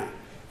China.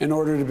 In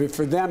order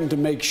for them to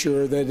make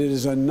sure that it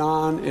is a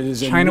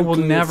China will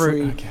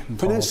never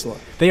peninsula.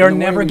 They are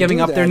never giving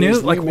up their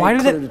news. Like,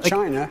 why did it?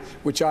 China,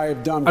 which I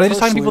have done. Are they just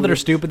talking to people that are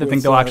stupid that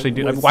think they'll actually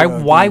do?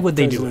 Why would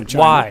they do it?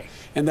 Why?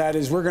 And that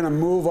is, we're going to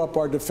move up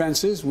our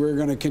defenses. We're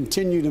going to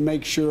continue to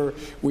make sure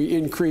we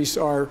increase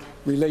our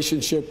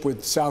relationship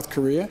with South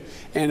Korea.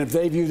 And if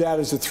they view that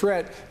as a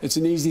threat, it's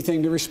an easy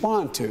thing to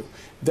respond to.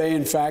 They,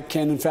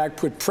 can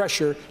put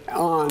pressure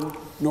on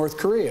North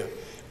Korea.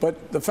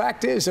 But the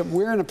fact is that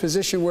we're in a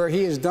position where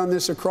he has done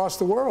this across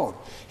the world.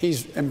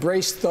 He's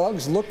embraced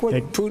thugs. Look what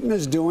Putin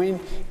is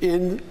doing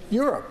in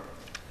Europe.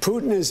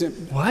 Putin is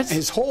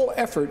his whole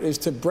effort is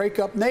to break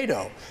up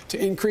NATO, to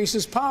increase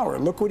his power.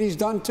 Look what he's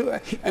done to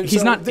it. And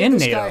he's not in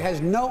this NATO. Guy has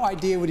no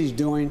idea what he's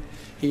doing.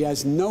 He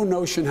has no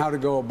notion how to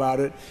go about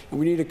it. And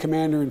we need a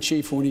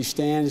commander-in-chief. When he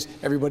stands,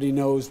 everybody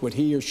knows what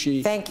he or she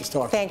is talking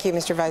about. Thank you,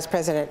 Mr. Vice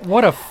President.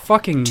 What a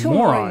fucking Two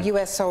moron. more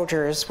U.S.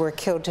 soldiers were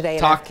killed today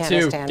in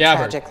Afghanistan,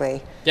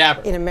 tragically,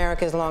 in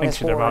America's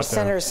longest war.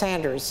 Senator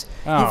Sanders,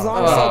 you've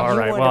long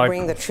said you want to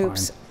bring the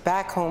troops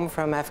back home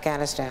from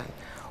Afghanistan.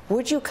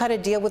 Would you cut a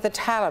deal with the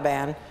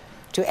Taliban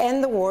to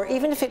end the war,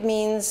 even if it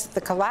means the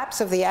collapse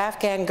of the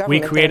Afghan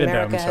government that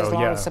America has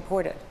long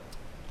supported?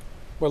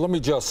 Well, let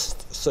me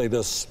just say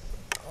this.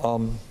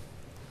 One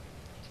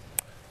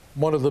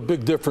of the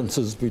big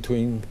differences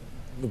between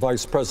the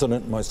Vice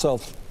President and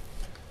myself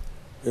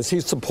is he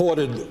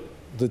supported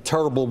the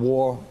terrible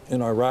war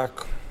in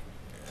Iraq,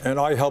 and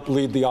I helped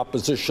lead the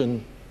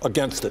opposition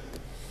against it.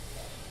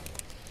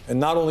 And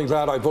not only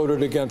that, I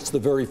voted against the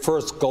very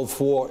first Gulf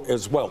War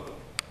as well.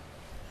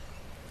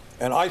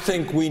 And I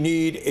think we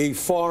need a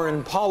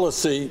foreign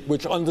policy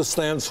which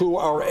understands who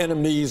our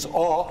enemies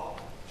are,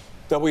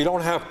 that we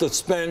don't have to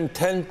spend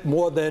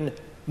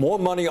more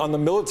money on the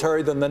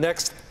military than the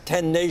next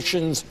 10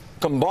 nations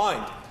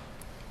combined.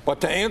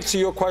 But to answer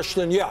your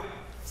question, yeah,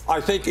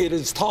 I think it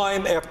is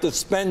time, after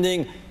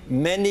spending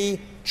many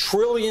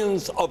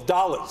trillions of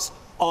dollars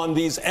on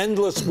these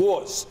endless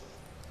wars,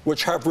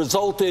 which have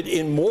resulted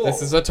in more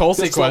this is a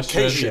Tulsi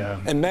question.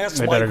 and mass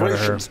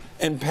migrations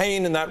and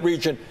pain in that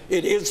region,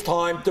 it is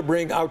time to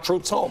bring our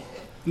troops home.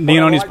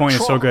 Neononi's point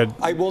is so good.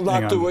 I will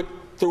not do it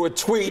through a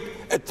tweet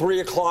at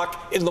 3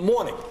 o'clock in the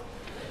morning.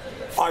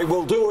 I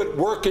will do it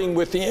working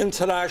with the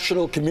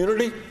international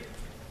community.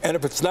 And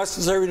if it's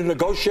necessary to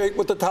negotiate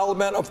with the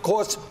Taliban, of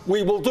course,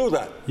 we will do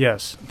that.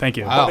 Yes, thank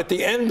you. But at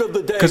the end of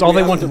the day, because all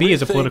they want to be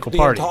is a political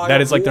party. That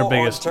is like their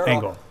biggest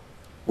angle.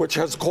 Which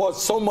has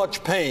caused so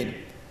much pain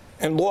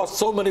and lost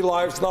so many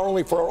lives, not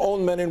only for our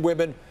own men and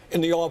women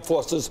in the armed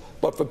forces,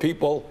 but for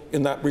people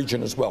in that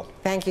region as well.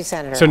 Thank you,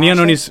 Senator. So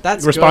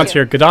Neononi's response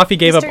here: Gaddafi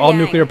gave up all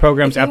nuclear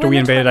programs after we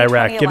invaded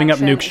Iraq. Giving up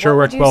nukes sure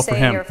worked well for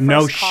him.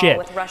 No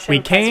shit. We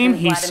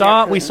came, we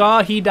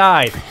saw, he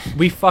died.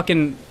 We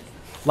fucking,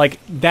 like,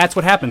 that's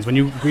what happens when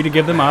you agree to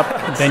give them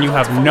up. Then you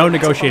have no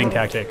negotiating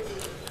tactic.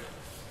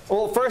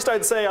 Well, first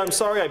I'd say I'm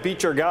sorry I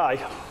beat your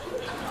guy.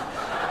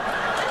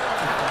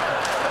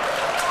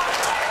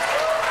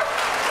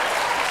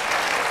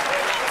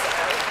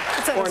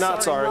 Or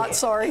not sorry. Not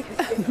sorry.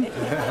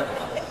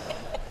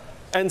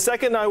 And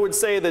second, I would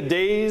say the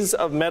days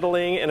of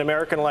meddling in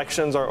American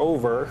elections are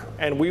over,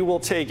 and we will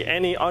take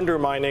any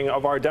undermining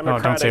of our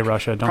democratic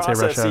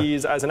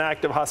processes as an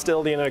act of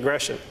hostility and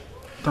aggression.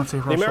 Don't say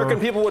Russia. The American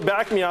people would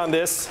back me on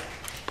this.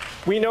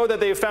 We know that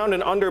they've found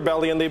an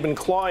underbelly and they've been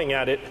clawing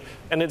at it,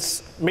 and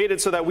it's made it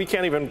so that we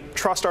can't even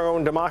trust our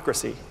own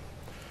democracy.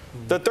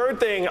 The third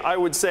thing I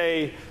would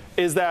say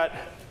is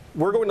that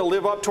we're going to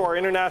live up to our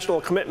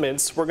international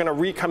commitments. We're going to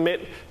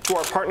recommit to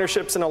our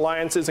partnerships and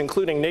alliances,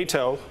 including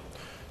NATO.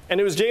 And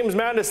it was James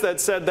Mattis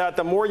that said that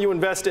the more you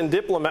invest in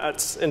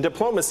diplomats and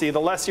diplomacy, the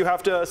less you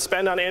have to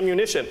spend on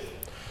ammunition.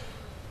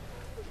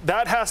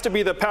 That has to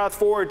be the path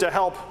forward to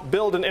help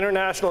build an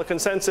international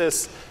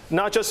consensus,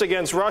 not just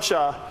against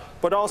Russia,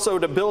 but also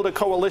to build a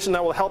coalition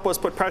that will help us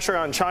put pressure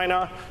on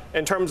China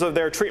in terms of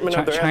their treatment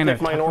of their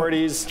ethnic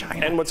minorities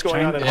and what's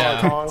going on in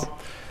Hong Kong.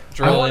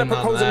 I want to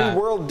propose a new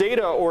world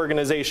data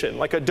organization,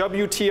 like a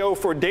WTO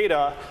for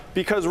data,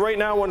 because right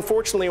now,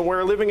 unfortunately,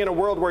 we're living in a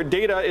world where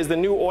data is the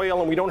new oil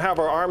and we don't have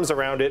our arms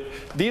around it.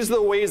 These are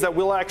the ways that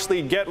we'll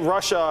actually get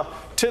Russia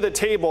to the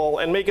table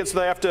and make it so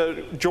they have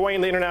to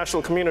join the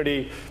international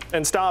community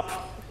and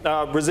stop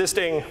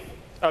resisting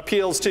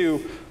appeals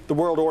to the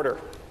world order.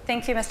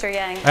 Thank you, Mr.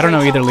 Yang. I don't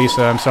know either,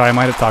 Lisa. I'm sorry, I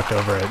might have talked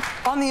over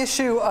it. On the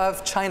issue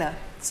of China,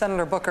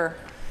 Senator Booker,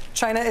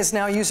 China is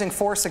now using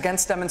force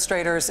against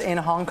demonstrators in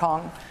Hong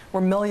Kong,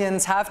 where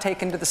millions have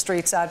taken to the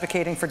streets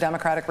advocating for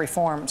democratic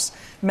reforms.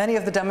 Many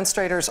of the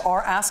demonstrators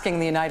are asking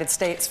the United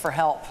States for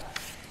help.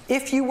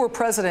 If you were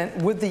president,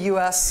 would the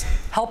U.S.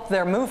 help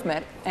their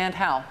movement, and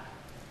how?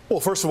 Well,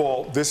 first of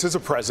all, this is a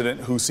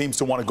president who seems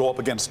to want to go up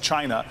against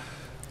China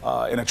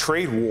in a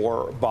trade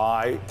war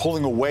by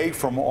pulling away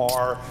from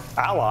our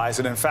allies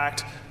and, in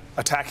fact,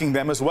 attacking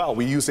them as well.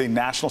 We use a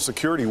national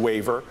security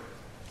waiver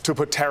to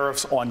put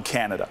tariffs on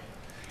Canada.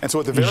 And so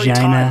at the very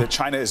time that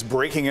China is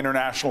breaking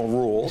international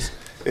rules,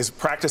 is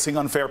practicing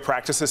unfair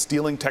practices,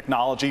 stealing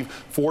technology,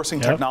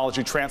 forcing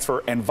technology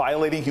transfer, and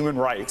violating human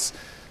rights,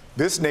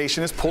 this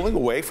nation is pulling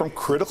away from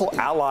critical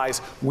allies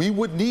we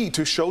would need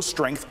to show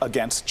strength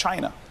against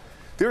China.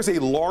 There's a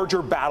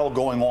larger battle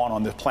going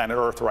on this planet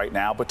Earth right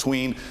now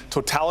between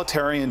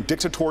totalitarian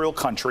dictatorial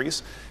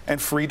countries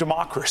and free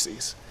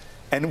democracies.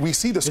 And we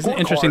see the scorecard. Isn't it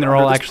interesting they're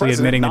all actually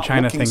admitting the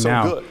China thing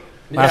now? Good.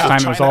 Last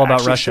time it was all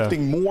about Russia.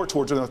 Shifting more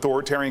towards an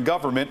authoritarian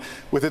government,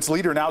 with its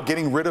leader now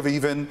getting rid of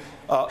even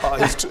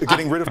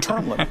getting rid of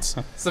term limits.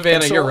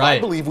 Savannah, so you're right. I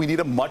believe we need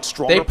a much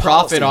stronger. They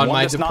profit policy, on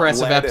my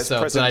depressive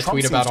episodes that I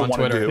tweet about on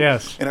Twitter.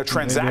 Yes, in a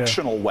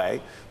transactional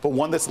way, but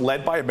one that's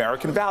led by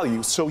American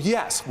values. So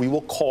yes, we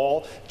will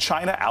call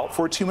China out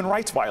for its human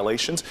rights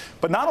violations,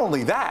 but not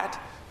only that,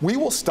 we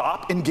will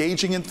stop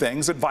engaging in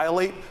things that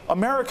violate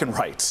American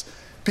rights.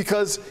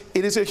 Because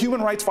it is a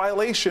human rights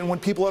violation when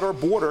people at our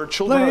border,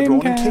 children are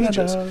thrown in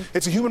cages.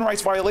 It's a human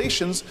rights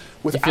violations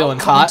without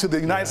coming to the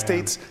United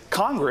States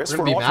Congress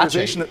for an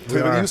authorization for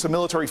the use of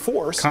military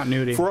force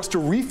for us to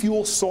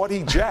refuel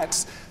Saudi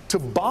jets to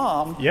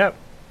bomb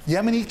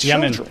Yemeni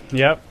children.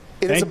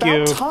 It is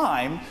about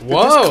time that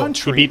this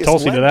country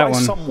is led by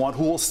someone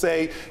who will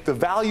say the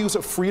values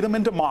of freedom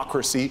and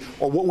democracy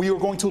are what we are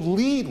going to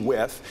lead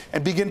with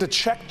and begin to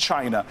check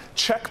China,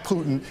 check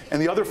Putin, and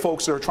the other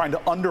folks that are trying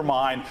to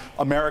undermine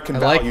American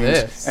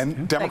values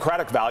and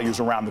democratic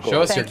values around the globe.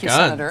 Show us your guns.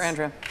 Senator.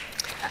 Andrea.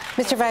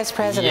 Mr. Vice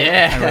President,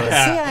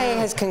 the CIA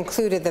has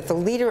concluded that the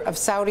leader of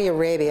Saudi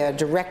Arabia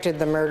directed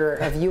the murder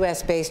of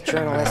U.S.-based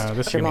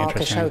journalist Jamal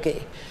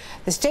Khashoggi.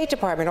 The State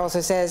Department also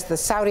says the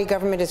Saudi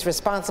government is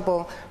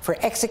responsible for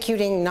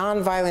executing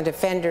nonviolent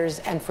offenders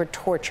and for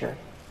torture.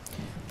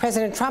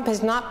 President Trump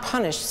has not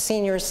punished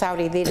senior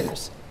Saudi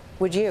leaders.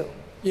 Would you?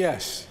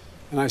 Yes,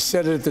 and I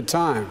said it at the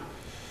time.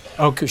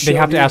 Oh, they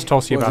have to ask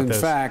Tulsi about this.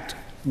 In fact,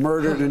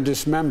 murdered and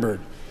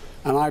dismembered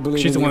And I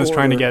believe she's the one that's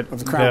trying to get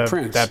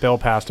that bill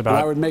passed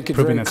about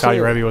proving that Saudi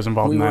Arabia was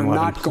involved in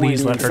 9/11.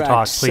 Please let her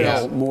talk, please.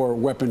 Sell more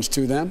weapons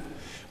to them.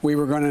 We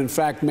were going to, in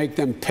fact, make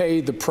them pay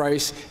the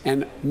price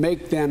and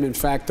make them, in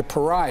fact, the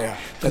pariah.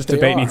 This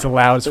debate needs a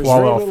loud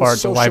swallow fart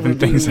to liven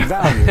things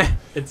up.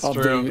 It's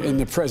true. In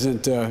the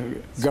present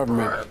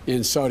government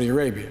in Saudi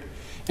Arabia.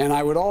 And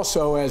I would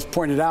also, as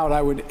pointed out,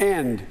 I would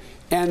end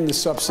the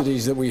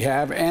subsidies that we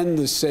have, end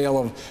the sale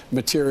of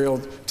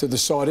material to the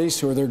Saudis,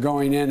 who they're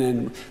going in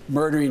and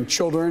murdering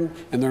children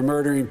and they're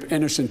murdering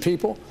innocent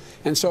people.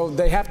 And so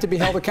they have to be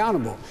held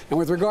accountable. And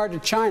with regard to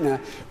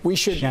China, we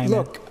should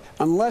look.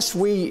 Unless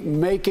we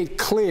make it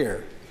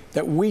clear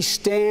that we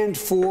stand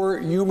for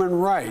human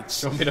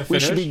rights, we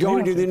should be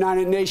going to the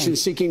United Nations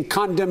seeking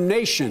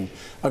condemnation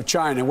of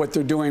China, what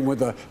they're doing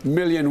with 1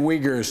 million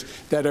Uyghurs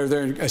that are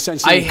there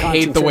essentially in concentration camps. I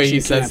hate the way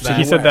he says that.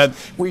 He said that.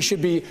 We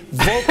should be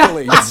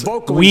vocally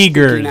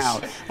speaking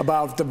out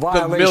about the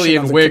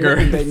violation of the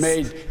commitment they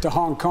made to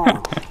Hong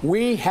Kong.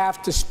 We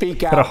have to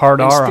speak out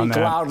and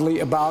speak loudly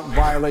about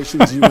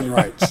violations of human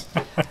rights.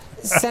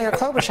 Senator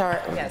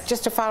Klobuchar,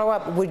 just to follow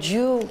up, would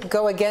you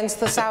go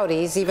against the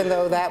Saudis, even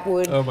though that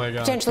would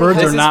potentially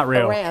help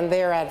Iran,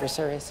 their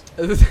adversaries?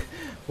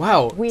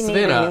 Wow, we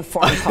need a new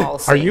foreign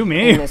policy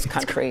in this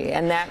country,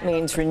 and that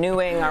means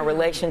renewing our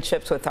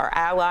relationships with our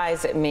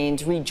allies. It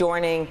means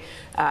rejoining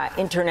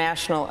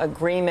international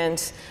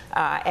agreements,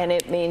 and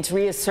it means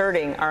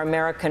reasserting our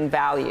American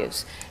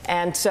values.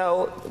 And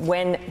so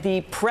when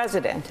the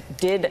president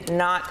did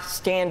not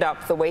stand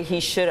up the way he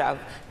should have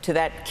to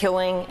that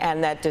killing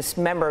and that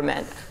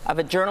dismemberment of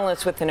a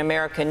journalist with an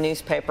American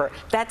newspaper,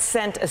 that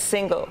sent a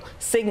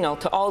signal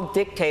to all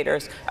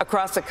dictators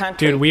across the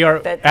country. Dude, we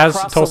are, as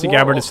Tulsi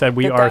Gabbard has said,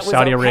 we are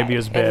Saudi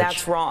Arabia's bitch. And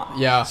that's wrong.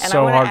 Yeah, and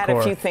so I want to add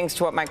hardcore. a few things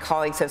to what my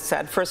colleagues have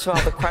said. First of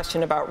all, the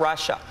question about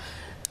Russia.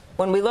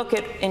 When we look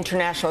at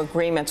international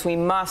agreements, we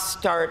must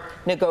start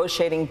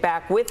negotiating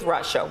back with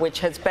Russia,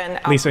 which has been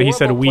a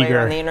horrible player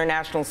on the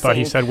international scene. But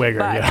he said Uyghur,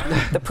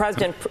 yeah. The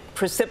president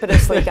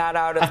precipitously got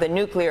out of the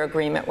nuclear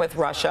agreement with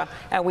Russia,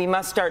 and we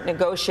must start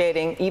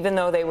negotiating, even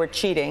though they were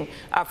cheating,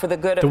 for the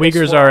good of the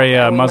Uyghurs are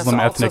a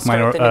Muslim ethnic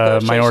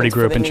minority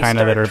group in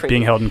China that are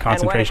being held in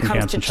concentration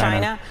camps in China.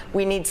 And when it comes to China,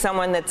 we need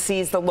someone that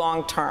sees the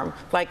long term,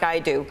 like I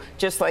do,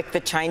 just like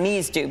the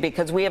Chinese do,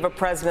 because we have a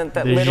president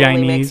that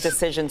literally makes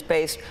decisions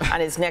based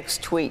on his next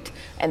tweet,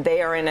 and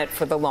they are in it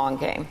for the long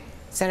game.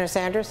 Senator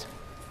Sanders?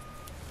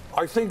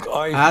 I think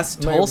I may have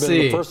been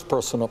the first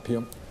person up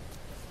here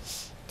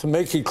to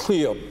make it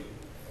clear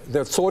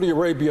that Saudi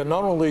Arabia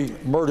not only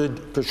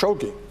murdered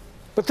Khashoggi,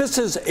 but this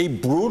is a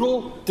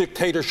brutal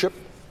dictatorship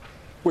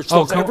which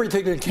does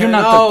everything it can. You're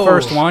not the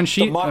first one.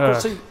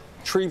 Democracy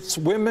treats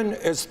women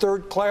as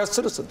third-class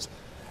citizens.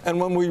 And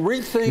when we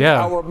rethink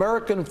our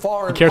American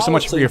foreign policy, you care so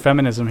much for your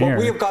feminism here. What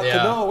we have got to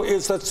know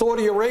is that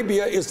Saudi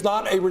Arabia is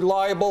not a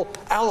reliable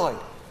ally.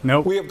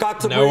 Nope. We have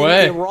got to bring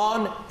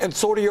Iran and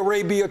Saudi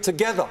Arabia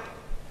together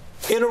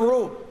in a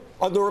room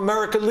under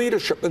American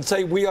leadership and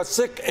say we are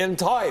sick and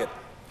tired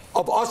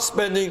of us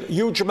spending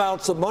huge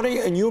amounts of money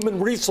and human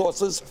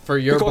resources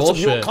because of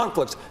your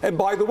conflicts. And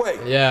by the way,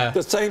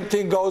 the same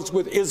thing goes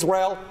with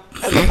Israel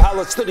and the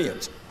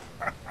Palestinians.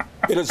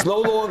 It is no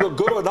longer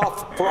good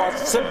enough for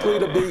us simply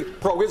to be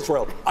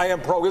pro-Israel. I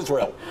am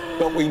pro-Israel.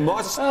 But we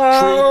must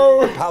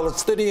treat the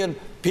Palestinian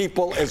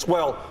people as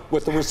well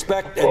with the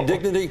respect and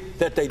dignity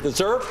that they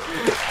deserve.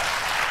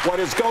 What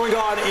is going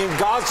on in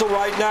Gaza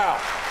right now,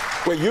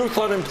 where youth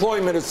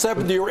unemployment is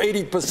 70 or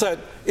 80%,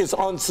 is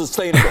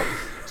unsustainable.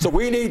 So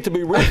we need to be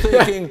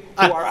rethinking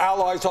who our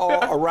allies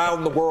are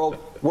around the world,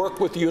 work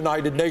with the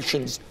United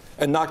Nations,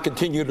 and not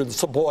continue to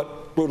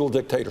support brutal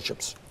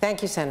dictatorships.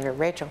 Thank you, Senator.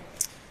 Rachel.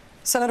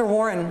 Senator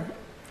Warren,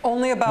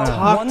 only about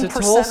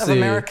 1% of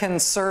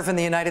Americans serve in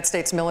the United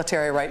States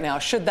military right now.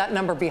 Should that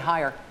number be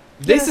higher?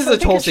 This is a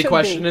Tulsi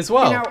question as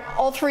well. You know,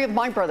 all three of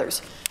my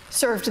brothers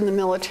served in the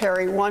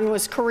military. One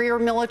was career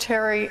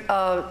military.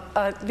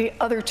 The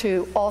other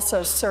two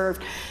also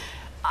served.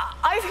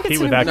 I think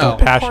it's an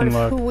important part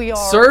of who we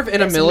are. Serve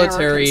in a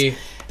military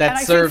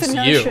that serves you. And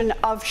I think the notion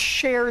of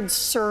shared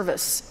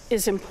service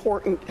is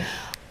important.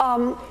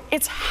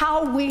 It's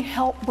how we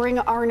help bring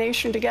our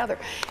nation together.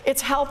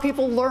 It's how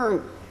people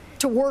learn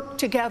to work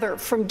together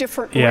from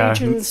different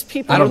regions.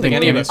 People I don't think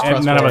any of us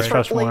trust none of us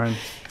trust Warren.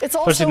 It's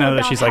also especially now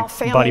that she's like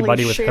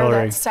buddy with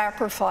Hillary. That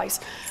sacrifice.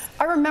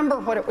 I remember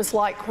what it was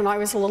like when I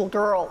was a little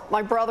girl.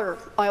 My brother,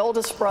 my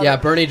oldest brother, yeah,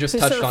 Bernie just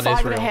touched on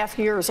Israel. 5.5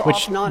 years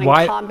off and on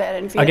in combat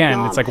in Vietnam.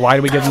 Again, it's like, why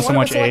do we give them so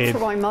much aid? For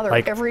my mother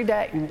every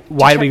day.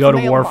 Why do we go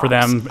to war for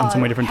them in so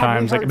many different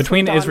times? Like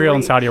between Israel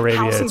and Saudi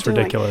Arabia, it's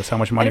ridiculous how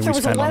much money we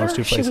spend on those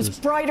two places. She was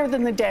brighter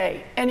than the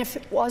day, and if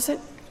it wasn't,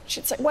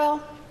 she'd say,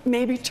 "Well,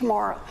 maybe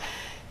tomorrow."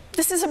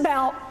 This is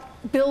about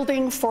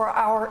building for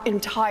our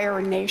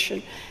entire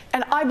nation.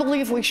 And I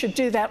believe we should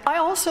do that. I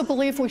also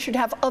believe we should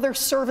have other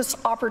service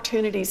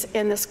opportunities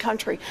in this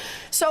country.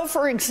 So,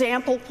 for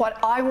example, what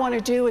I want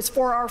to do is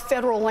for our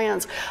federal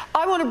lands,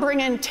 I want to bring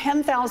in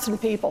 10,000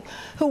 people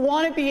who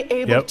want to be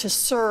able to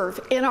serve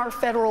in our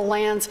federal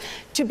lands,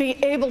 to be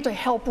able to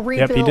help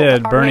rebuild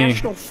our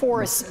national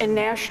forests and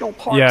national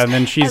parks. Yeah, and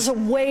then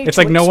it's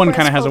like no one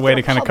kind of has a way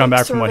to kind of come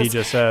back from what he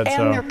just said.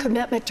 And their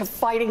commitment to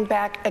fighting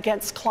back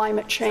against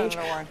climate change.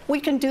 We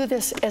can do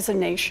this as a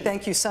nation.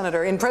 Thank you,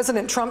 Senator. In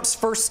President Trump's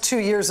first 2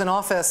 years in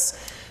office,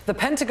 the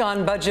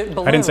Pentagon budget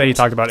ballooned. I didn't say he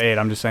talked about aid.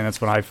 I'm just saying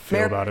that's what I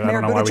feel about it. I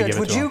don't know why we give it to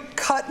him. Would you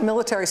cut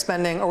military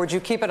spending, or would you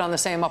keep it on the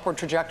same upward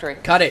trajectory?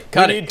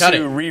 We need to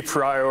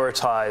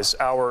reprioritize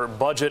our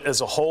budget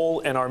as a whole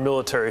and our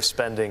military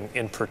spending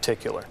in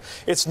particular.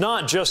 It's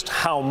not just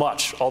how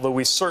much, although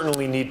we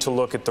certainly need to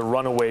look at the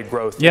runaway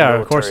growth in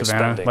military of course,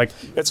 Savannah. spending. Like,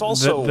 it's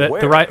also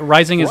the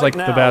Rising is like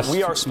the best,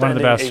 one of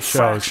the best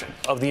shows.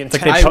 Of the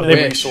intentional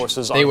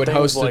resources they would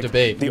host a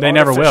debate. They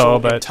never will,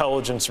 but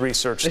intelligence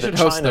research that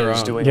China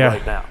is doing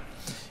right now.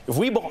 If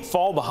we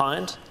fall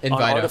behind on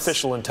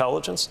artificial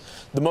intelligence,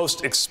 the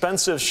most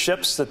expensive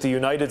ships that the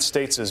United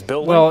States is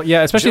building. Well,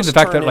 yeah, especially the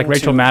fact that like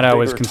Rachel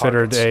Maddow is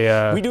considered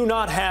we do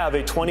not have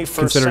a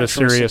 21st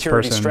century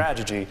security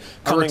strategy.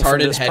 A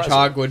retarded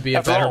hedgehog would be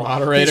a better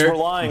moderator.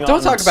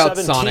 Don't talk about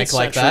Sonic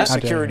like that.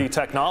 Security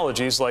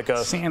technologies like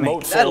a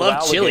moat full of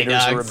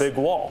alligators or a big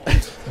wall.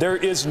 There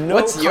is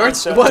no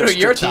concept of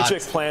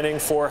strategic planning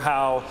for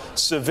how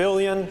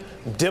civilian,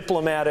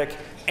 diplomatic,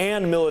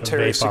 and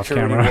military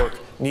security work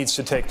needs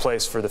to take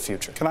place for the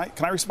future. Can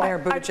I respond? Mayor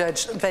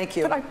Buttigieg, thank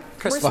you.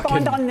 Could I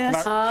respond on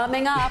this?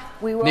 Coming up,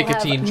 we will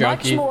have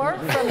much more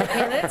from the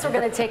candidates. We're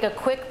going to take a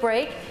quick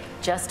break.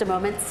 Just a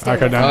moment. Stay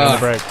with us.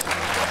 Break.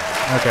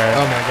 Okay.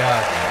 Oh my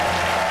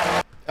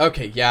God.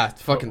 Okay, yeah,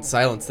 fucking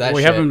silence that.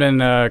 We haven't been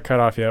cut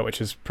off yet, which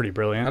is pretty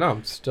brilliant. I know,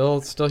 I'm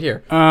still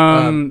here.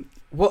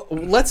 Well,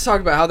 let's talk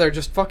about how they're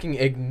just fucking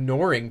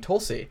ignoring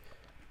Tulsi.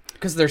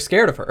 Because they're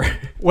scared of her.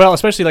 Well,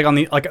 especially like on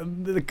the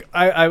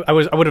I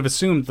would have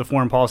assumed the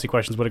foreign policy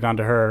questions would have gone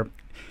to her,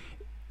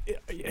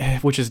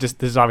 which is this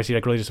is obviously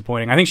like really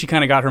disappointing. I think she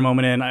kind of got her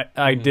moment in.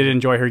 I did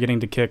enjoy her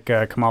getting to kick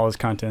Kamala's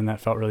cunt in. That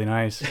felt really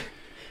nice.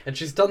 And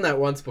she's done that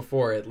once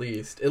before, at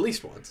least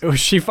once.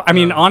 I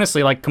mean,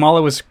 honestly, like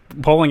Kamala was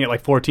polling at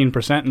like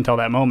 14% until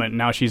that moment.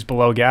 Now she's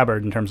below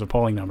Gabbard in terms of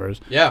polling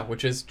numbers. Yeah,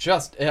 which is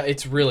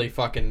it's really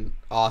fucking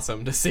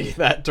awesome to see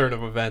that turn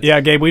of events.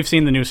 Yeah, Gabe, we've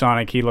seen the new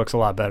Sonic. He looks a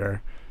lot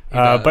better.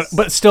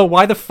 But still,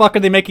 why the fuck are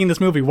they making this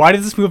movie? Why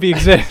does this movie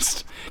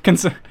exist?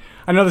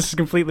 I know this is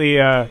completely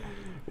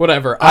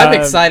whatever. I'm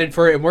excited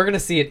for it, and we're gonna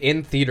see it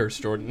in theaters,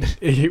 Jordan.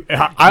 You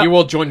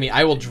will join me.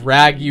 I will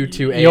drag you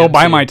to AMC. You'll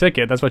buy my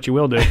ticket. That's what you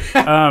will do.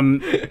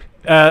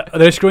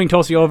 They're screwing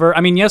Tulsi over.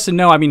 I mean, yes and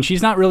no. I mean,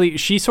 she's not really.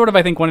 She sort of,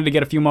 I think, wanted to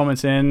get a few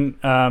moments in.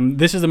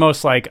 This is the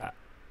most like.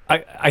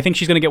 I think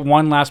she's going to get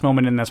one last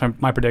moment, and that's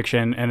my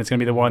prediction, and it's going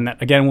to be the one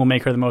that, again, will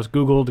make her the most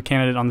Googled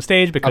candidate on the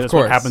stage, because that's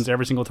what happens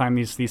every single time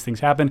these things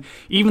happen.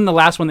 Even the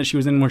last one that she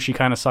was in where she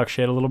kind of sucked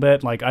shit a little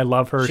bit, like, I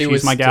love her,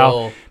 she's my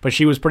gal, but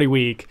she was pretty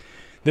weak.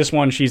 This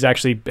one, she's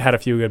actually had a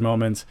few good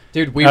moments.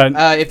 Dude,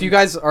 if you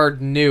guys are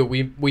new,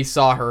 we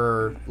saw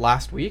her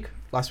last week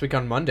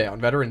on Monday,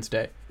 on Veterans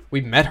Day. We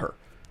met her,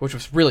 which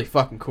was really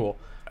fucking cool.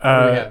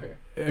 What do we have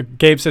here?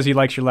 Gabe says he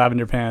likes your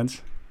lavender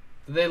pants.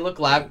 They look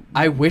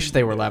I wish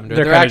they were lavender.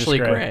 They're actually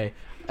gray.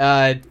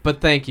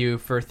 But thank you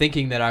for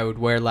thinking that I would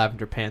wear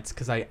lavender pants,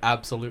 because I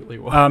absolutely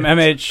would.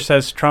 MH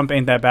says Trump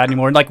ain't that bad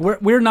anymore. Like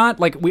we're not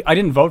like I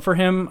didn't vote for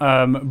him.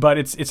 But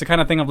it's the kind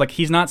of thing of like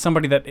he's not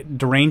somebody that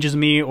deranges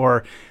me,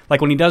 or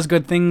like when he does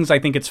good things, I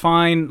think it's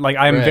fine. Like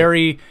I am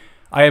very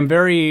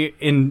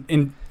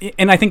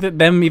and I think that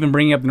them even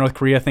bringing up the North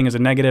Korea thing as a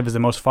negative is the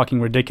most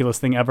fucking ridiculous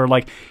thing ever.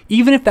 Like,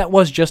 even if that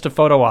was just a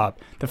photo op,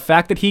 the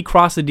fact that he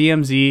crossed the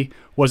DMZ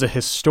was a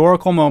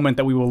historical moment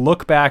that we will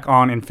look back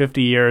on in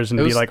 50 years and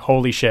be like,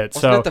 holy shit.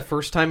 Wasn't that the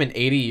first time in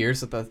 80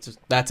 years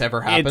that's ever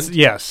happened?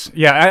 Yes.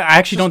 Yeah, I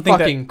actually don't think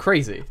fucking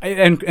crazy.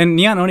 And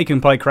Neon Oni can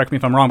probably correct me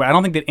if I'm wrong, but I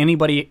don't think that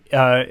anybody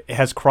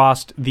has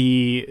crossed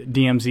the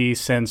DMZ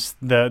since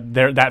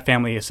that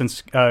family,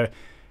 since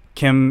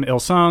Kim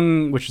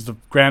Il-sung, which is the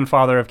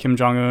grandfather of Kim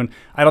Jong-un.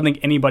 I don't think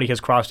anybody has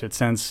crossed it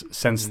since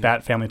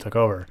that family took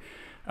over.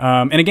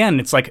 And again,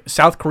 it's like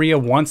South Korea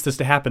wants this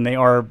to happen. They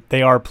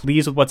are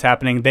pleased with what's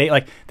happening.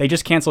 They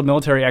just canceled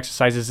military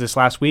exercises this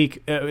last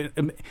week.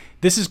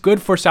 This is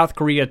good for South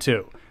Korea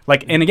too.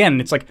 Like, and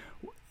again, it's like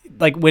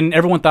when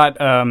everyone thought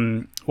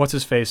what's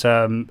his face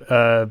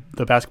the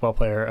basketball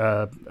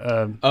player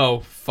oh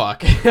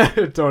fuck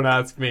don't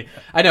ask me.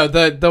 I know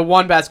the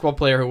one basketball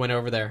player who went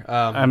over there,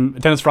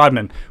 Dennis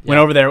Rodman went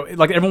over there.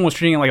 Like, everyone was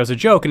treating it like it was a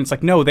joke, and it's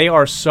like, no, they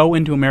are so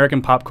into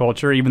American pop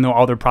culture, even though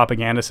all their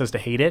propaganda says to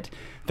hate it,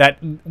 that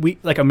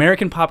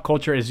American pop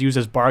culture is used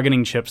as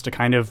bargaining chips to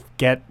kind of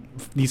get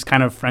these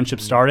kind of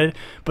friendships started.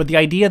 But the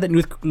idea that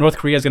North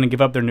Korea is going to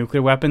give up their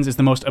nuclear weapons is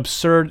the most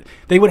absurd.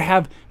 They would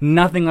have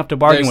nothing left to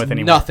bargain with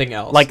anymore. Nothing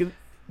else. Like,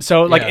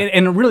 So like,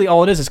 and really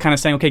all it is kind of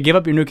saying, okay, give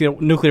up your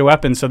nuclear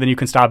weapons so then you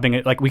can stop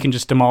being like, we can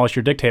just demolish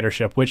your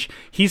dictatorship, which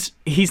he's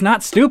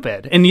not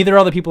stupid, and neither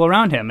are the people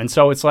around him. And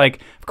so it's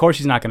like, of course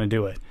he's not going to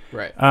do it.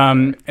 Right.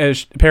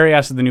 As Perry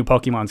asked if the new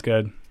Pokemon's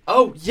good.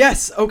 Oh,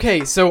 yes.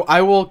 Okay, so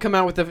I will come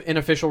out with an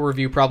official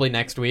review probably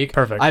next week.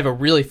 Perfect. I have a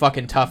really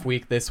fucking tough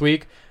week this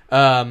week.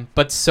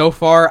 But so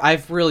far,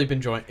 I've really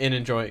been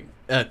enjoying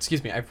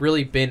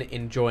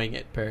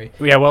it, Perry.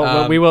 Yeah,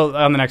 well, we will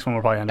on the next one.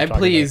 We'll probably end up and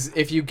please,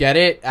 if you get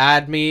it,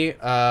 add me,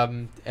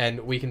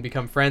 and we can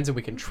become friends, and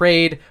we can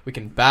trade, we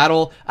can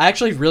battle. I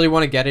actually really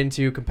want to get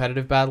into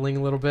competitive battling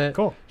a little bit.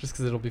 Cool. Just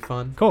because it'll be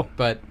fun. Cool.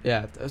 But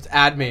yeah,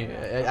 add me.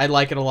 I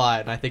like it a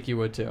lot, and I think you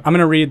would too. I'm going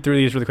to read through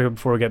these really quick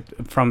before we get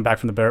back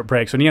from the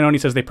break. So Nianoni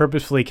says they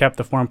purposefully kept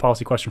the foreign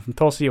policy question from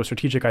Tulsi. It was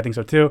strategic. I think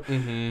so too.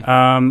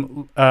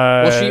 Mm-hmm.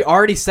 Well, she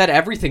already said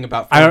everything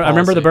about foreign policy. I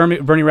remember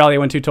the Bernie rally I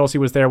went to. Tulsi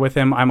was there with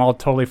him. I'm all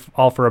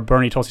for a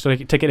Bernie Tulsi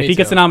ticket. If he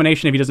gets the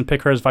nomination, if he doesn't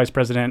pick her as vice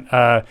president,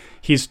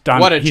 he's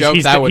done. What a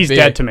joke that would be. He's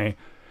dead to me.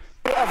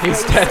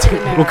 He's dead to me.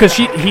 Well, because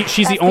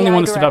she's the only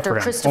one that stood up for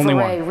him. Only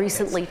one. Ray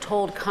recently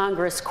told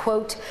Congress,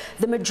 quote,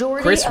 the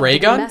majority Chris of Ray the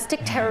gun?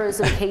 domestic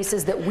terrorism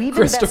cases that we've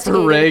Christopher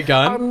Ray investigated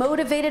gun? are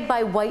motivated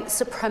by white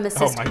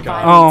supremacist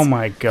violence. Oh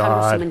my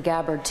God. Congressman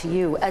Gabbard, to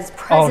you, as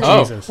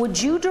president, Oh.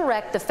 would you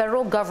direct the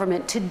federal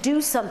government to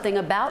do something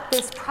about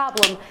this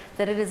problem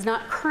that it is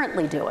not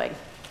currently doing?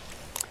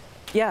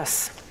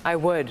 Yes, I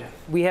would.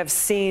 We have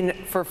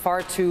seen for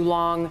far too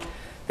long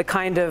the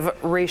kind of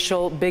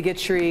racial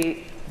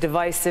bigotry,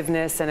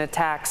 divisiveness, and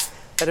attacks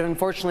that have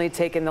unfortunately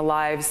taken the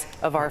lives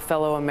of our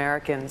fellow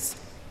Americans.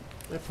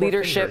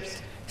 Leadership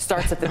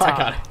starts at the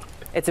top.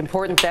 It's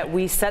important that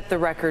we set the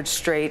record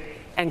straight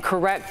and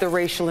correct the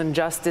racial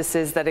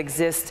injustices that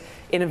exist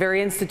in a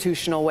very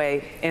institutional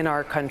way in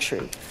our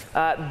country,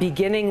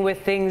 beginning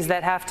with things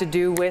that have to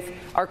do with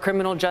our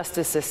criminal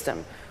justice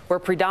system, where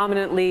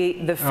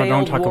predominantly the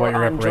failed war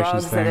on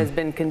drugs that has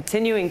been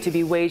continuing to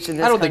be waged in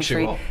this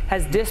country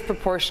has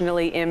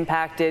disproportionately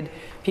impacted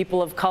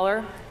people of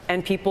color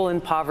and people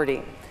in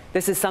poverty.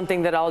 This is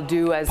something that I'll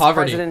do as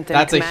president and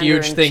That's a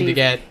huge thing to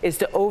get is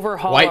to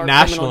overhaul white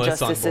our criminal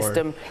justice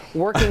system,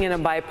 working in a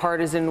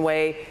bipartisan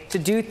way to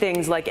do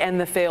things like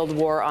end the failed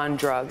war on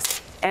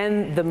drugs,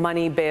 end the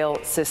money bail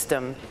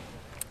system,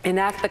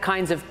 enact the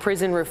kinds of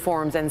prison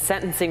reforms and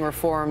sentencing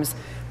reforms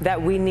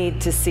that we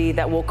need to see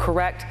that will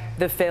correct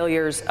the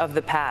failures of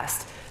the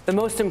past. The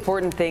most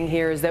important thing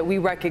here is that we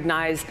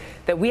recognize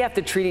that we have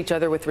to treat each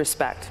other with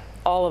respect.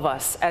 All of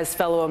us as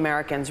fellow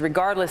Americans,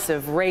 regardless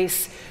of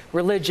race,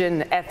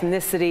 religion,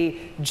 ethnicity,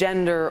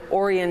 gender,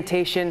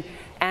 orientation,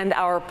 and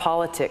our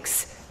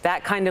politics.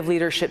 That kind of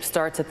leadership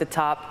starts at the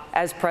top.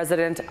 As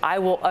president, I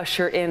will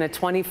usher in a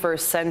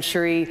 21st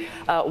century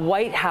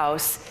White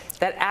House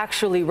that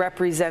actually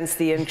represents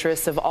the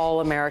interests of all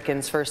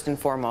Americans first and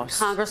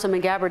foremost.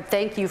 Congresswoman Gabbard,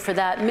 thank you for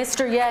that.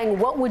 Mr. Yang,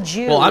 what would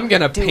you I'm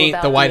going to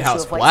paint the White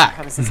House black.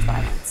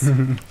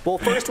 Well,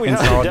 first we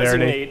have to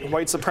designate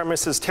white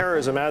supremacist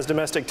terrorism as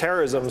domestic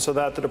terrorism so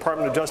that the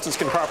Department of Justice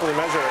can properly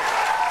measure it.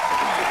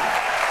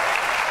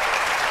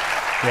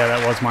 Yeah,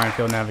 that was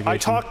minefield navigation. I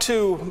talked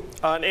to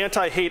an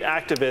anti-hate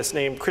activist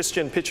named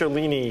Christian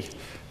Picciolini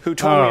who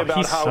told me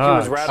about how he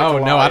was radicalized Oh,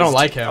 no, I don't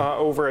like him.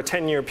 Over a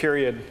 10-year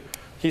period.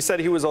 He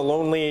said he was a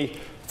lonely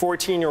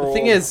 14-year-old,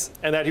 thing is,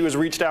 and that he was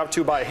reached out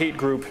to by a hate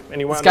group,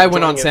 and he wound this guy up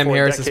went on joining Sam it for a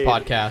Harris's decade.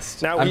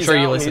 podcast. Now I'm sure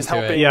you listened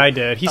to it. Yeah, I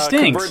did. He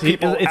stinks. Convert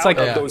people It's out like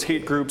of those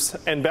hate groups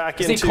and back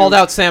into. He called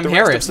out Sam the rest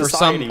Harris of for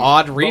some society.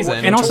 odd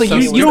reason. And also,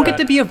 you don't get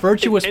to be a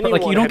virtuous, If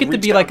like you don't get to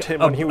be like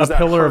a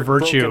pillar of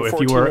virtue if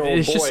you were.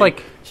 It's just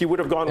like he would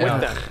have gone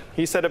with them.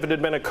 He said if it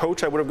had been a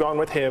coach, I would have gone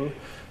with him.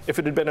 If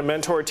it had been a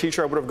mentor or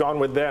teacher, I would have gone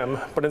with them.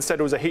 But instead,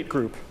 it was a hate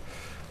group.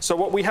 So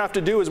what we have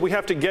to do is we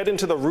have to get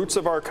into the roots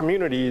of our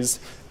communities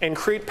and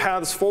create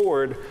paths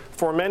forward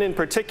for men in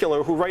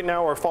particular who right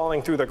now are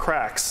falling through the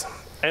cracks.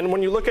 And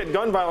when you look at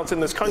gun violence in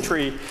this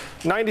country,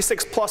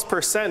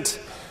 96+%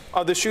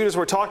 of the shooters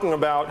we're talking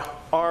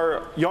about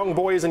are young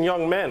boys and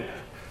young men.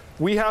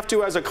 We have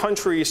to, as a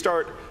country,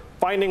 start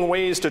finding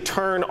ways to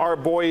turn our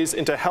boys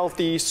into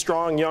healthy,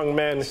 strong young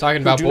men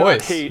who do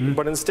not hate,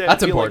 but instead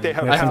feel like they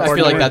have I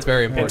feel like that's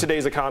very important in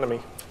today's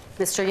economy.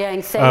 Mr.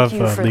 Yang, thank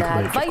you for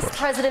that. Vice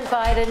President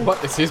Biden,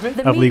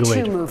 the Me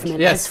Too movement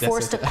has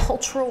forced a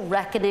cultural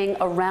reckoning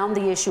around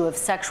the issue of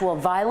sexual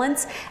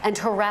violence and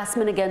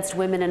harassment against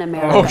women in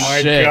America. Oh,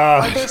 shit.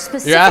 Are there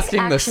specific You're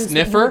asking the actions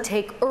sniffer? that you would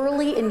take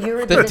early in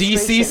your The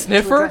administration DC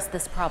sniffer? to address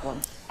this problem?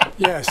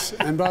 Yes,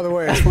 and by the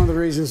way, it's one of the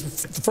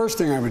reasons, the first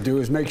thing I would do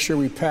is make sure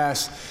we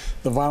pass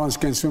the Violence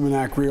Against Women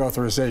Act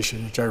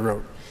reauthorization, which I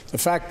wrote. The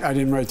fact I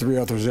didn't write the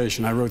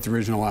reauthorization, I wrote the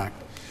original act.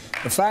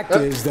 The fact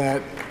is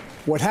that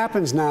what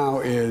happens now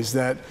is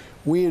that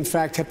we, in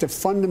fact, have to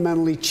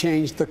fundamentally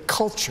change the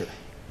culture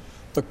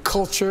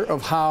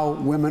of how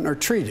women are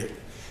treated.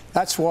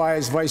 That's why,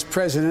 as vice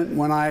president,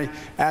 when I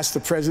asked the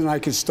president I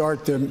could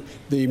start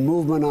the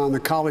movement on the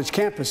college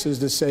campuses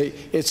to say,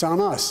 it's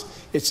on us.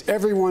 It's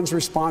everyone's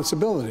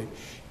responsibility.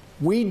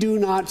 We do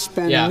not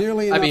spend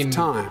nearly enough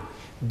time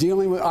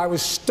dealing with. I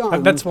was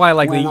stunned. That's why I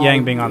like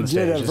Yang being on the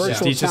stage.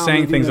 He's just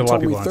saying things a lot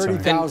of people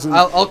aren't saying.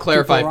 I'll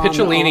clarify.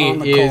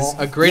 Picciolini is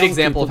a great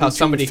example of how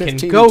somebody can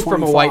go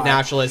from a white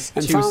nationalist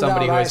to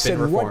somebody who has been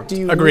reformed.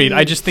 Agreed.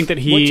 I just think that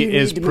he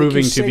is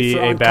proving to be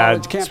a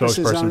bad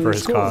spokesperson for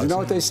his cause. You know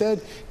what they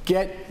said?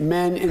 Get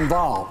men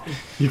involved.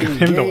 You got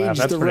him to laugh. Engage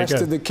That's the pretty rest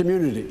good. of the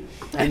community.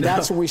 And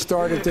that's when we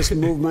started this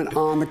movement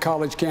on the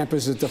college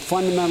campuses to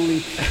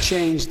fundamentally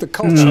change the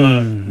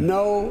culture.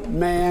 No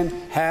man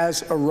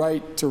has a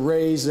right to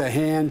raise a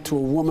hand to a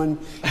woman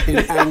in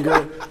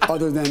anger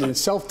other than in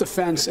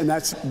self-defense, and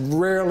that's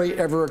rarely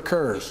ever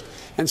occurs.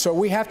 And so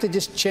we have to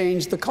just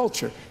change the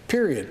culture,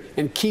 period,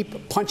 and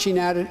keep punching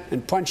at it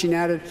and punching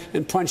at it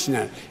and punching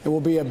at it. It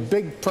will be a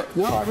big,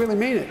 no, I really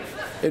mean it.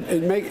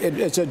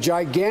 It's a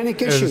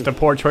gigantic issue. It's the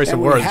poor choice of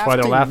words. That's why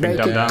they're laughing,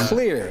 dumb dumb. Make it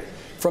clear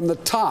from the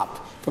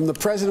top, from the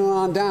president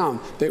on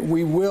down, that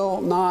we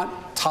will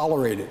not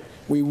tolerate it.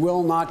 We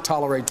will not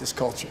tolerate this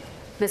culture.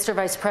 Mr.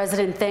 Vice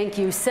President, thank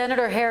you.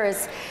 Senator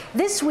Harris,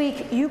 this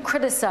week you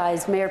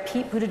criticized Mayor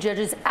Pete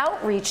Buttigieg's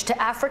outreach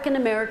to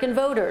African-American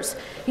voters.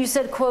 You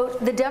said,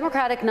 quote, the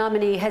Democratic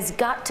nominee has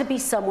got to be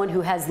someone who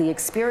has the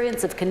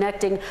experience of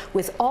connecting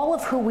with all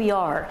of who we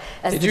are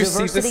as the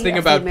diversity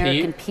of the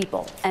American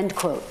people, end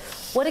quote.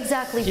 What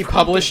exactly? He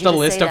published a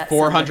list of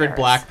 400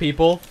 black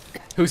people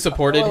who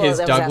supported his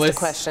Douglas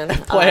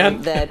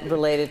plan, that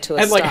related to a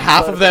and like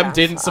half of them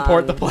didn't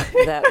support the plan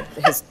that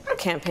his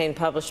campaign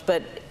published.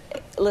 But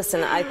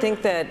listen, I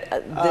think that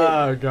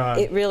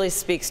it really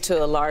speaks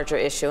to a larger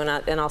issue,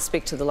 and I'll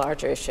speak to the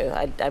larger issue.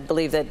 I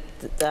believe that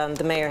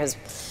the mayor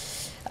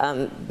has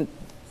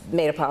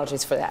made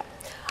apologies for that.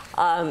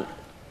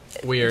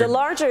 Weird. The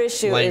larger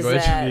issue language.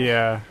 Is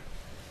that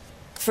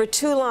for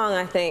too long,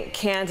 I think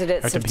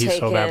candidates have taken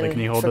so badly. Can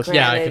you hold for this?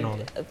 granted Yeah, I can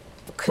hold it.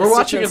 We're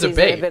watching a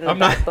debate. That have been the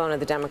backbone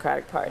of the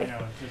Democratic Party.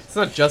 It's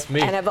not just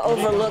me. And have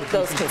overlooked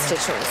those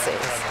constituencies.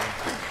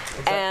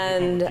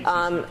 And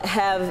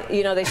have,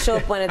 they show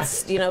up when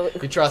it's,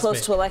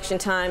 close to election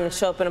time and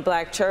show up in a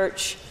black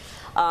church.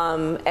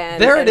 And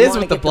there it is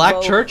with the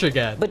black church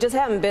again. But just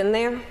haven't been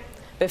there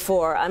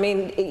before. I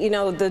mean,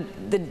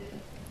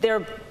 there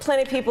are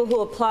plenty of people who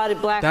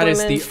applauded black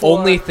women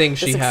for the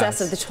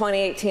success of the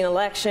 2018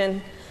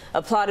 election,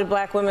 applauded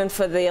black women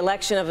for the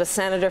election of a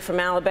senator from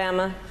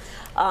Alabama.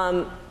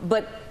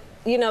 But,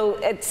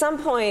 at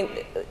some point,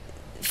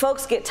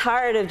 folks get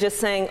tired of just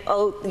saying,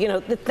 oh,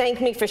 thank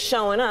me for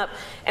showing up,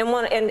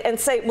 and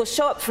say, well,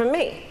 show up for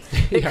me.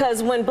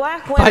 Because when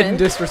black women... Biden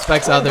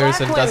disrespects others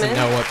and doesn't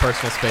know what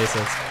personal space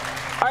is.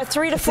 Are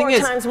 3 to 4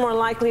 times more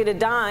likely to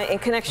die in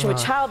connection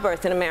with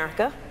childbirth in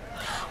America.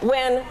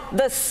 When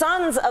the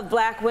sons of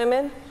black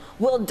women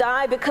will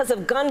die because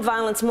of gun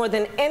violence more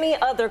than any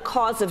other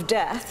cause of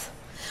death.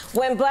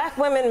 When black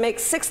women make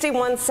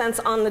 61 cents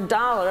on the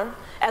dollar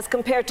as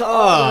compared to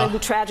all women who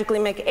tragically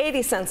make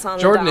 80 cents on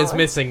the dollar. Jordan is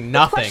missing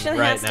nothing right now. The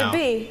question has to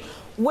be,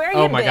 where you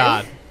been? Oh my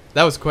God,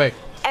 that was quick.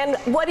 And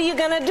what are you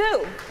gonna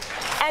do?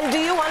 And do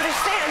you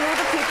understand who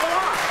the people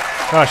are?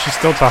 Oh, she's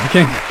still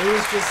talking.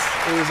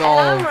 It was all.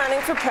 And I'm running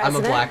for president.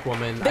 I'm a black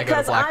woman. I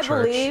go to black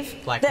church.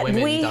 Believe black that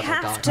women. We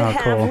have to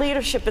have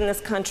leadership in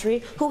this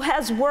country who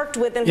has worked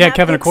with and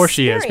Kevin, of course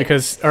she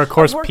is, of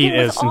course Pete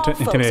is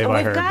intimidated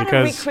by her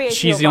because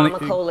she's the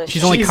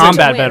only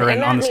combat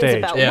veteran on the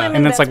stage,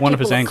 and that's like one of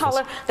his angles.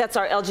 That's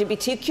our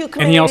LGBTQ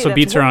community. And he also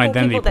beats her on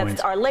identity points.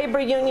 That's our labor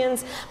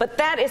unions. But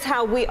that is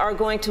how we are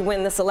going to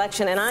win this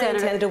election, and I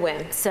intend to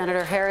win.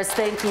 Senator Harris,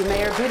 thank you.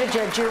 Mayor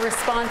Buttigieg, your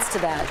response to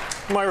that?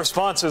 My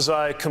response is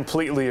I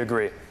completely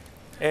agree.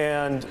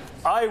 And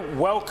I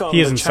welcome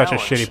he is in the such a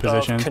shitty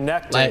position. Of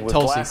connecting with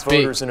Tulsi, black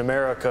speak. voters in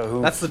America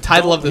who That's the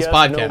title of this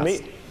podcast. Know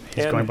me.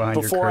 He's going behind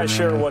your before I curtain.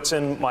 share what's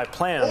in my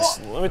plans,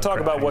 let me talk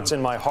about what's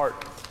in my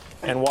heart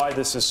and why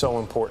this is so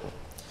important.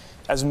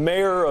 As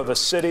mayor of a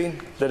city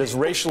that is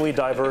racially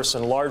diverse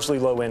and largely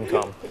low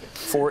income,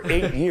 for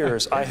 8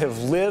 years I have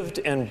lived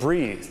and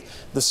breathed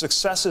the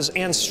successes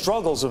and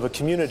struggles of a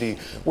community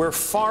where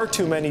far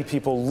too many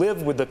people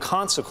live with the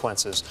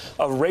consequences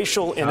of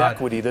racial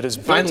inequity that has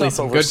built up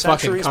over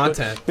centuries,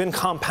 but been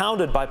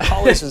compounded by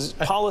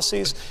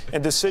policies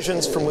and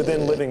decisions from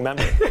within living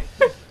memory.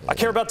 I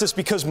care about this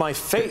because my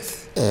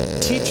faith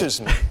teaches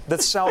me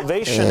that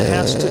salvation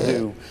has to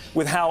do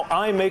with how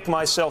I make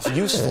myself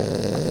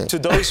useful to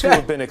those who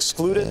have been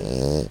excluded,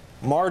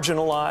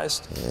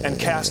 marginalized, and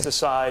cast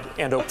aside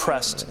and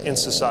oppressed in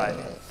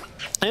society.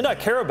 And I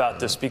care about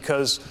this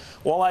because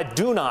while I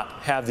do not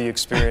have the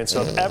experience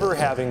of ever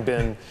having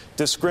been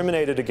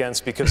discriminated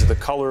against because of the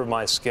color of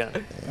my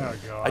skin,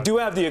 I do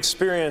have the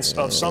experience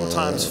of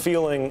sometimes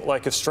feeling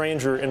like a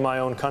stranger in my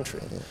own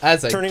country.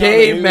 As a turning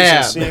gay on the news man.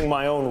 And seeing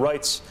my own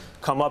rights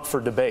come up for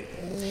debate.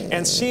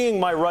 And seeing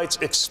my rights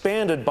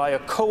expanded by a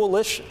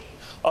coalition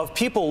of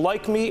people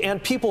like me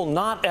and people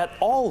not at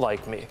all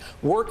like me,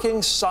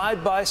 working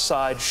side by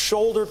side,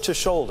 shoulder to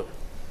shoulder,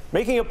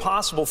 making it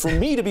possible for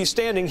me to be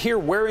standing here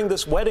wearing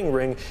this wedding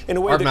ring in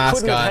a way that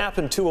couldn't have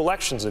happened 2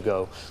 elections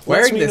ago.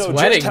 Wearing Lets me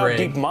know just how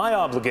deep my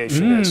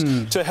obligation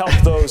is to help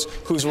those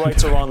whose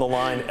rights are on the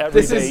line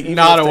every day, even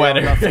if they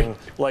are nothing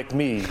like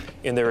me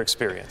in their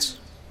experience.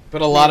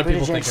 But a lot of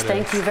people think it is.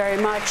 Thank you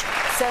very much.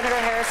 Senator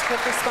Harris,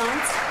 quick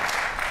response.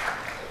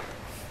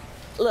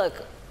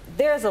 Look,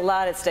 there's a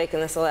lot at stake in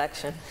this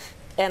election.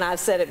 And I've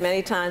said it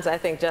many times, I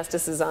think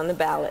justice is on the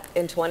ballot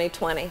in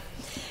 2020.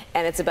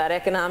 And it's about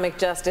economic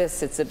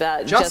justice. It's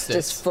about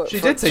justice for She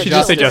did say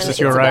justice.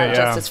 You're right.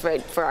 Yeah. Justice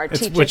for our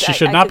teachers. Which she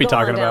should not be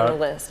talking about.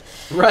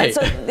 Right.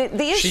 And so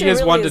the issue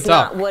really is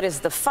not what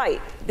is the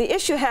fight. The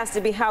issue has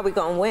to be how we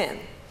going to win.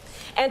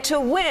 And to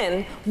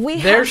win, we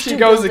have to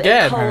build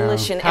a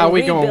coalition how and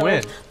we gonna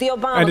win? The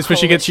Obama and just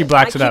when she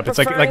blacks it up. It's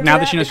like now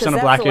that she knows she's on a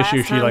black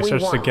issue, she like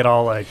starts to get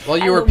all like. Well,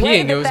 you were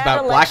peeing. It was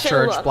about black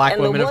church, black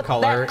women of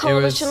color. It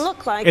was.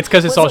 It's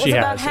because it's all she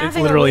has.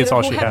 Literally, it's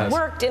all she has.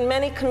 Worked in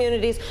many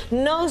communities,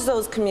 knows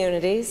those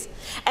communities,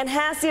 and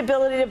has the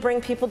ability to bring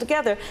people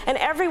together. And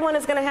everyone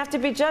is going to have to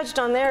be judged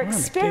on their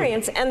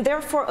experience and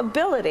therefore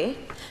ability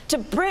to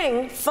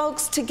bring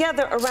folks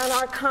together around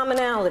our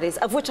commonalities,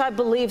 of which I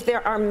believe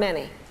there are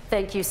many.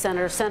 Thank you,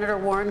 Senator. Senator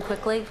Warren,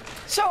 quickly.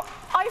 So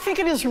I think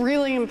it is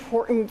really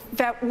important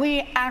that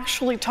we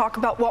actually talk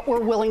about what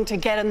we're willing to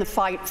get in the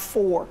fight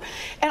for.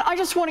 And I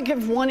just want to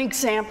give one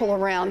example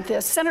around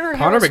this. Senator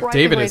Harris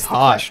rightly raised the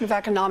question of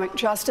economic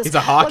justice. He's a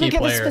hockey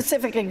player. Let me give give a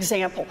specific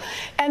example.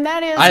 And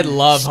that is I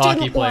love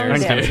hockey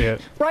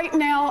players. Right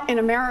now in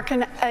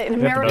America,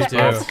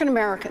 African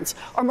Americans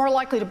are more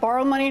likely to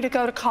borrow money to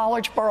go to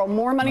college, borrow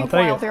more money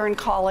while they're in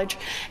college,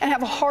 and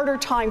have a harder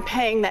time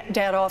paying that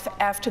debt off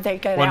after they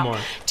get out.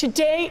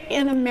 Today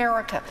in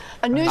America,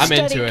 a new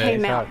study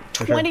came out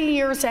 20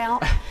 years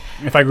out.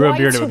 If I grew a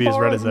beard, it would be as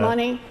red as that.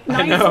 Money,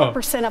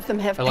 94% of them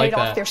have paid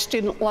off their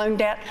student loan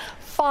debt.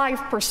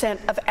 5%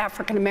 of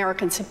African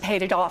Americans have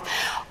paid it off.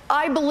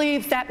 I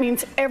believe that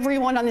means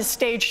everyone on this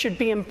stage should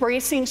be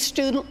embracing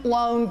student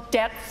loan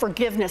debt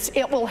forgiveness.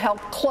 It will help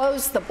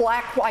close the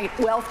black-white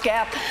wealth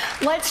gap.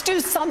 Let's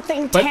do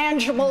something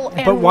tangible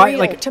and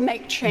real to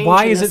make change.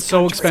 Why is it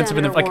so expensive?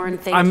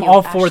 I'm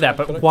all for that,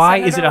 but why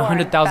is it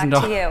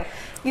 $100,000?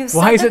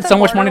 Why is it so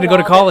much money to go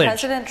to college?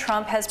 President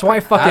Trump has That's why I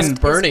fucking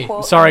Bernie.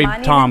 Sorry,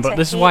 Tom, but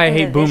this is why I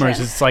hate boomers.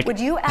 It's like would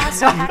you ask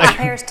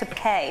taxpayers to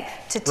pay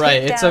to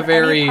take down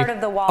any part of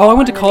the wall? Oh, I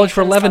went to college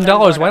for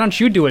 $11. Why don't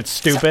you do it,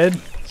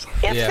 stupid?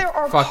 If there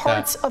are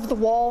parts of the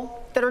wall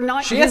that are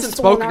not she hasn't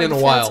spoken in a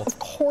while. Of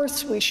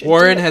course we should.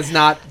 Warren has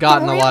not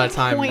gotten a lot of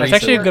time. That's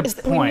actually a good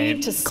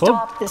point.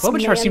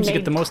 Klobuchar seems to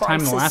get the most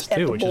time in the last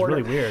two, which is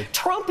really weird.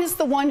 Trump is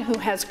the one who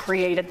has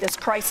created this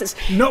crisis.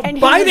 No,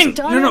 Biden.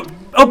 No,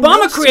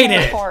 Obama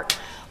created it.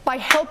 By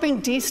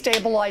helping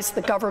destabilize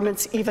the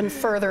governments even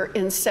further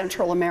in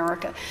Central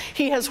America.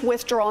 He has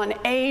withdrawn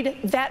aid.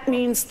 That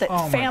means that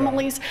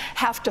families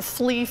have to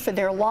flee for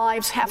their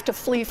lives, have to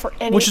flee for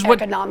any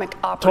economic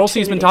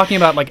opportunity. Tulsi's been talking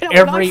about when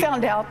I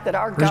found out that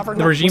our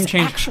government was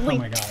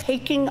actually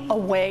taking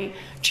away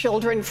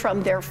children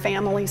from their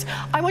families,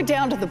 I went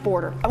down to the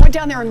border. I went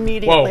down there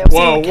immediately.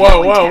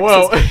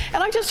 Whoa.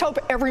 And I just hope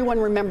everyone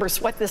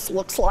remembers what this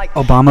looks like.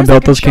 Obama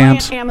built those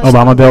camps.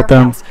 Obama built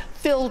them.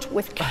 Filled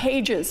with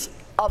cages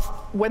of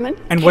women.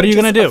 And what are you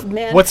going to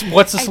do? What's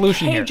the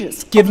solution here?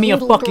 Give me a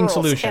fucking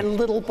solution. And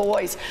little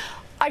boys.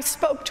 I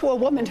spoke to a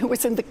woman who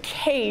was in the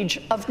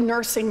cage of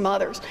nursing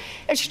mothers,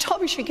 and she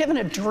told me she'd given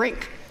a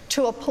drink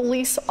to a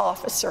police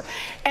officer,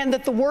 and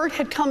that the word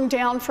had come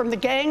down from the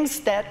gangs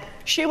that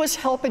she was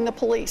helping the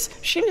police.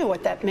 She knew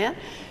what that meant.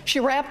 She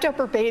wrapped up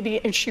her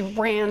baby and she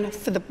ran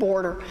for the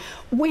border.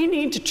 We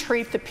need to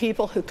treat the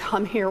people who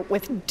come here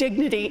with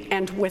dignity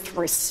and with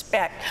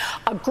respect.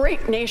 A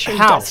great nation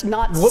does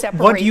not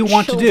separate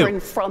children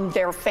from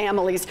their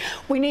families.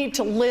 We need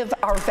to live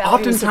our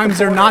values. Oftentimes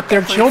they're not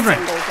their children.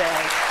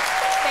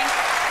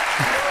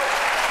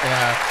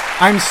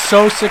 I'm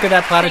so sick of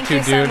that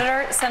platitude, dude.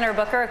 Senator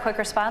Booker, a quick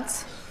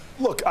response.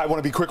 Look, I want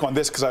to be quick on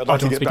this because I'd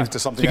like to get back to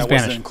something I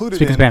wasn't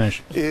included in.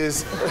 Spanish.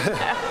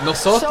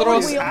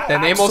 Nosotros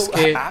tenemos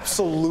que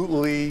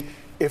absolutely.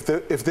 If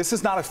this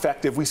is not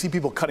effective, we see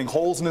people cutting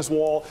holes in his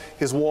wall,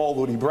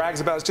 what he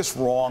brags about is just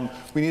wrong.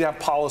 We need to have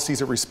policies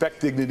that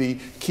respect dignity,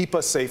 keep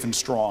us safe and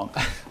strong.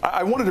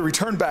 I wanted to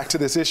return back to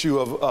this issue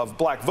of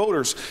black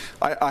voters.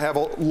 I have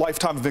a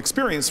lifetime of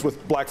experience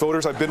with black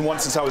voters. I've been one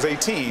since I was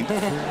 18.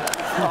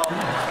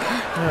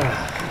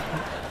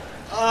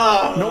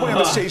 Nobody on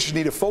the stage should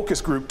need a focus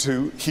group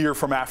to hear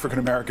from African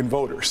American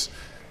voters.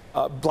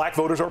 Black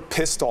voters are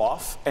pissed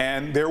off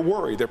and they're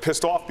worried. They're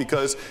pissed off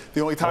because the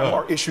only time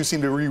our issues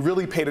seem to be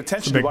really paid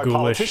attention to by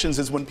politicians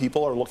is when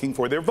people are looking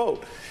for their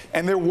vote.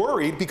 And they're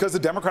worried because the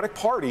Democratic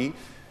Party,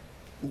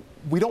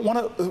 we don't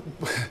want to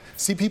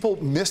see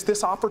people miss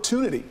this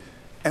opportunity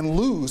and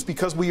lose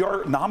because we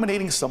are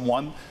nominating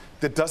someone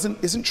that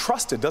isn't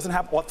trusted, doesn't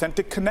have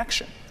authentic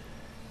connection.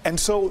 And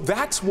so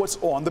that's what's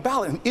on the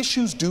ballot, and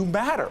issues do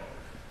matter.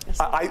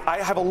 I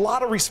have a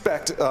lot of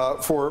respect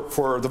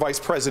for the vice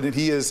president.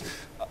 He has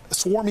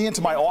sworn me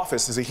into my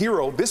office as a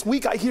hero. This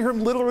week I hear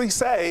him literally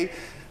say,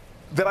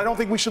 that I don't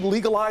think we should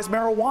legalize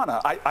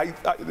marijuana.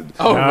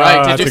 Oh,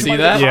 right. Did you see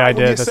that? Yeah, I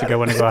did. That's a good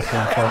one to go after.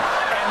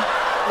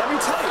 Let me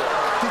tell you,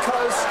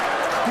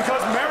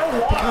 because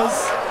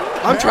marijuana...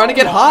 I'm trying to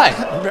get high.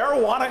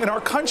 Marijuana in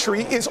our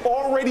country is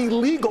already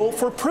legal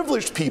for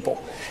privileged people.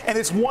 And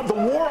the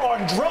war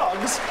on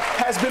drugs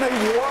has been a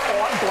war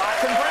on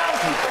black and brown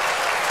people.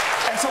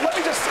 And so let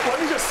me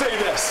just say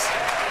this.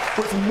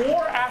 With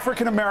more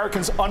African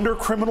Americans under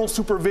criminal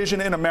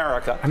supervision in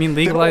America,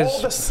 legalize than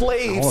all the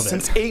slaves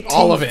since 1850.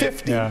 All of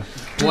it. Yeah.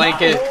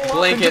 Blanket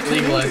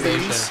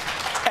legalization.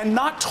 And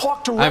not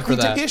talk directly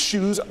to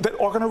issues that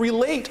are going to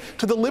relate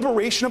to the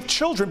liberation of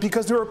children,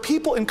 because there are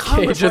people in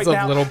Congress right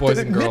now that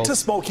admit to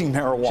smoking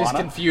marijuana. She's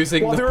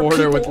confusing the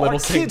border with Little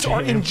St. Kids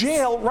are in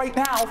jail right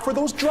now for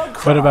those drug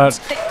crimes. What about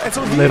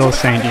Little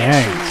St.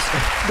 James?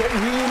 That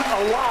mean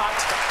a lot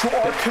to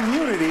our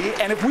community,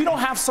 and if we don't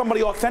have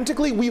somebody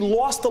authentically, we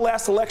lost the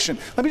last election.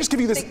 Let me just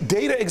give you this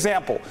data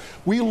example.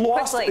 We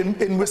lost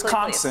in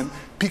Wisconsin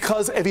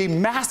because of a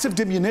massive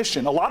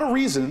diminution, a lot of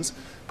reasons,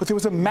 but there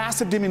was a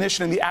massive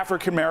diminution in the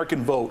African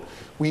American vote.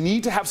 We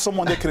need to have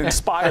someone that can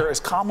inspire, as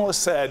Kamala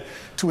said,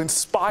 to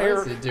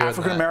inspire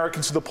African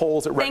Americans to the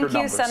polls at record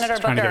numbers. Thank you,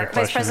 Senator Booker.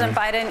 Vice President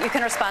Biden, you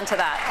can respond to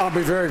that. I'll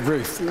be very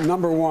brief.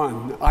 Number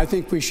one, I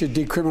think we should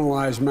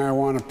decriminalize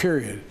marijuana,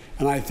 period.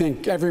 And I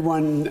think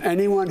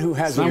anyone who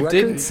has a record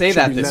didn't say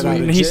that this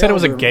week. He said it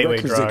was a gateway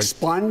drug.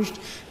 Expunged,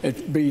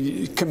 it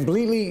be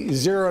completely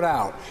zeroed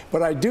out.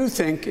 But I do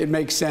think it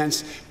makes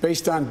sense,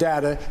 based on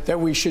data, that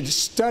we should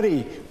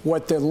study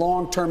what the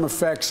long-term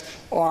effects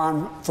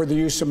are for the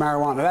use of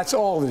marijuana. That's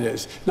all it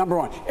is. Number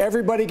one,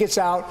 everybody gets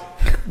out,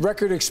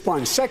 record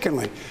expunged.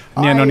 Secondly,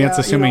 it's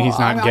assuming he's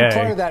not gay. I'm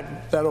part of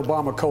that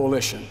Obama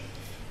coalition.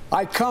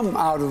 I come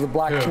out of the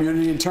black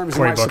community in terms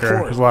Cory of my Booker.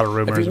 support. There's a lot of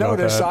rumors if you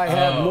notice, about that.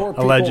 I have more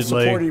people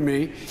Allegedly. supporting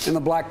me in the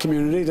black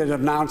community that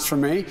have announced for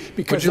me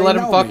because Would you let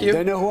him fuck you?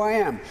 They know who I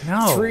am.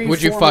 No. 3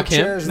 Would you former fuck him?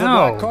 chairs of the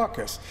No. Black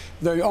Caucus.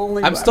 The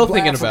only I'm still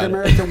thinking about it.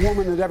 African-American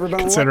woman that ever been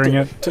Considering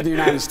elected to the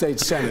United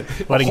States Senate.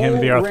 Letting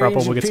him be our throuple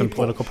throuple will get some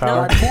political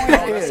power. My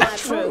point is,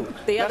 That's not true.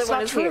 The other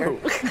one is here.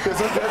 I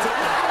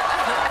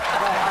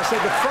said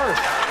the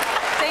first.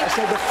 I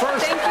said the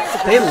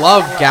first. They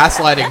love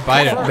gaslighting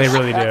Biden. They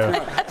really do.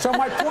 So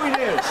my point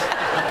is,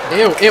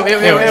 Ew. one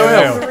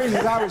of the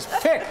reasons I was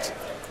picked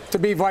to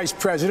be vice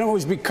president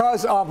was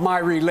because of my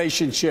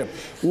relationship,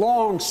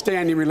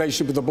 long-standing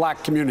relationship with the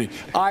black community.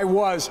 I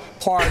was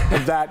part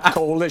of that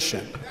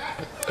coalition.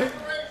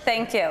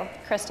 Thank you.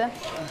 Kristen?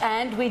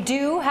 And we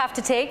do have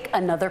to take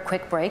another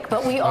quick break,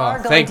 but we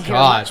are going to hear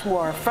God. much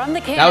more from the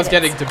candidates. That was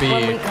getting to be.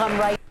 When we come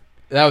right.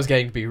 That was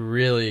getting to be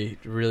really,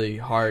 really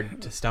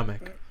hard to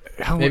stomach.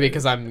 Maybe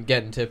because I'm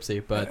getting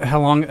tipsy, but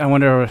how long? I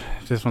wonder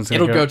if this one's gonna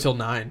go. It'll go till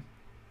 9.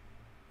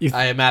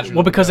 I imagine.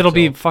 Well, because it'll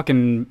be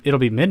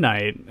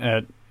midnight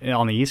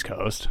on the East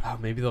Coast. Oh,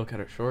 maybe they'll cut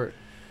it short.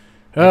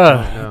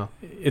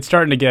 It's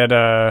starting to get.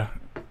 I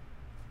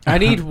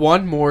need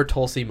one more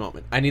Tulsi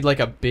moment. I need like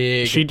a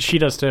big. She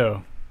does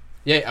too.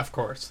 Yeah, of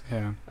course.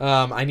 Yeah.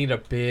 I need a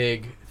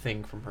big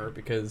thing from her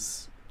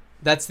because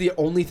that's the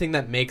only thing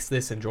that makes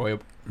this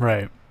enjoyable.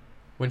 Right.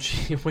 When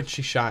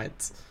she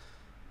shines.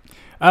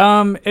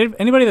 If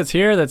anybody that's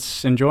here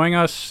that's enjoying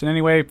us in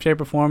any way, shape,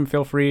 or form,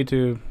 feel free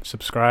to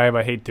subscribe.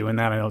 I hate doing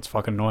that. I know it's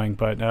fucking annoying,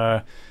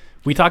 but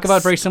we talk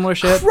about very similar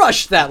shit.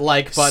 Crush that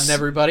like button,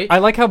 everybody. I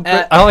like how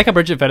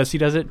Bridget Fetisi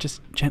does it.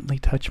 Just gently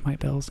touch my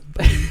bells and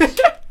buttons.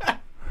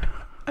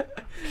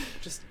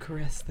 Just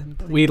caress them,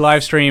 please. We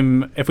live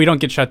stream if we don't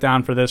get shut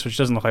down for this, which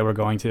doesn't look like we're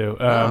going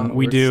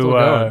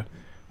to.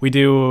 We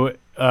do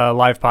a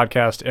live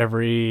podcast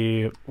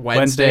every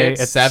Wednesday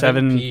at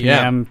 7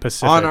 p.m.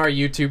 Pacific on our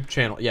YouTube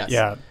channel. Yes.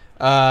 Yeah.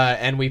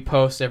 And we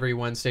post every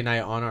Wednesday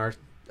night on our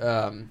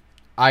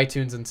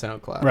iTunes and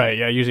SoundCloud. Right.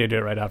 Yeah. Usually I do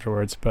it right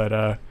afterwards, but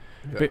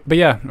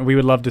yeah, we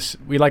would love to.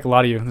 We like a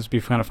lot of you. This would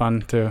be kind of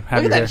fun to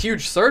have. Look you at that here.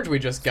 huge surge we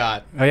just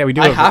got. Oh yeah, we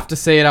do. I have to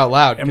say it out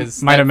loud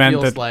because it might have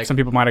meant that some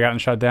people might have gotten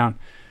shut down.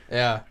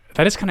 Yeah.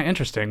 That is kind of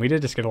interesting. We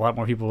did just get a lot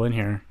more people in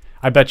here.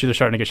 I bet you they're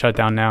starting to get shut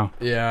down now.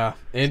 Yeah,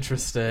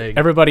 interesting.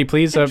 Everybody,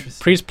 please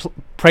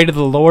pray to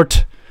the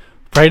Lord.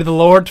 Pray to the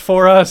Lord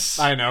for us.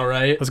 I know,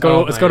 right? Let's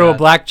go. Let's go to a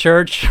black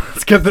church.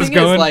 Let's get this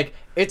going. Like,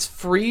 it's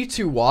free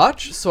to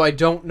watch, so I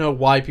don't know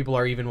why people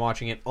are even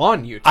watching it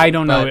on YouTube. I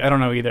don't know. I don't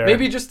know either.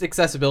 Maybe just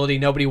accessibility.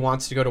 Nobody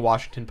wants to go to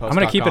WashingtonPost.com. I'm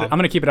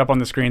gonna keep it up on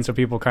the screen so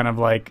people kind of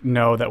like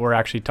know that we're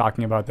actually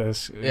talking about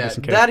this. Yeah,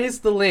 that is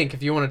the link.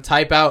 If you want to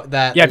type out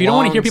that. Yeah, if you don't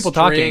want to hear people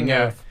talking.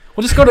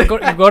 Well, just go to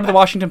the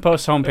Washington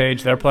Post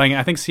homepage. They're playing.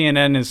 I think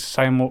CNN is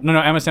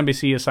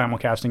MSNBC is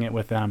simulcasting it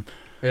with them.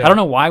 Yeah. I don't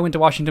know why I went to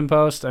Washington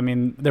Post. I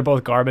mean, they're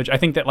both garbage. I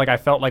think that I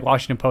felt like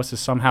Washington Post is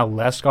somehow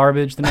less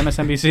garbage than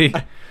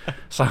MSNBC.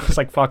 So I was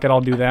like, fuck it, I'll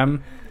do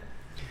them.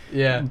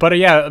 Yeah. But if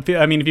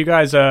you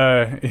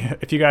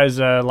guys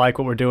like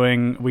what we're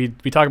doing, we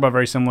talk about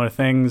very similar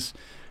things.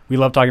 We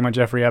love talking about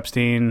Jeffrey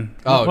Epstein.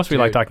 What else we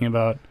like talking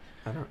about?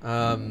 I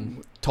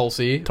don't.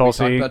 Tulsi. We talked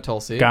about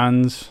Tulsi.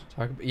 Guns.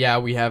 Yeah,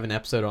 we have an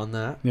episode on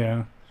that.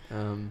 Yeah.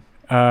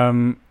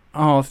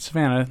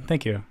 Savannah,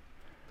 thank you.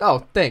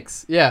 Oh,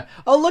 thanks. Yeah.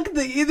 Oh, look at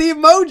the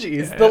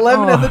emojis. The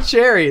lemon and the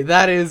cherry.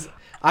 That is...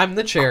 I'm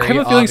the cherry, I have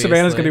a feeling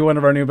Savannah's going to be one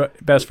of our new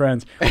best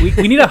friends.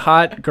 We need a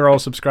hot girl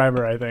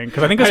subscriber, I think.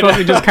 Because I think it's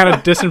mostly just kind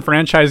of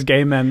disenfranchised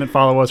gay men that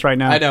follow us right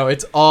now. I know.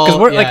 It's all...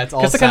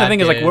 Because the kind of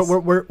thing is,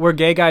 like, we're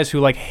gay guys who,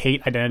 like,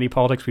 hate identity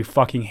politics. We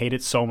fucking hate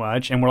it so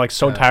much. And we're, like,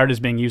 so tired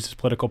of being used as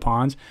political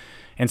pawns.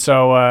 And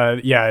so,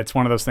 it's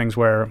one of those things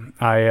where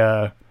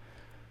I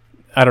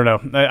don't know.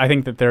 I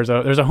think that there's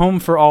a home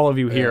for all of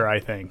you here, I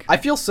think. I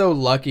feel so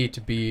lucky to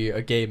be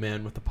a gay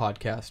man with a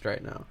podcast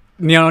right now.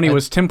 Neoni,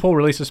 was Tim Pool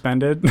really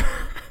suspended?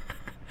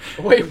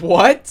 Wait,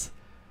 what?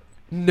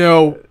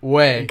 No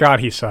way.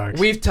 God, he sucks.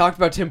 We've talked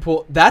about Tim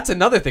Pool. That's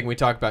another thing we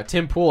talked about,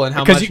 Tim Pool, and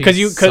how much he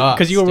sucks.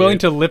 Because you were willing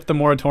to lift the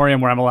moratorium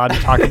where I'm allowed to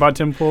talk about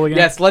Tim Pool again?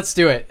 Yes, let's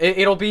do it.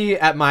 It'll be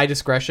at my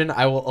discretion.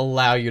 I will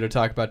allow you to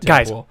talk about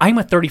Tim Pool. Guys, I'm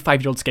a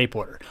 35-year-old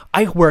skateboarder.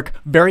 I work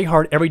very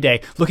hard every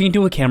day looking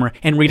into a camera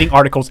and reading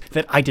articles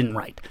that I didn't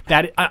write.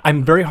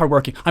 I'm very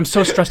hardworking. I'm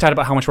so stressed out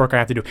about how much work I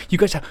have to do. You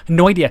guys have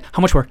no idea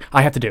how much work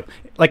I have to do.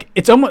 Like,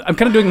 it's almost... I'm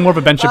kind of doing more of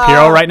a Ben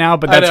Shapiro right now,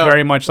 but that's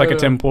very much like a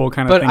Tim Pool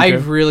kind of thing.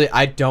 But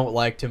I don't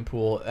like Tim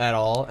Pool at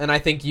all, and I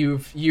think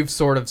you've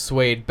sort of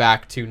swayed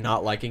back to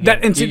not liking him.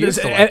 And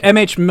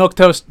MH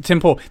Milquetoast Tim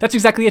Pool. That's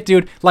exactly it,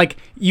 dude. Like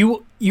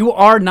you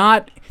are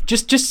not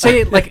just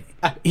say it. Like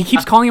he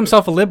keeps calling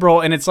himself a liberal,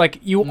 and it's like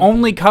you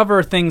only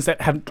cover things that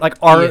have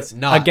are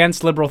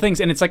against liberal things,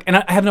 and it's like, and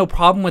I have no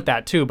problem with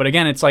that too. But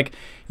again, it's like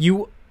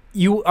you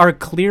are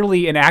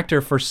clearly an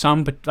actor for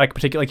some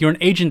particular, like you're an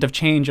agent of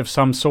change of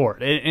some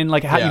sort, and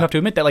like how you have to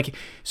admit that, like,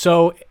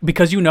 so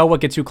because you know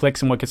what gets you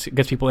clicks and what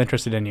gets people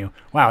interested in you.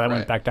 Wow, that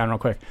went back down real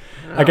quick.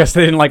 I guess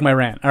they didn't like my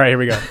rant. All right, here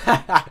we go.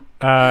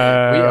 We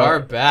are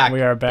back.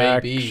 We are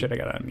back. Baby. Shit, I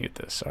gotta unmute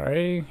this.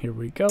 Sorry. Here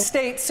we go.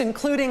 States,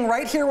 including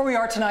right here where we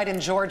are tonight in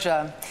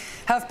Georgia,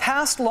 have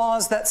passed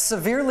laws that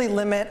severely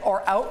limit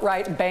or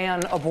outright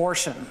ban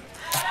abortion.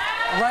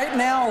 Right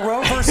now,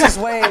 Roe versus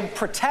Wade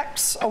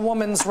protects a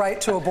woman's right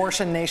to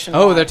abortion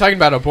nationwide. Oh, they're talking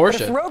about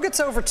abortion. But if Roe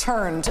gets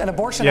overturned and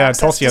abortion access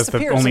Tulsi has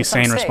the only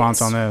sane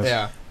response on this.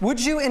 Yeah.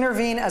 Would you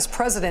intervene as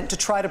president to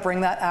try to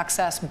bring that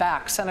access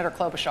back? Senator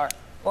Klobuchar.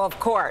 Well, of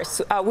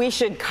course. We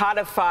should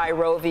codify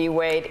Roe v.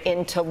 Wade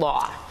into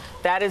law.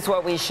 That is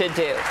what we should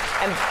do.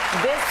 And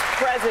this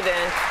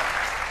president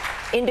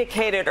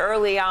indicated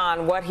early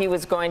on what he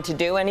was going to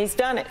do, and he's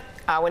done it.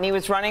 When he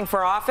was running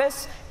for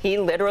office, he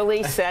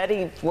literally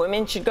said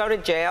women should go to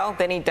jail.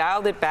 Then he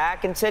dialed it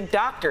back and said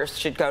doctors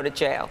should go to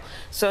jail.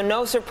 So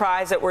no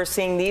surprise that we're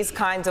seeing these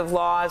kinds of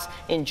laws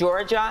in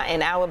Georgia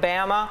and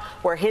Alabama,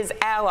 where his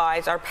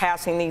allies are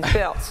passing these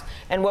bills.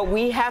 And what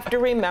we have to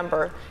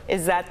remember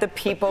is that the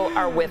people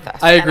are with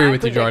us. I agree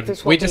with you, Jordan.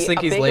 We just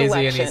think he's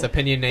lazy and he's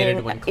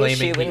opinionated when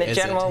claiming he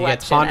isn't. He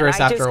gets ponderous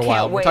after a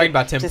while. We're talking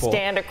about Tim Pool.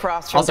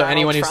 Also,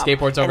 anyone who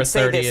skateboards over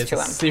 30 is a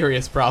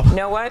serious problem. You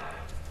know what?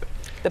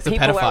 The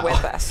people are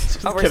with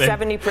us. Over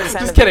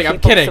 70% of the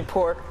people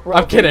support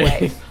Roe v.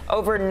 Wade.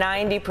 Over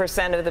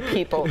 90% of the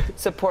people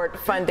support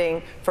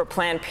funding for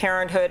Planned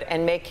Parenthood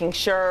and making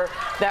sure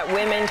that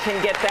women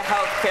can get the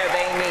health care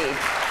they need.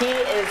 He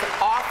is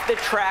off the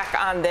track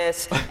on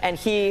this, and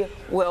he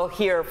will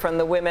hear from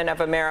the women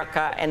of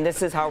America, and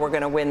this is how we're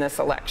going to win this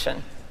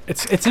election.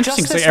 It's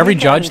interesting because every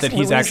judge that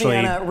he's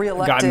actually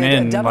gotten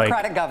in,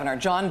 Democratic governor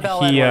John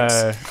Bel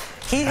Edwards,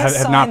 he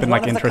has not been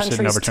interested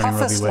in overturning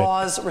Roe v. Wade.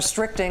 Laws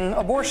restricting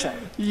abortion.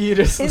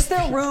 Is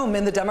there room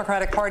in the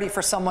Democratic Party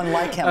for someone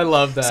like him? I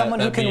love that. Someone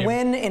who can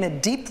win in a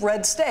deep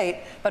red state,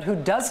 but who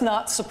does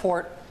not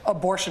support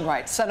abortion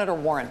rights. Senator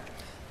Warren.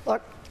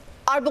 Look,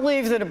 I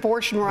believe that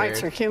abortion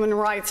rights are human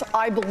rights.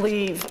 I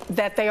believe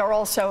that they are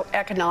also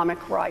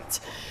economic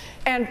rights.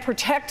 And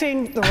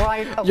protecting the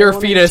right of your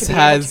women fetus to be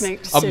has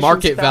able to make a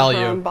market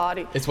value.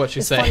 value. Is what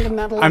she's saying.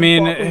 I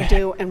mean,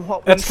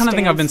 that's kind of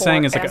thing I've been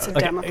saying is like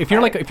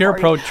if you're a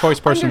pro-choice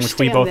person, which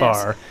we both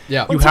are,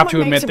 you have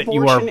to admit that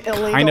you are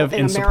kind of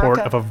in support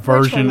of a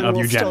version of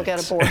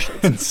eugenics.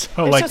 And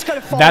so like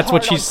that's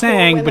what she's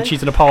saying, but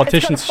she's a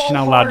politician, so she's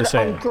not allowed to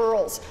say it.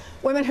 Girls,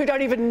 women who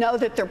don't even know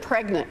that they're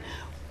pregnant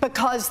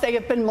because they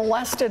have been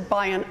molested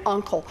by an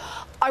uncle.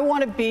 I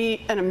want to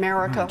be in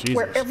America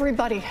where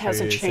everybody has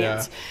a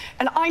chance.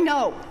 And I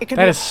know it can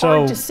be a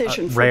hard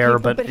decision for rare,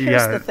 people, but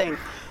here's the thing.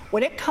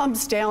 When it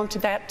comes down to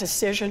that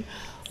decision,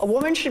 a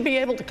woman should be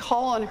able to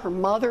call on her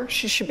mother.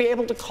 She should be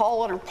able to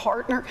call on her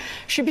partner.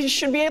 She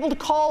should be able to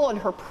call on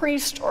her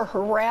priest or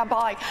her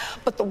rabbi.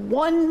 But the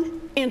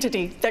one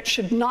entity that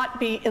should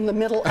not be in the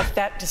middle of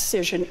that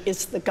decision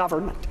is the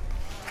government.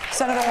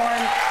 Senator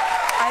Warren,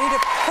 I need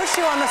to push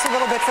you on this a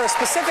little bit for a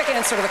specific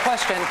answer to the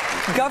question.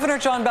 Governor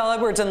John Bel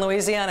Edwards in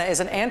Louisiana is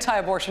an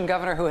anti-abortion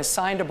governor who has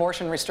signed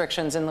abortion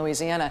restrictions in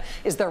Louisiana.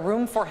 Is there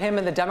room for him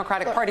in the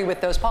Democratic Party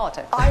with those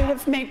politics? I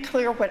have made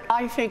clear what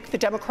I think the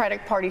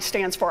Democratic Party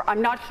stands for.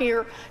 I'm not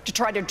here to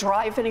try to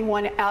drive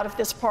anyone out of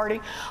this party.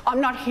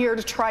 I'm not here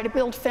to try to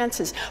build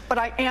fences. But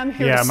I am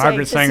here to say Margaret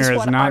this Sanger is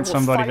what not I will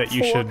somebody fight that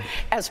you should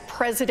as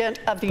President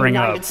of the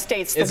United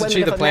States. The Isn't women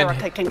she of the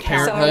America can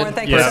count. Senator Warren,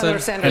 thank you. Senator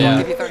Sanders, I'll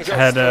give you 30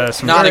 seconds. Had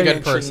some not a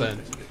good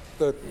person.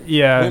 That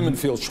women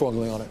feel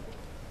strongly on it.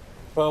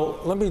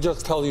 Well, let me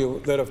just tell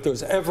you that if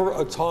there's ever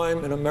a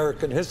time in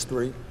American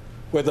history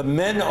where the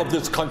men of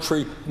this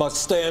country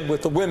must stand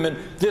with the women,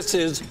 this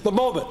is the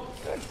moment.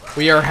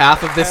 We are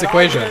half of this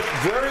equation. I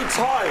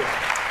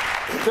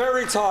get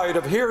very tired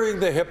of hearing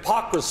the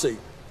hypocrisy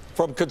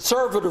from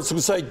conservatives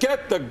who say,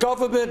 get the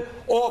government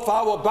off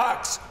our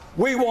backs.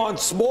 We want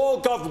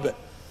small government.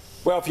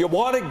 Well, if you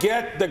want to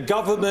get the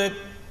government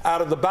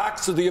out of the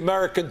backs of the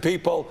American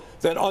people,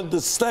 then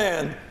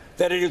understand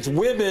that it is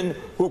women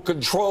who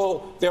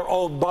control their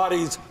own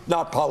bodies,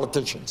 not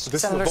politicians.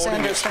 Senator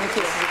Sanders, thank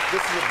you.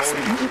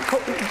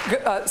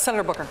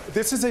 Senator Booker.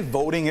 This is a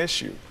voting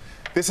issue.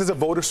 This is a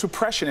voter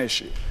suppression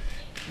issue.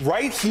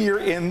 Right here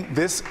in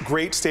this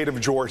great state of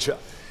Georgia,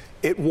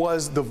 it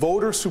was the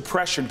voter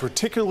suppression,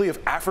 particularly of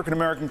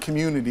African-American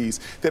communities,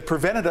 that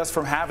prevented us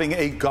from having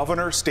a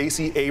Governor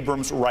Stacey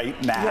Abrams right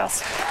now.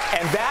 Yes.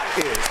 And that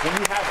is, when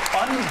you have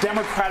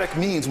undemocratic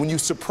means, when you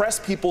suppress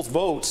people's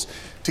votes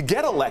to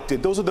get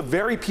elected, those are the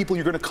very people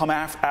you're going to come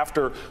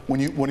after when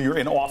you're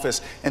in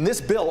office. And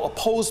this bill,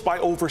 opposed by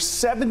over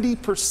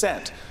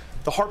 70%,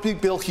 the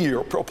heartbeat bill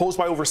here, opposed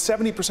by over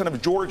 70%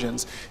 of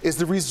Georgians, is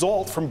the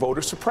result from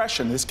voter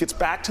suppression. This gets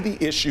back to the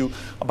issue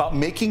about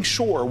making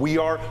sure we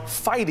are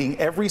fighting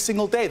every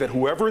single day that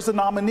whoever is the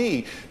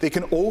nominee, they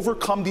can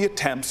overcome the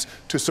attempts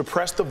to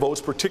suppress the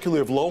votes, particularly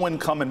of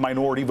low-income and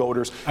minority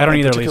voters. I don't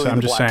either, Lisa. I'm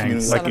just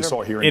saying, like you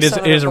saw here. It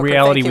is a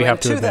reality we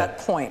have to admit. That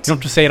point, you don't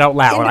have to say it out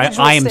loud.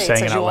 I am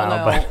saying it out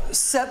loud. But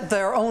set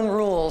their own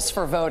rules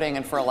for voting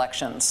and for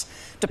elections.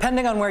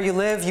 Depending on where you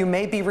live, you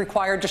may be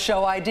required to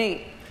show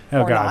ID.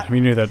 Oh, God, we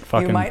knew that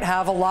fucking... You might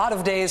have a lot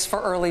of days for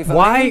early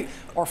voting,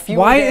 or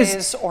fewer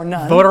days, or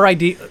none. Voter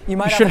ID... You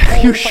might have a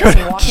polling place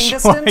in walking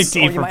distance,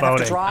 ID or you might have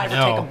to drive or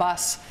take a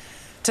bus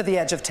to the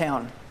edge of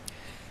town.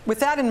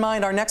 With that in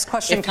mind, our next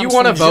question comes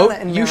from Jenna in Maryland.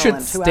 If you want to vote, you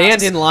should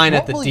stand in line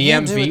at the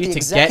DMV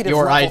to get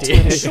your ID.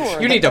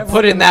 You need to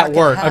put in that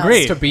work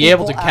to be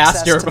able to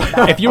cast your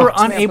vote. If you were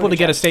unable to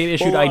get a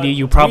state-issued ID,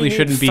 you probably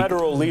shouldn't be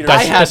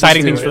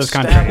deciding things for this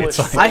country.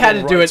 I had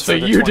to do it, so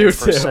you do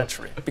too.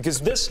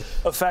 Because this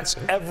affects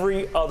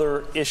every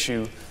other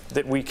issue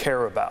that we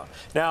care about.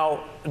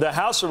 Now, the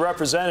House of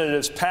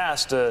Representatives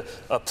passed a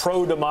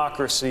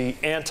pro-democracy,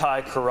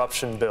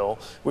 anti-corruption bill,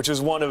 which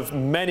is one of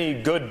many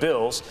good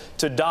bills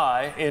to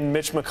die in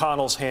Mitch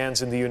McConnell's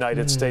hands in the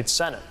United States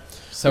Senate.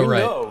 So we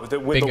know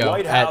that with the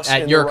White House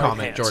at in your the right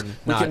comment, hands, Jordan,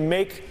 we can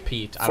make,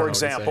 Pete, for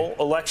example,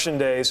 election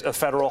days a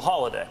federal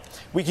holiday.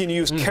 We can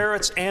use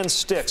carrots and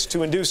sticks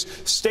to induce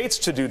states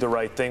to do the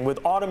right thing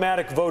with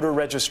automatic voter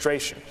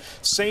registration,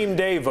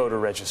 same-day voter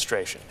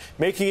registration,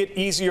 making it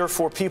easier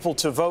for people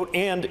to vote,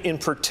 and in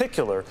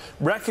particular,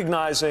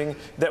 recognizing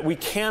that we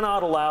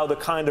cannot allow the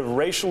kind of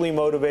racially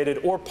motivated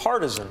or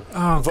partisan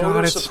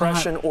voter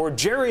suppression or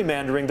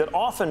gerrymandering that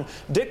often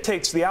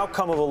dictates the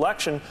outcome of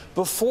election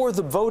before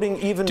the voting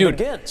even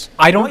begins.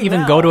 I don't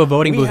even go to a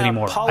voting booth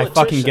anymore. I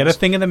fucking get a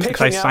thing in the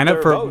because I sign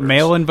up for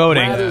mail-in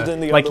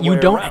voting. Like, you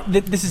don't.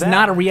 This is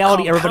not a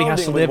reality everybody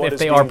has to live if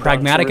they are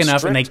pragmatic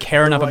enough and they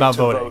care enough about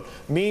voting.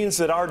 Means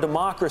that our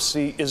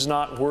democracy is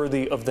not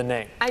worthy of the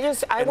name.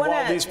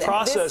 While these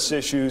process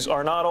issues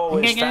are not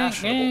always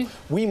fashionable,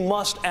 we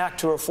must act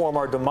to reform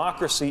our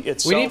democracy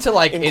itself. We need to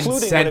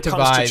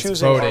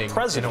incentivize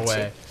voting in a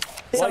way.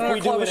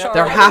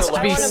 There has to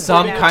be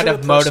some kind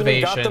of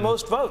motivation.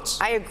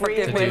 I agree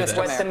with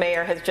what the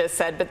mayor has just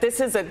said, but this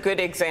is a good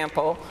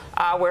example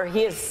where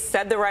he has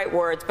said the right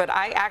words, but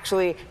I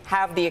actually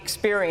have the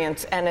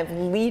experience and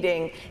am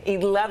leading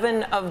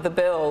 11 of the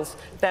bills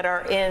that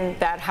are in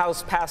that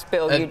House-passed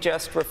bill you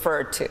just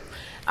referred to.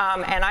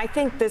 And I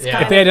think this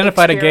kind if they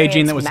identified a gay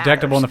gene that was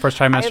detectable in the first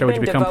trimester, would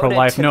you become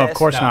pro-life? No, of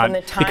course not,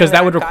 because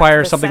that would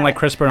require something like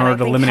CRISPR in order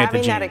to eliminate the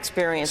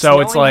gene.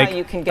 So it's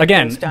like,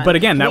 again,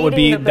 that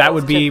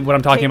would be what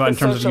I'm talking about in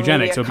terms of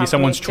eugenics. It would be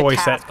someone's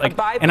choice that, like,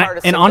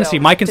 and honestly,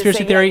 my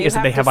conspiracy theory is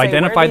that they have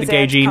identified the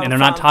gay gene and they're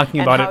not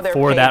talking about it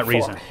for that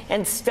reason.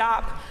 And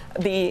stop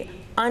the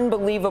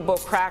unbelievable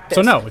practice.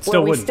 So no, it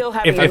still wouldn't.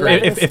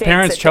 If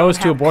parents chose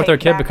to abort their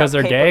kid because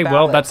they're gay,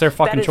 well, that's their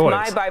fucking choice.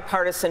 That is my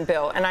bipartisan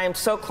bill, and I am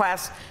so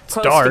close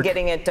to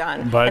getting it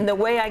done. And the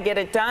way I get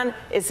it done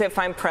is if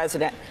I'm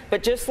president.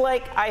 But just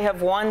like I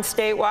have won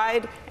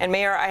statewide, and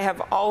Mayor, I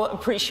have all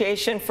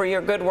appreciation for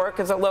your good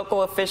work as a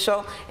local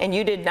official, and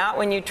you did not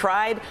when you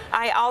tried.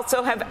 I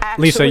also have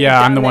actually Lisa,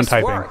 done I'm the one this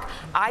typing. work.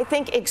 I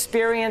think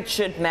experience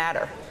should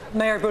matter.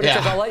 Mayor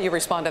Buttigieg, I'll let you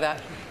respond to that.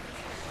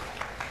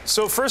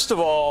 So first of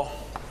all,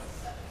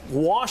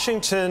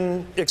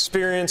 Washington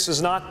experience is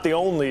not the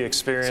only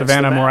experience.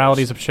 Savannah,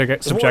 morality is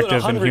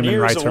subjective and human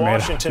rights are made up.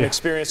 Washington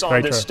experience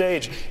on this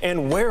stage.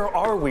 And where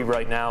are we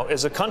right now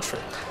as a country?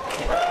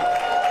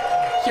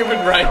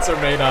 Human rights are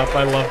made up.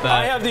 I love that.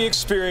 I have the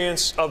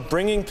experience of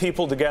bringing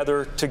people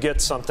together to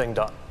get something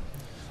done.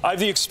 I have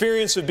the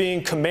experience of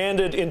being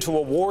commanded into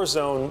a war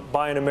zone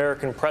by an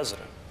American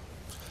president.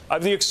 I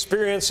have the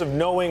experience of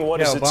knowing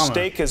what is at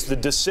stake as the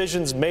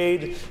decisions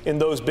made in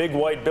those big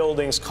white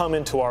buildings come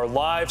into our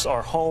lives,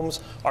 our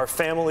homes, our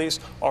families,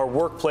 our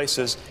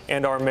workplaces,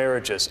 and our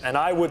marriages. And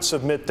I would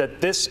submit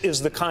that this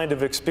is the kind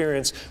of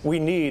experience we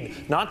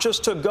need, not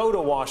just to go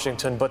to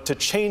Washington, but to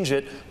change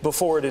it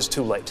before it is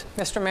too late.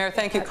 Mr. Mayor,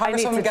 thank you.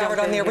 Congresswoman Gabbard,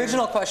 on the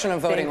original question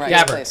of voting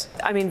rights, please.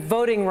 I mean,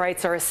 voting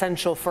rights are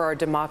essential for our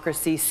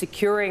democracy.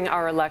 Securing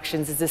our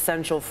elections is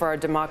essential for our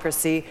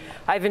democracy.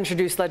 I've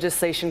introduced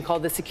legislation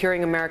called the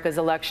Securing America's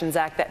Elections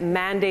Act that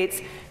mandates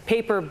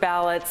paper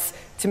ballots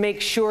to make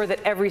sure that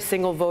every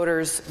single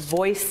voter's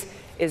voice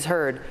is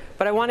heard.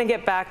 But I want to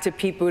get back to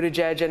Pete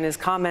Buttigieg and his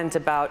comment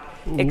about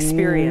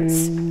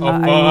experience.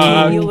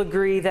 You'll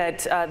agree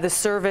that the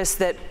service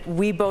that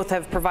we both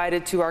have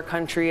provided to our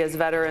country as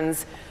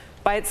veterans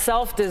by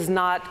itself does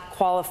not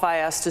qualify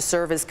us to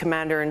serve as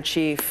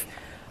commander-in-chief.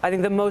 I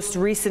think the most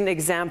recent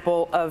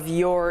example of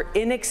your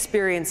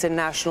inexperience in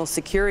national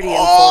security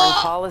and foreign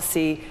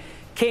policy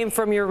came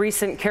from your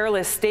recent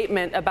careless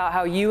statement about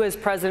how you as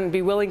president would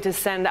be willing to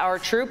send our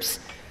troops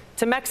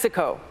to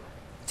Mexico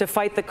to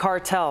fight the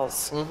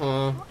cartels.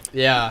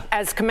 Yeah,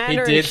 as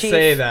commander-in-chief, he did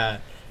say that.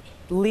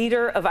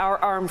 Leader of our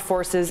armed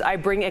forces, I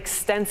bring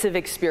extensive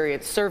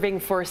experience serving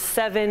for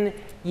 7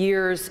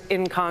 years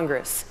in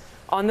Congress,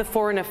 on the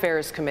Foreign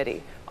Affairs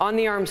Committee, on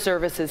the Armed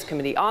Services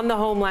Committee, on the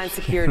Homeland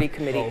Security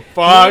Committee,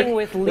 meeting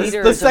with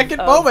leaders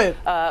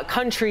of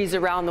countries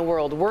around the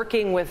world,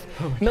 working with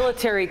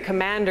military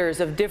commanders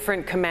of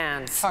different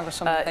commands,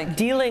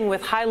 dealing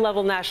with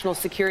high-level national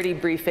security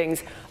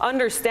briefings,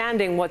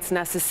 understanding what's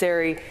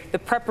necessary, the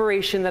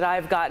preparation that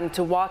I've gotten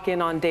to walk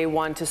in on day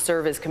one to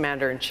serve as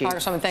Commander-in-Chief.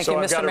 Congresswoman, thank you.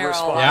 Mr. Mayor,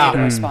 I'll allow you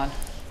to respond.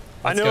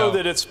 I know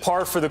that it's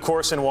par for the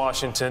course in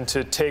Washington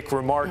to take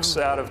remarks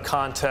out of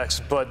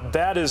context, but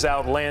that is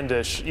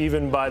outlandish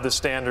even by the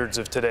standards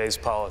of today's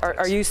politics.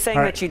 Are you saying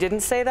that you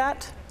didn't say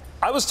that?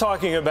 I was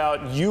talking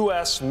about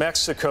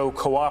U.S.-Mexico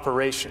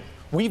cooperation.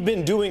 We've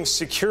been doing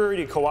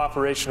security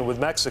cooperation with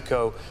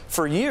Mexico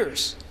for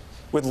years,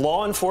 with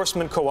law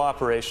enforcement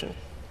cooperation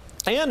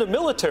and a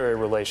military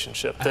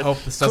relationship that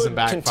could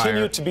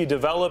continue to be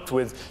developed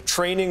with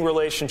training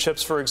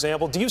relationships, for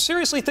example. Do you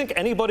seriously think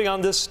anybody on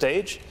this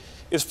stage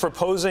is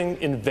proposing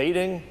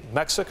invading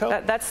Mexico?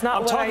 That's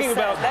not what I said.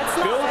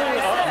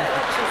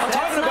 I'm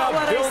talking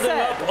about building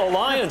up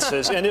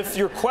alliances. And if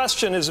your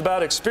question is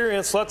about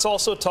experience, let's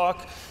also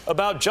talk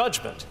about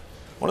judgment.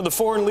 One of the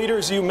foreign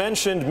leaders you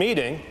mentioned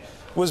meeting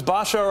was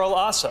Bashar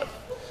al-Assad.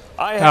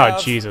 I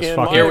have, in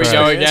my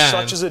experience,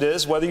 such as it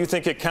is, whether you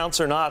think it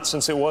counts or not,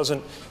 since it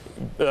wasn't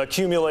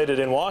accumulated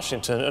in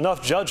Washington,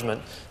 enough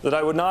judgment that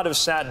I would not have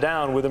sat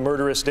down with a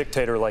murderous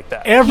dictator like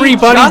that.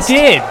 Everybody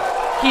did.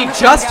 He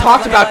just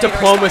talked about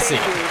diplomacy.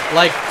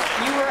 Like,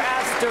 you were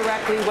asked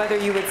directly whether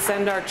you would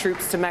send our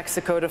troops to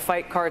Mexico to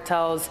fight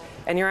cartels,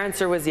 and your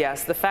answer was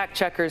yes. The fact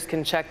checkers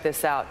can check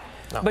this out.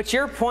 No. But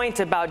your point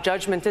about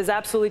judgment is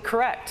absolutely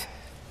correct.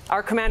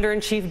 Our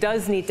commander-in-chief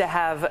does need to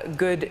have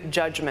good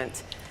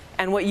judgment.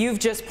 And what you've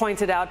just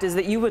pointed out is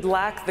that you would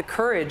lack the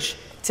courage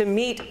to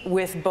meet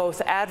with both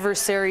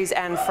adversaries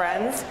and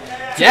friends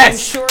to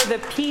ensure the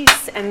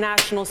peace and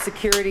national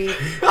security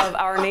of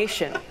our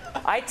nation.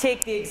 I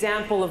take the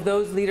example of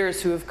those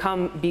leaders who have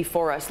come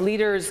before us,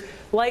 leaders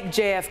like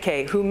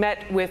JFK, who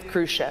met with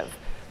Khrushchev,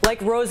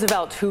 like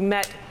Roosevelt, who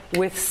met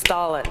with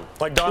Stalin,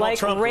 like Donald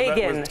Trump,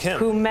 Reagan,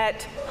 who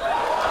met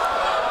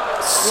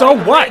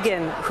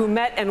Reagan, who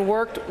met and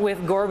worked with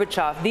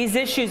Gorbachev. These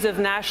issues of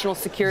national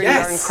security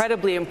are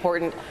incredibly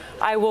important.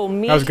 I will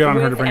meet with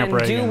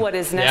and do what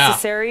is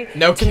necessary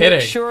to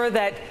make sure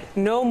that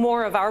no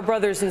more of our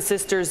brothers and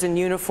sisters in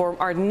uniform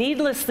are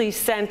needlessly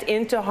sent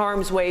into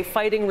harm's way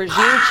fighting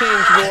regime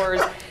change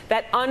wars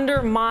that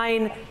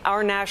undermine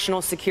our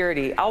national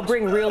security. I'll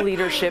bring real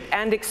leadership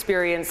and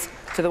experience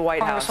to the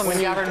White House.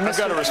 I've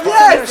got to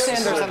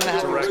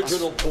respond.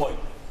 Original point.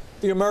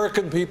 The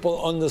American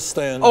people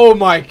understand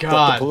that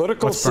the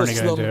political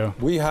system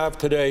we have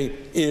today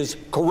is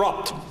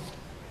corrupt.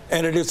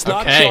 And it is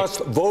not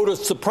just voter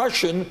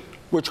suppression,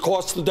 which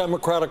cost the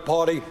Democratic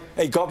Party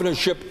a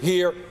governorship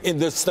here in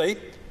this state,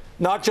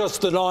 not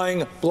just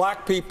denying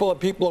black people and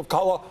people of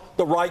color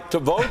the right to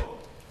vote,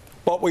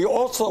 but we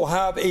also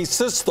have a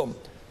system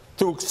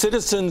through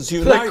Citizens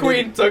United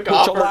which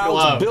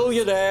allows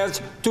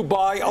billionaires to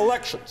buy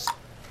elections.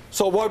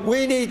 So what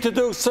we need to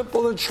do,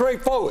 simple and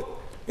straightforward,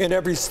 in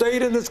every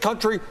state in this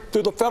country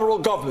through the federal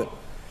government.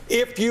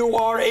 If you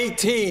are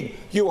 18,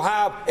 you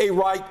have a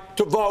right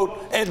to vote.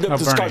 End of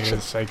discussion.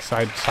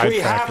 We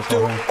have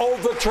to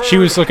overturn. She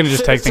was looking to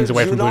just take things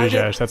away from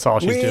Buttigieg. That's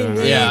all she's doing.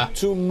 We need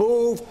to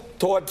move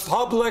toward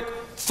public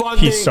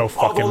funding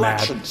of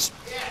elections.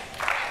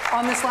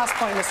 On this last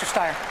point, Mr.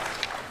 Steyer.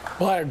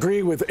 Well, I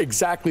agree with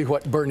exactly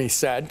what Bernie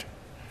said,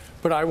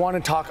 but I want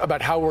to talk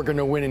about how we're going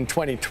to win in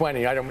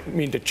 2020. I don't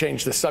mean to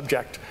change the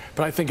subject,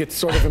 but I think it's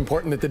sort of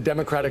important that the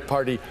Democratic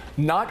Party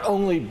not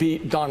only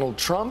beat Donald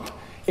Trump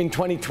in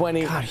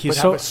 2020, but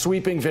have a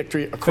sweeping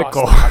victory across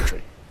the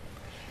country.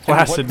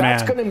 Flaccid and what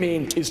that's going to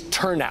mean is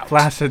turnout.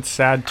 Flaccid,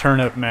 sad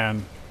turnip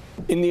man.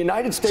 In the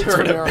United States of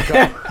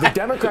America, the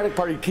Democratic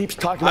Party keeps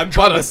talking about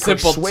trying to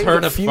persuade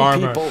a few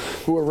people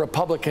who are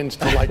Republicans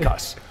to like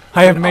us.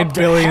 I have made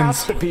billions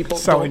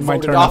selling my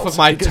turnips. Off of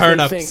my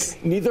turnips. They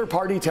think neither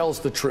party tells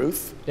the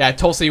truth. Yeah,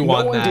 Tulsi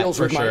won no one that deals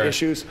for with sure. my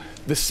issues.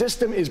 The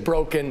system is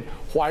broken.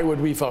 Why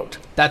would we vote?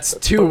 That's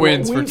 2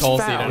 wins for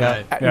Tulsi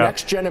tonight. At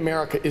Next Gen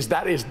America is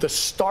that is the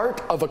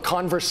start of a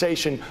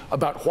conversation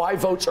about why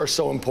votes are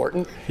so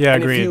important. Yeah,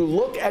 and agreed. If you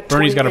look at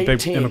Bernie's got a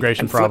big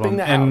immigration problem,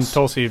 and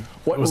Tulsi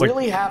was like,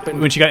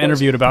 when she got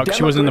interviewed about,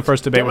 she was in the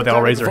first debate where they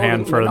all raised their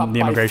hand for the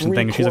immigration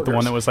thing, and she's like the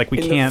one that was like, we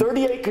can't,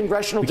 38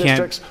 congressional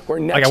districts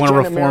where like, I want to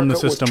reform the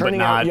system, but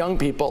not young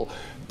people.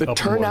 The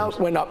turnout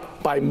went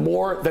up by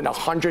more than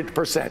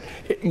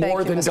 100%,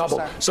 more than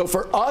double. So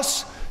for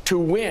us to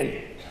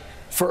win,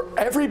 for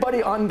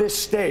everybody on this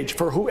stage,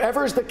 for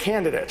whoever's the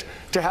candidate,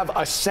 to have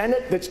a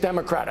Senate that's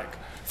Democratic,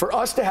 for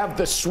us to have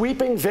the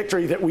sweeping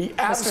victory that we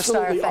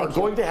absolutely are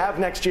going to have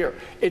next year,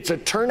 it's a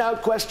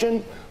turnout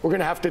question. We're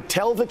going to have to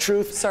tell the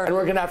truth, and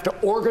we're going to have to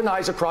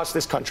organize across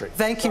this country.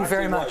 Thank you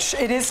very much.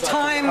 It is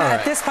time,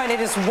 at this point,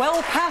 it is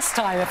well past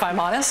time, if I'm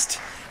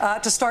honest,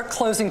 to start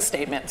closing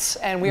statements.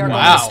 And we are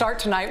going to start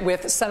tonight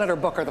with Senator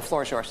Booker. The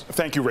floor is yours.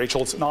 Thank you,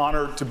 Rachel. It's an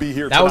honor to be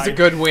here tonight. That was a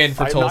good win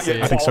for Tulsi.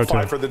 I think so,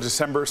 too. For the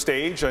December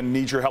stage and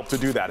need your help to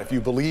do that. If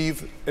you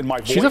believe in my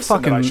voice, she's a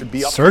fucking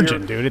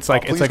surgeon, dude. It's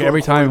like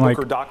every time, like,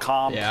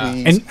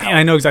 and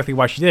I know exactly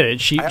why she did it.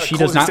 She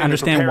does not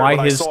understand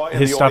why his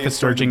stuff is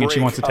surging, and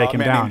she wants to take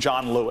him down.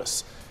 John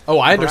Lewis. Oh,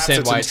 I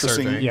understand why it's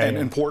surging. And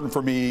important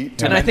for me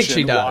to and I think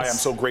she does. Why I'm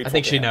so grateful. I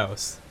think she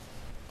knows.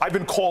 I've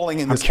been calling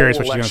in this whole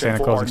election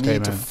for our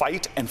need to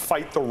fight and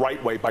fight the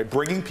right way by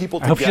bringing people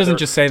together. I hope she doesn't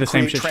just say the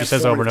same shit she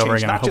says over and over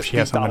again. I hope she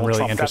has something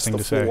really interesting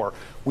to say.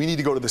 We need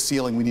to go to the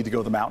ceiling. We need to go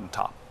to the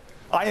mountaintop.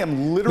 I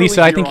am literally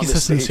Lisa, I think he's a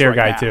sincere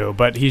guy too,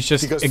 but he's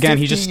just, again,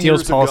 he just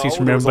steals policies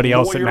from everybody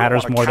else that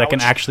matters more, that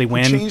can actually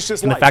win, and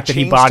the fact that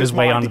he bought his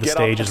way onto the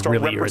stage is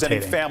really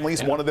irritating.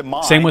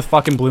 Same with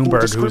fucking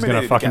Bloomberg, who's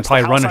going to fucking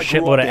probably run a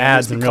shitload of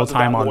ads in real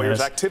time on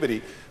this,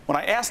 when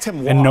I asked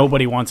him and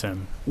nobody wants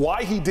him.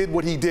 Why he did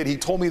what he did, he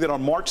told me that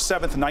on March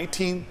 7th,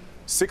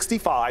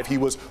 1965, he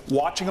was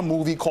watching a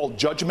movie called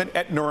Judgment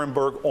at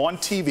Nuremberg on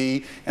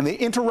TV, and they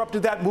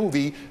interrupted that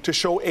movie to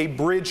show a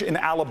bridge in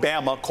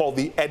Alabama called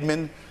the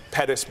Edmund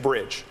Pettus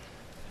Bridge.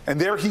 And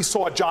there he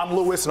saw John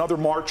Lewis and other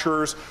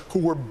marchers who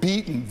were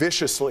beaten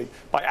viciously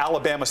by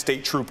Alabama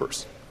state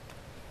troopers.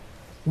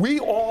 We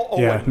all owe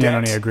a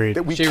debt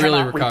that we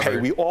cannot repay.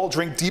 We all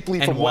drink deeply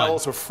from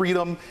wells of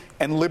freedom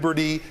and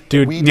liberty.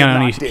 Dude,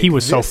 he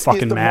was so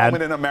fucking mad.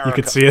 You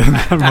could see it in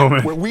that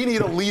moment. Where we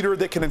need a leader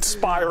that can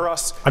inspire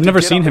us. I've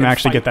never seen him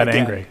actually get that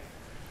angry.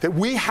 That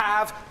we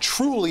have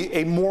truly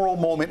a moral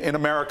moment in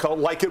America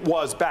like it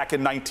was back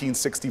in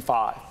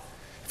 1965.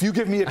 If you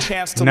give me a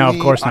chance to lead, I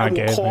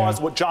will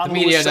cause what John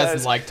Lewis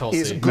says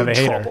is good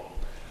trouble.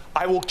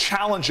 I will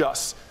challenge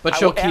us. But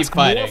she'll keep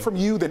fighting. More from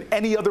you than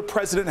any other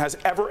president has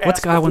ever asked What's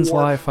Godwin's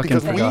before, lie? Fucking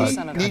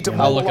because we need to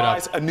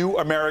mobilize a new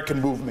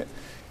American movement.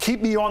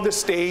 Keep me on this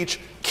stage.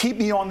 Keep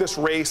me on this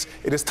race.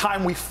 It is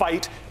time we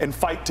fight and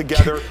fight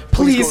together.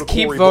 Please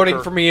keep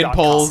voting for me in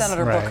polls.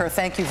 Senator Booker,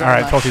 thank you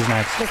very much. All right, Tulsi's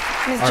next.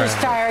 Mr.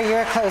 Steyer,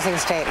 your closing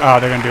statement. Oh,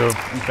 they're going to do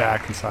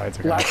back and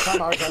sides. Last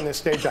time I was on this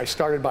stage, I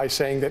started by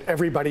saying that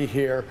everybody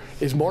here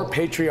is more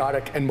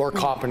patriotic and more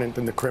competent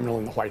than the criminal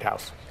in the White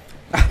House.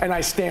 And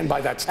I stand by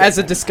that statement. As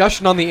the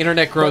discussion on the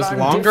internet grows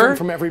longer,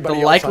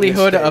 the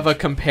likelihood of a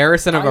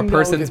comparison of a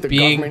person's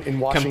being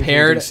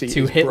compared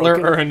to Hitler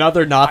or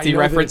another Nazi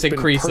reference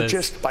increases.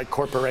 Purchased by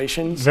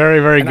corporations.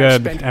 Very, very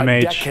good,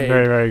 MH.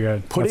 Very, very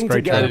good. Putting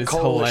together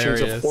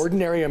coalitions of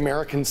ordinary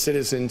American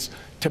citizens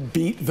to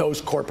beat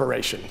those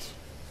corporations.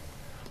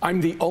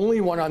 I'm the only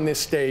one on this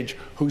stage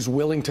who's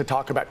willing to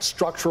talk about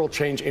structural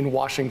change in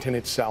Washington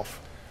itself.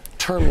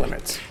 Term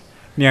limits.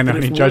 Yeah, no,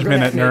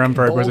 Judgment at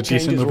Nuremberg was a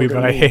decent movie,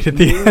 but I hated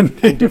the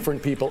ending.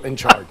 Different people in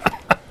charge.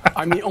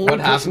 I'm the only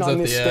person on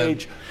this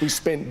stage who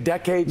spent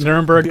decades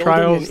Nuremberg building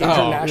trials? an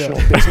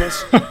international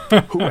business.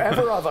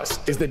 Whoever of us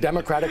is the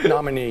Democratic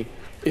nominee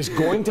is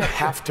going to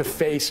have to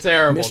face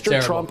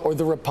Mr. Trump or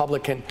the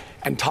Republican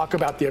and talk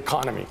about the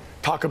economy,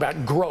 talk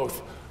about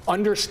growth.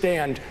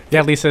 Understand.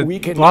 Yeah, Lisa.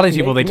 A lot of these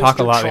people, they talk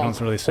a lot. They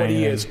don't really say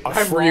anything.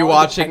 I'm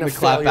rewatching the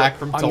clapback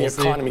from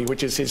Tulsi.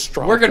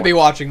 We're going to be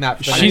watching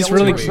that. She's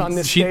really.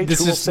 This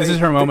is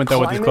her moment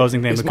though with the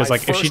closing thing, because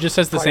like if she just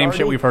says the same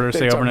shit we've heard her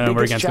say over and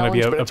over again, it's going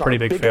to be a pretty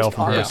big fail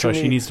from her. So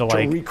she needs to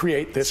like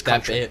recreate this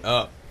country. Step it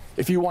up.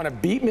 If you want to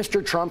beat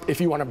Mr. Trump, if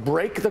you want to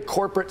break the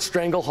corporate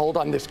stranglehold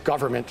on this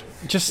government,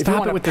 just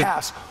stop it with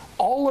pass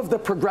all of the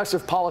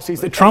progressive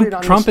policies that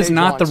Trump is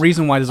not the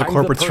reason why there's a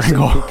corporate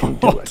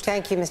stranglehold.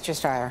 Thank you, Mr.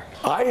 Steyer.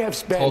 I have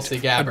spent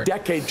a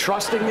decade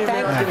trusting the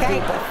American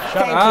people.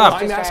 Shut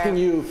up. I'm asking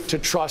you to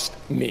trust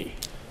me.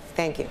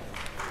 Thank you.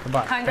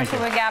 Goodbye.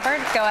 Congresswoman Gabbard,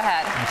 go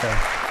ahead.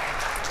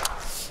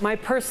 Okay. My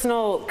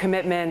personal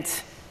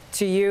commitment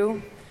to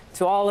you,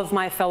 to all of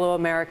my fellow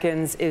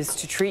Americans, is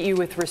to treat you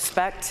with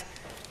respect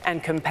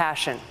and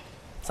compassion,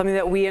 something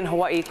that we in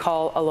Hawaii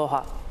call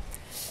aloha.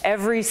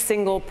 Every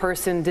single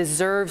person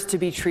deserves to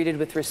be treated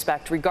with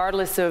respect,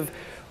 regardless of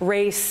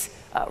race,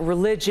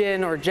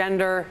 religion, or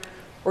gender,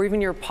 or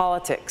even your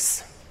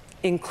politics.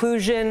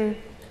 Inclusion,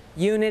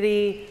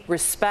 unity,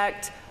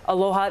 respect,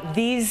 aloha,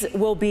 these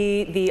will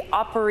be the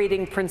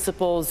operating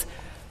principles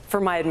for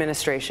my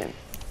administration.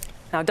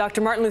 Now,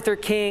 Dr. Martin Luther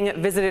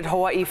King visited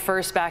Hawaii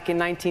first back in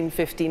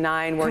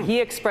 1959, where he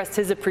expressed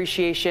his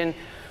appreciation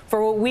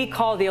for what we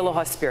call the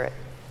aloha spirit.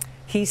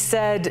 He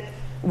said,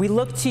 "We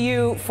look to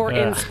you for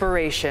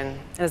inspiration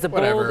as a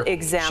bold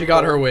example. She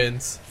got her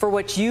wins. For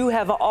what you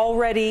have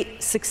already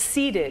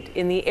succeeded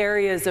in the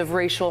areas of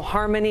racial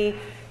harmony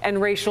and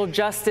racial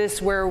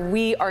justice, where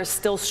we are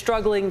still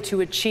struggling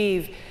to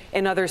achieve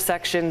in other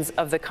sections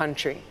of the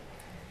country."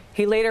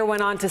 He later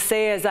went on to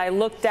say, "As I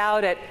looked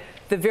out at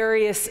the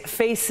various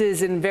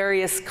faces in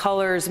various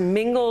colors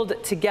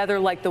mingled together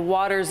like the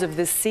waters of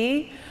the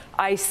sea,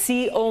 I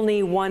see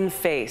only one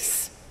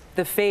face,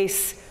 the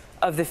face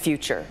of the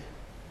future."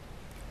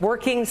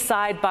 Working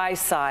side by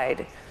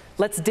side,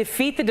 let's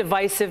defeat the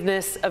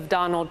divisiveness of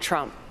Donald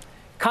Trump.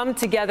 Come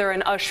together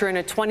and usher in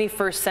a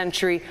 21st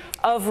century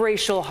of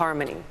racial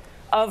harmony,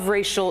 of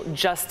racial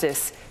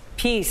justice,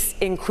 peace,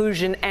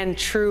 inclusion, and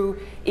true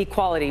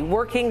equality.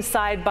 Working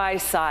side by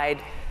side,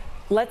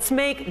 let's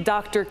make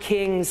Dr.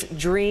 King's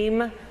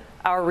dream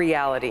our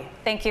reality.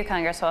 Thank you,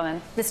 Congresswoman.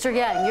 Mr.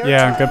 Yang, your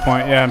Yeah, turn. good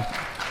point, yeah.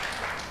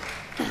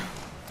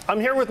 I'm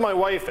here with my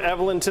wife,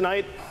 Evelyn,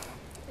 tonight.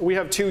 We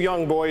have 2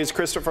 young boys,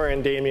 Christopher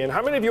and Damien.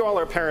 How many of you all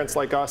are parents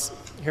like us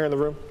here in the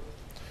room?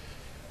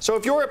 So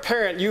if you're a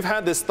parent, you've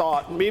had this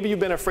thought, maybe you've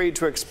been afraid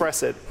to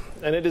express it,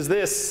 and it is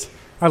this.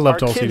 I love Our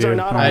Tulsi, kids dude. are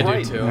not I all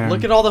right. do too.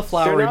 Look at all the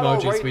flower They're not all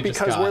emojis right we just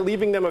because got. we're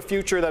leaving them a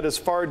future that is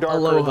far darker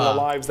than the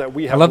lives that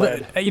we have I love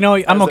led. it. You know,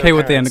 I'm as okay their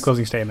with the end parents. of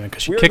closing statement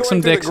because she We are kicked some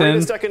going through dicks the in.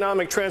 greatest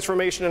economic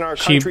transformation in our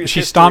She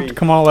country's stomped history.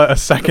 Kamala a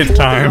second The fourth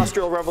time.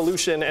 Industrial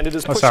Revolution, and it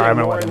is pushing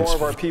more and more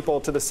of our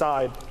people to the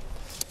side.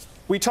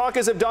 We talk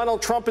as if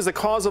Donald Trump is the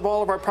cause of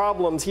all of our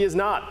problems. He is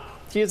not.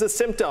 He is a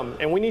symptom,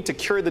 and we need to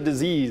cure the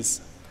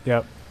disease.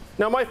 Yep.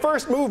 Now, my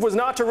first move was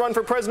not to run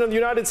for president of the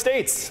United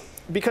States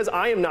because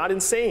I am not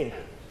insane.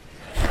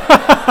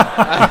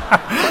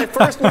 My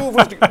first move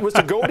was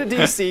to go to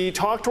D.C.,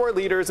 talk to our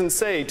leaders, and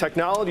say,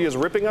 technology is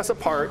ripping us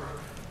apart,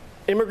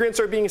 immigrants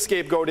are being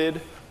scapegoated,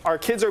 our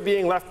kids are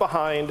being left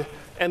behind,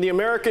 and the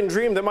American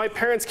dream that my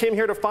parents came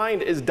here to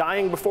find is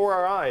dying before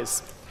our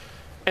eyes.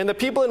 And the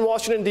people in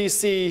Washington,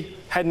 D.C.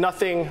 had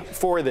nothing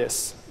for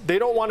this. They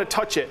don't want to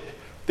touch it.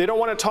 They don't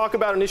want to talk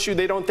about an issue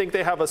they don't think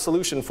they have a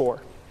solution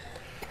for.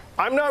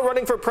 I'm not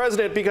running for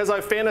president because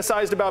I've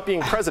fantasized about being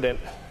president.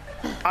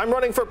 I'm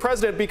running for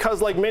president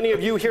because, like many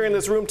of you here in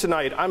this room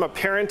tonight, I'm a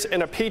parent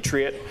and a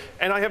patriot,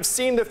 and I have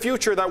seen the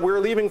future that we're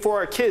leaving for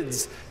our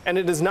kids, and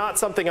it is not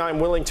something I'm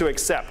willing to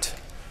accept.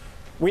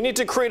 We need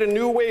to create a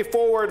new way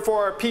forward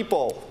for our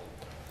people.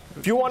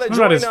 If you want to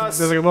join us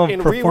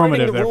in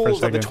rewriting the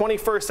rules of the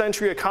 21st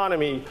century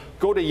economy,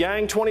 go to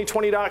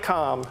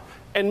yang2020.com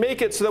and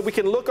make it so that we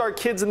can look our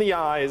kids in the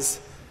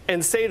eyes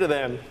and say to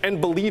them, and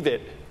believe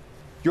it,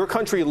 your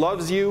country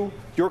loves you,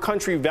 your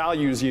country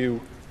values you,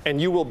 and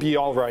you will be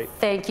all right.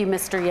 Thank you,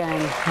 Mr. Yang.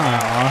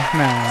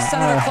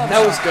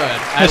 That was good.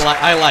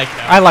 I like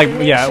that. I like,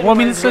 yeah. Well, I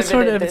mean, it's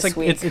sort of,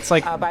 it's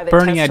like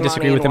Bernie. I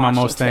disagree with him on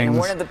most things.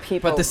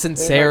 But the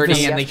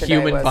sincerity and the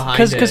human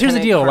behind it. Because here's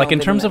the deal. Like in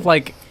terms of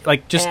like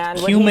just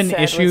human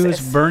issues,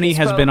 Bernie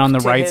has been on the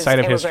right side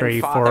of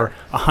history for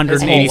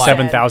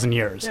 187,000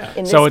 years.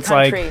 So it's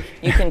like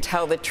you can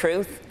tell the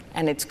truth,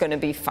 and it's going to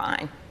be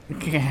fine.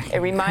 It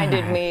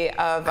reminded me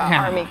of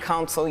Army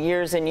Council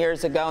years and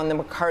years ago in the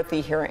McCarthy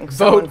hearings.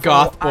 Vote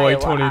Goth Boy Iowa,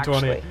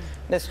 2020. actually,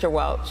 Mr.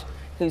 Welch,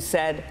 who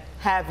said,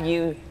 "Have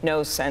you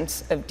no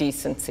sense of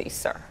decency,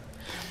 sir?"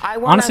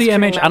 Honestly,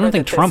 MH, I don't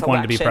think Trump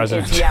wanted to be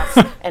president.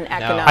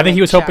 I think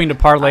he was hoping to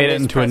parlay it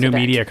into a new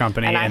media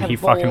company, and he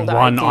fucking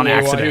won on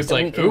accident. He was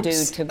like,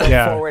 "Oops, to go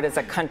forward as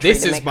a country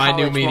this to is make my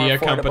new media more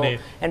affordable company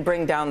and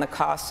bring down the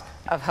cost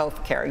of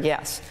health care."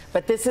 Yes,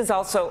 but this is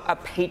also a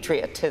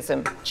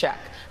patriotism check,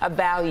 a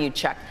value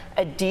check,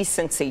 a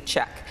decency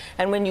check.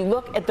 And when you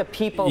look at the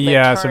people that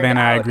yeah, turned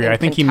Savannah, I out agree. in I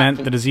think he meant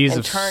Kentucky the disease and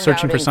of turned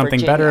searching out for in something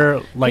Virginia,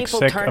 better, like people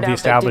sick turned of the out that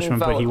establishment,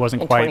 didn't but he vote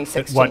wasn't in quite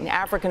 2016. what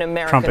African Trump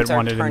had Americans are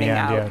wanted in the turning end.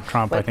 out Yeah,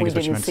 Trump, I like think we is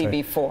what you didn't meant see to say.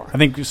 before. I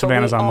think But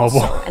Savannah's we on also,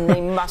 mobile. and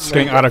they must It's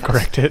getting be with us,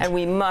 autocorrected. and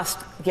we must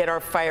get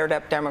our fired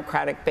up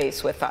Democratic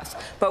base with us.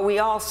 But we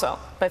also,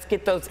 let's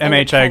get those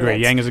MH, I agree.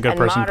 Yang is a good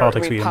person in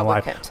politics we in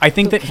life. I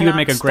think that he would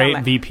make a great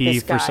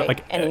VP for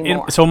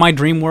so my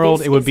dream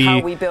world, it would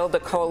be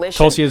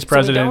Tulsi as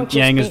president,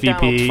 Yang as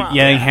VP,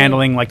 Yang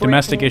handling like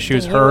domestic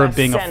issues, her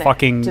being a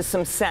fucking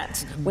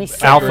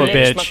alpha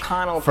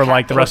bitch for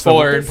like the rest of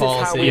the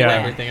policy and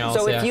everything else.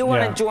 So if you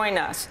want to join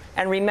us,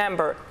 and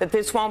remember that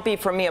this won't be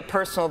for me a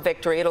personal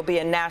victory, it'll be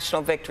a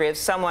national victory of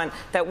someone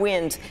that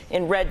wins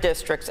in red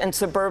districts and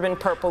suburban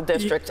purple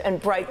districts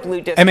and bright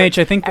blue districts. MH,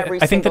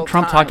 I think that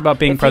Trump talked about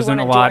being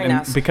president a lot,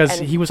 and because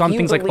he was on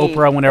things like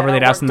Oprah whenever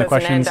they'd ask him the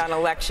questions.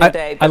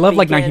 I love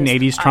like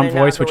 1980s Trump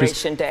voice, which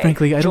is,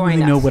 frankly, I don't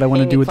really know what I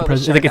want to do with the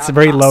president. Like, it's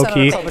very low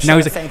key. Now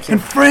he's like,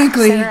 and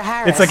frankly,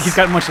 it's like he's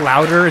gotten much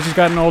louder as he's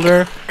gotten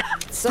older.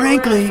 So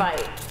frankly. we're in a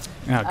fight.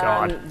 Oh,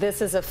 God.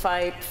 This is a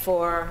fight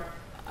for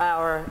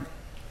our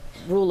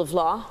rule of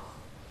law,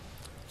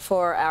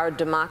 for our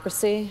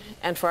democracy,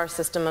 and for our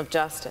system of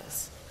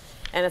justice.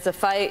 And it's a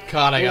fight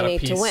God, I we gotta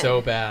need pee to win.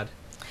 so bad.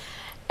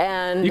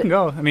 And you can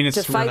go. I mean,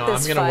 it's to fight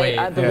this I'm gonna fight, wait.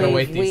 I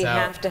believe we out.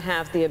 have to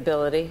have the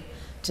ability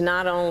to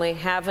not only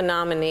have a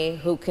nominee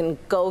who can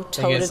go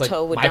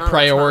toe-to-toe with my Donald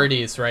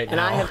priorities Trump, right now. and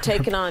I have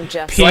taken on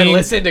Jeff. So I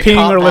listened to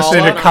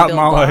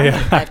Kamala.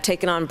 Yeah. I've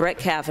taken on Brett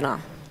Kavanaugh.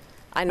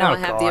 I know I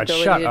have the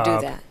ability to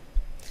do that.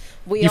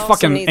 We you also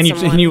fucking need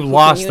and you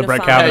lost the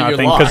Brett Kavanaugh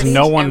thing because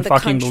no one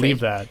fucking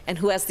believed that. And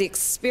who has the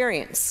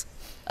experience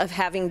of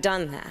having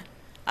done that.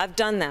 I've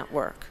done that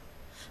work.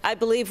 I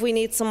believe we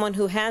need someone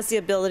who has the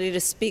ability to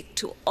speak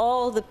to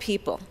all the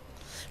people,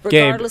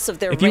 regardless of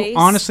their race, if you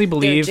honestly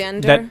believe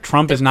gender, that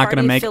Trump is not going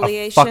to make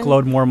a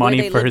fuckload more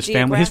money for his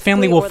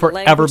family will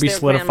forever be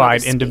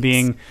solidified into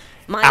being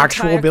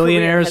actual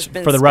billionaires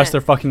for the rest of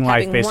their fucking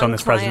life based on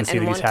this presidency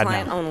that he's had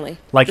now.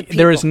 Like,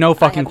 there is no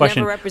fucking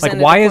question. Like,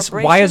 why is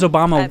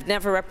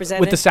Obama,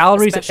 with the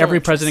salaries that every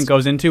president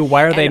goes into,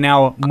 why are they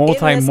now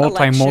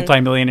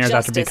multi-millionaires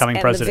after becoming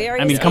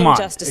president? I mean, come on.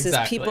 Injustices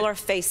people are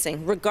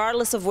facing,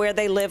 regardless of where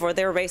they live or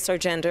their race or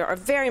gender, are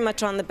very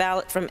much on the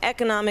ballot, from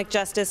economic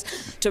justice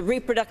to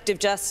reproductive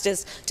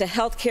justice to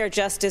healthcare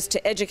justice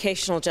to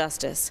educational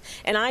justice.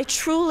 And I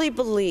truly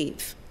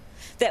believe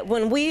that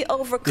when we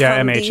overcome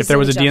MH, if there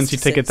was a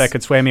DNC ticket that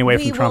could sway me away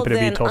from Trump, it'd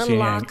be Tulsi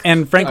Yang.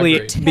 And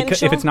frankly,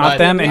 because if it's not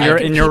them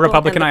and you're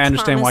Republican, I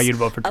understand why you'd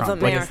vote for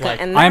Trump. Like,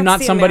 I am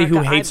not somebody who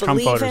hates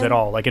Trump voters at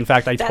all. Like, in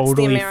fact, I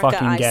totally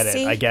fucking get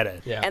it. I get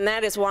it. And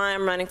that is why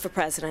I'm running for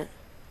president.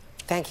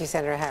 Thank you,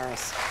 Senator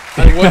Harris.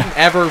 I wouldn't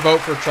ever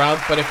vote for Trump,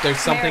 but if there's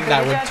something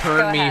that would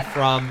turn me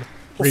from...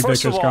 Well,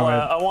 first of all,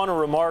 I want to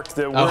remark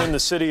that we're in the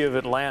city of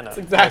Atlanta,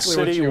 a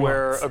city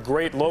where a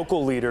great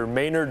local leader,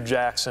 Maynard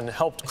Jackson,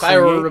 helped create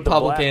the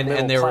black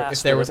middle class.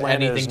 If there was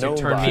anything to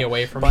turn me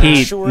away from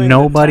Pete,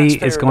 nobody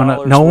is going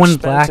to, no one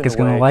black is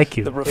going to like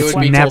you. It's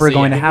never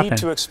going to happen.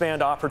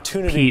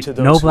 Pete,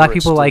 no black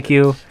people like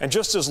you. And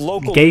just as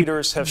local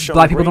leaders have shown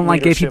black people don't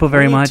like gay people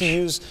very much.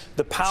 It's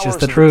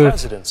just the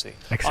truth.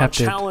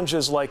 Accept it.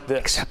 Challenges like this,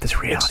 accept this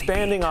reality.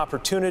 Expanding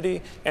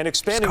opportunity and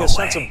expanding a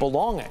sense of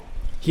belonging.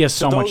 He has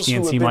so much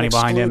DNC money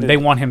behind him. They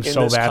want him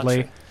so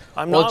badly.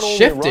 Well, it's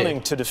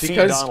shifted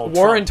because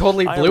Warren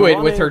totally blew it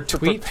with her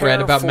tweet thread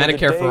about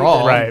Medicare for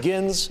all, right?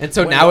 And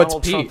so now it's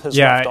Pete.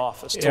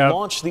 To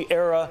launch the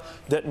era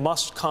that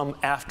must come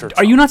after Trump.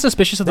 Are you not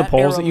suspicious of the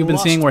polls that you've been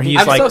seeing where he's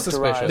I'm like, so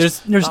suspicious.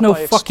 there's no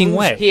fucking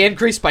way. He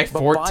increased by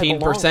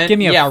 14%. Give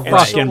me a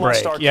fucking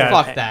break. Yeah,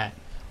 fuck that.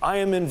 I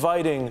am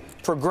inviting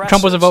progressives.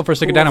 Trump was a vote for a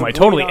stick of dynamite,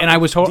 totally, and I'm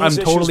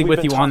totally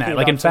with you on that.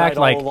 Like, in fact,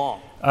 like.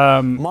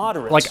 I mean,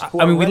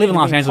 we live in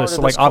Los Angeles,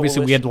 so like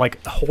obviously we had to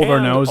like hold our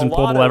nose and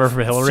pull the lever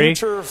for Hillary,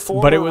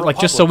 but it was like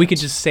just so we could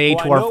just say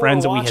to our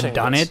friends that we had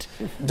done it.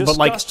 But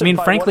like, I mean,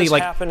 frankly,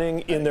 like,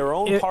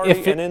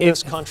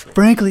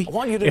 frankly,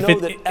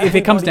 if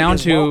it comes down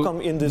to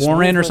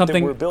Warren or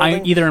something,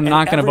 I either am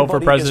not going to vote for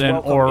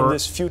president or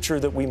this future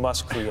that we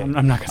must create.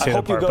 I'm not going to say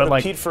that part, but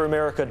like,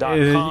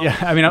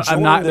 PeteForAmerica.com. I mean,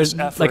 I'm not. There's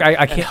like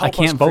I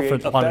can't vote for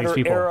a lot of these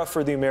people. Era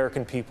for the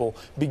American people,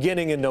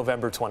 beginning in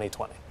November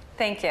 2020.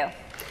 Thank you.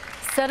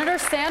 Senator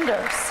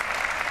Sanders.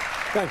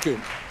 Thank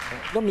you.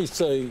 Let me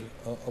say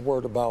a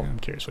word about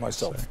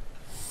myself.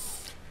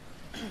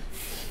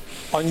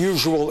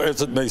 Unusual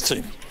as it may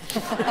seem.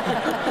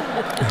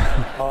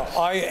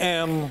 I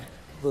am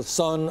the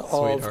son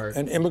of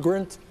an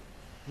immigrant,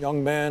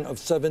 young man of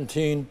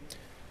 17,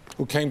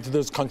 who came to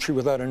this country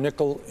without a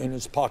nickel in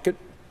his pocket.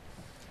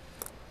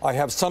 I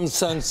have some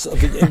sense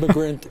of the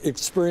immigrant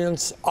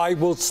experience. I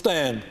will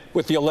stand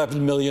with the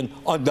 11 million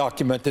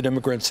undocumented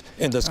immigrants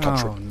in this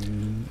country. Oh,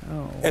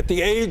 no. At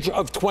the age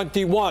of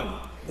 21,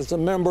 as a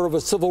member of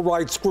a civil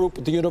rights group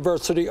at the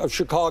University of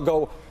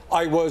Chicago,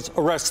 I was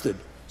arrested,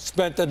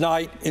 spent the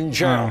night in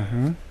jail,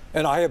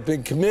 and I have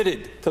been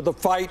committed to the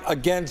fight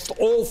against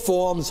all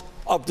forms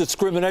of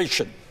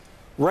discrimination,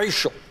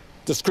 racial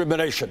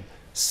discrimination,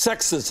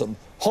 sexism,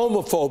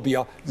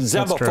 homophobia,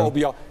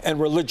 xenophobia, and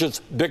religious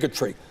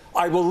bigotry.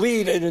 I will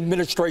lead an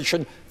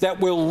administration that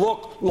will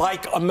look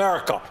like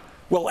America,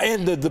 will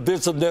end the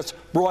divisiveness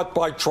brought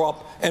by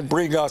Trump and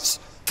bring us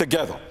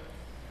together.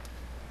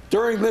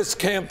 During this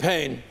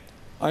campaign,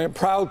 I am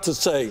proud to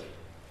say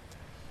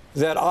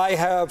that I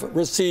have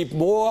received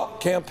more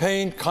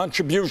campaign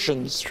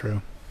contributions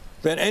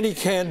than any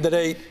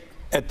candidate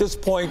at this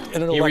point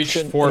in an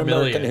election in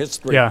American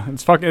history. Yeah,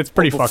 it's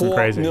pretty fucking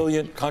crazy. 4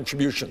 million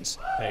contributions.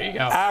 There you go.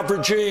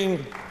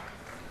 Averaging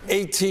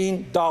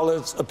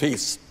 $18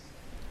 apiece.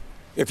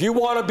 If you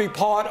want to be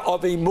part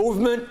of a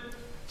movement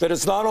that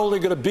is not only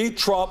going to beat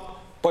Trump,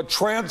 but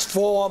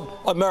transform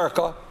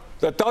America,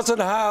 that doesn't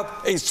have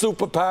a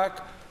super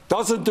PAC,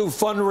 doesn't do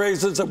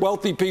fundraisers at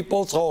wealthy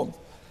people's homes.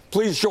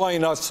 Please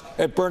join us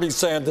at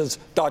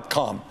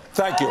BernieSanders.com.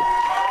 Thank you.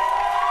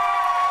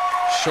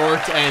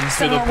 Short and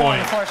to the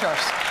point.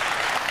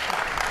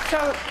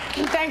 So,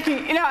 thank you.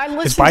 You know, I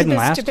listened to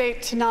this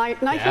debate tonight,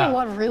 and I hear a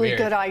lot of really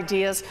good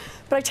ideas.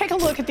 But I take a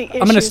look at the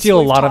issues I'm going to steal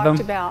a lot of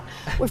them.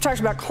 We've talked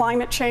about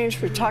climate change.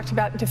 We've talked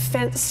about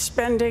defense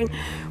spending.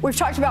 We've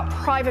talked about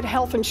private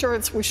health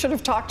insurance. We should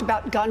have talked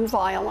about gun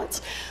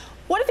violence.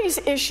 What do these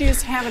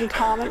issues have in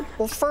common?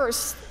 Well,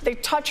 first, they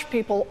touch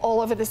people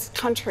all over this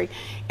country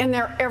in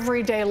their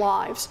everyday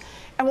lives.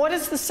 And what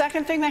is the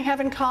second thing they have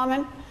in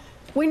common?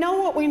 We know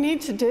what we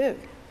need to do.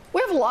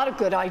 We have a lot of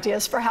good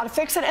ideas for how to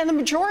fix it, and the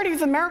majority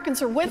of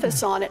Americans are with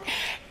us on it.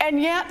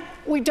 And yet,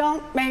 we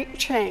don't make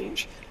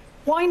change.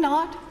 Why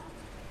not?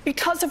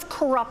 Because of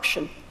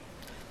corruption.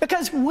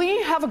 Because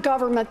we have a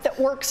government that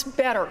works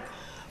better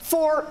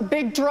for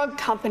big drug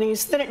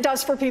companies than it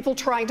does for people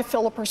trying to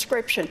fill a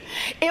prescription.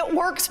 It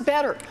works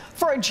better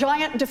for a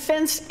giant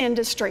defense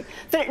industry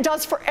than it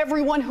does for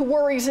everyone who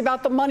worries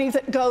about the money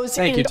that goes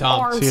into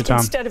arms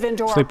instead of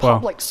into our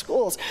public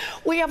schools.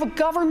 We have a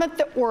government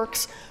that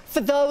works for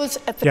those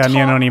at the top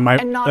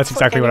and not that's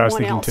exactly for what I was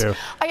anyone thinking else.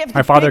 too.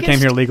 My father came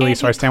here legally,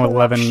 so I stand with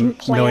 11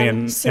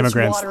 million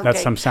immigrants.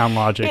 That's some sound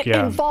logic, It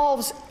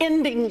involves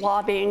ending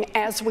lobbying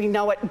as we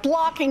know it,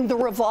 blocking the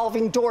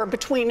revolving door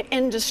between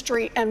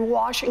industry and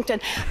Washington,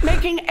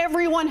 making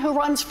everyone who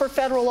runs for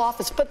federal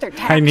office put their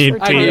tax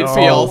returns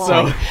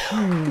on.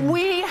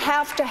 We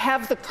have to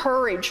have the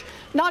courage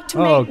not to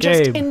make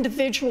just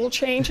individual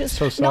changes,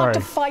 not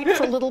to fight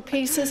for little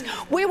pieces.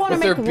 We want to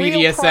make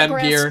real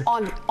progress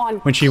on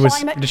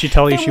climate. Did she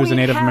tell you she was a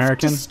Native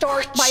American? We have to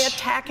start by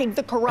attacking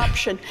the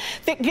corruption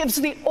that gives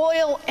the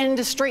oil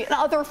industry and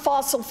other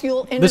fossil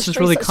fuel industries. This is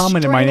really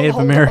common in my Native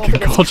American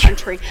culture.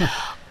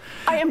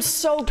 I am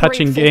so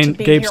touching grateful to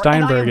be Gabe here,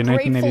 Steinberg in and I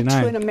am 1989.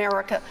 grateful to an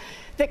America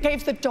that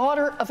gave the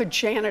daughter of a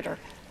janitor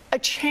a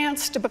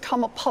chance to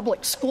become a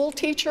public school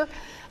teacher,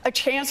 a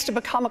chance to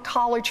become a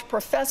college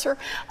professor,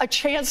 a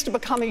chance to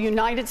become a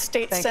United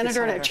States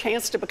Senator, and a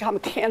chance to become a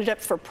candidate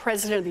for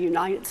President of the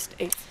United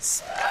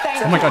States. Thank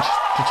you. Oh my gosh,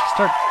 did she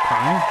start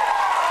crying?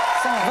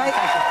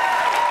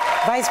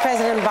 Vice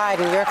President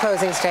Biden, your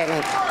closing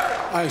statement.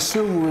 I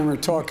assume when we're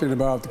talking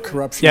about the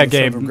corruption of the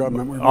federal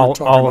government, we were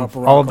talking about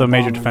Barack all of the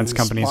major Obama defense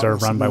companies are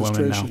run by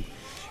women now.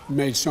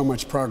 Made so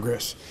much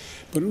progress.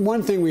 But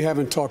one thing we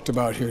haven't talked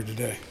about here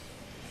today,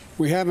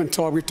 we've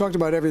talked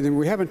about everything.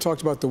 We haven't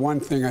talked about the one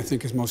thing I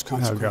think is most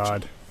consequential. Oh,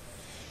 God.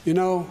 You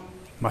know,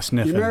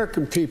 the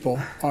American people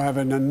have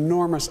an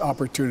enormous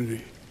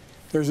opportunity.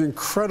 There's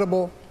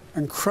incredible.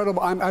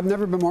 I've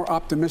never been more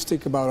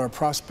optimistic about our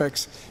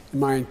prospects in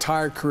my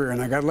entire career,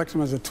 and I got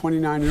elected as a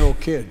 29-year-old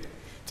kid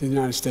to the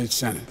United States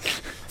Senate.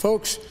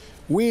 Folks,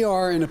 we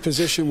are in a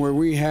position where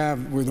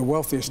we're the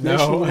wealthiest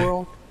nation in the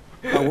world.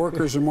 Our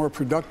workers are more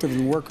productive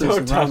than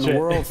workers around the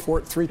world,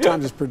 3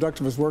 times as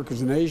productive as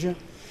workers in Asia.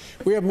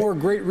 We have more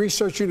great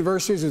research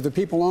universities that the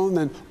people own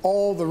than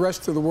all the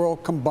rest of the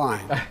world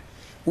combined.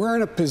 We're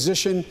in a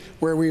position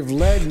where we've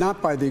led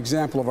not by the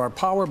example of our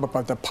power, but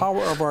by the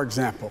power of our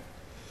example.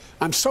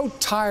 I'm so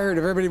tired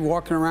of everybody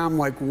walking around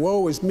like,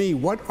 woe is me,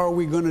 what are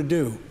we going to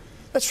do?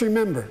 Let's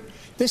remember,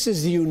 this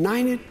is the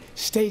United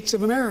States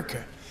of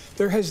America.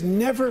 There has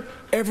never,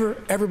 ever,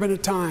 ever been a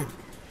time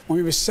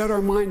when we've set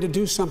our mind to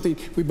do something,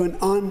 we've been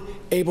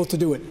unable to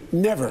do it.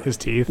 Never. His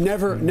teeth.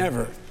 Never,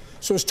 never.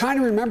 So it's time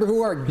to remember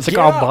who are. He's like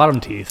all bottom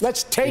teeth.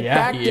 Let's take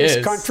back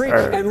this country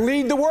and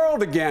lead the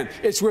world again.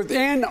 It's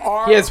within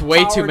our He has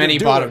way power too many to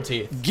do bottom it.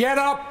 teeth. Get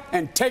up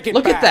and take it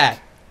Look back. at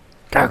that.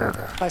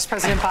 Vice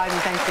President Biden,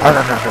 thank you.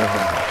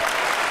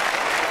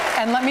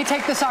 And let me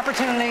take this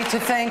opportunity to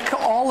thank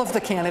all of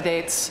the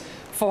candidates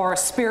for a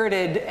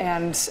spirited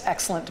and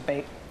excellent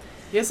debate.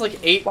 He has like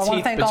 8 I want to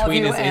teeth thank all of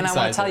between you, his and I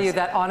want to tell you incisors.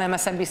 that on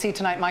MSNBC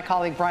tonight, my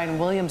colleague Brian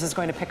Williams is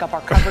going to pick up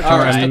our coverage. All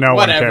right, no one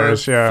whatever.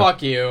 cares, yeah.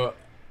 Fuck you.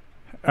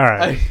 All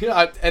right.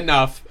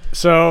 Enough.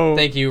 So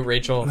thank you,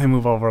 Rachel. Let me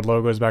move all of our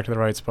logos back to the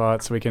right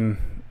spot so we can.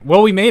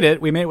 Well, we made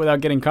it. We made it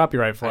without getting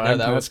copyright flagged. I know,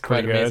 that was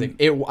quite amazing.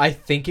 I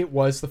think it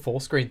was the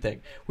full screen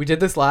thing. We did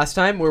this last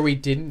time where we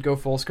didn't go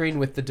full screen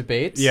with the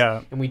debates.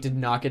 Yeah. And we did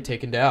not get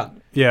taken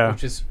down. Yeah.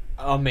 Which is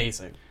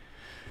amazing.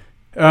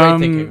 Great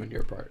thinking on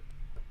your part.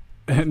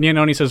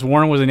 Nianoni says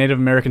Warren was a Native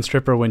American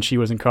stripper when she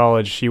was in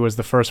college. She was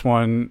the first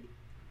one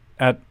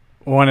at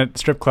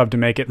strip club to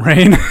make it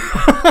rain.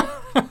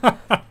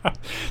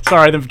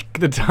 Sorry,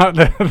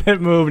 the bit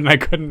moved and I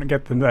couldn't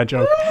get that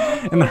joke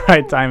in the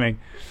right timing.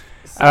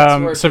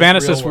 Savannah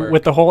says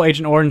with the whole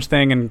Agent Orange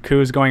thing and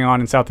coups going on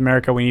in South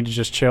America, we need to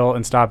just chill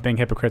and stop being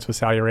hypocrites with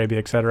Saudi Arabia,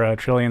 etc.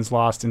 Trillions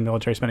lost in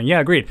military spending. Yeah,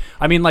 agreed.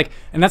 I mean,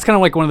 and that's kind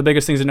of like one of the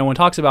biggest things that no one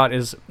talks about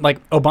is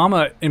like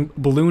Obama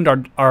ballooned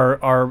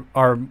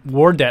our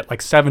war debt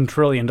like $7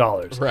 trillion.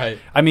 Right.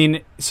 I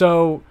mean,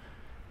 so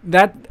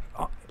that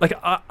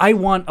I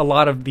want a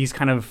lot of these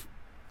kind of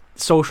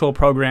social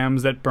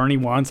programs that Bernie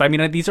wants. I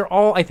mean, these are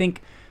all, I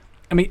think.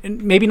 I mean,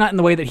 maybe not in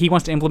the way that he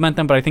wants to implement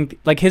them, but I think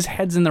like his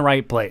head's in the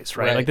right place,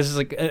 right? Like this is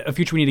like a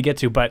future we need to get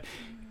to. But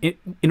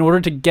in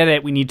order to get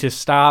it, we need to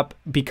stop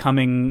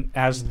becoming,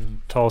 as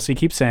Tulsi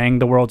keeps saying,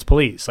 the world's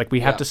police. Like,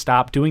 we have to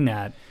stop doing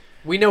that.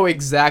 We know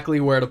exactly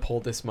where to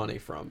pull this money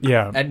from.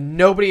 Yeah. And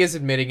nobody is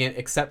admitting it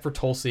except for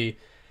Tulsi,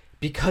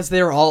 because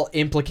they're all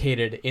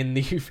implicated in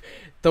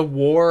the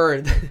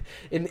war,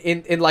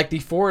 in like the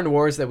foreign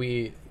wars that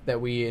we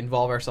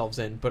involve ourselves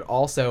in, but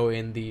also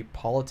in the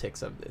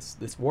politics of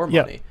this war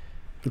money.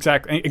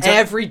 Exactly.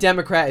 Every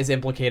Democrat is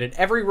implicated.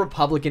 Every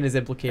Republican is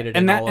implicated.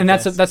 And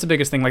that's the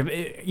biggest thing.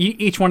 Like,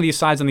 each one of these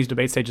sides on these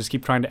debate stages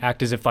keep trying to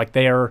act as if like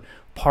they are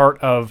part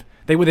of.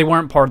 They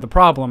weren't part of the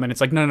problem, and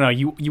it's like no.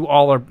 You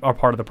all are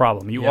part of the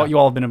problem. You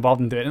all have been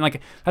involved in it, and like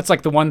that's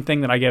like the one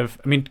thing that I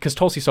give. I mean, because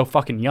Tulsi's so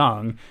fucking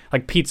young.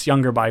 Like Pete's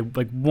younger by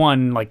like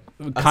one like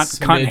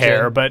cunt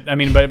hair, but I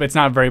mean, but it's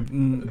not very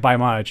by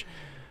much.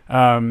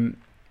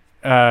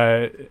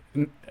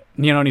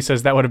 Neononi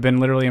says that would have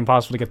been literally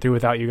impossible to get through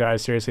without you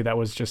guys. Seriously, that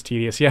was just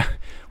tedious. Yeah.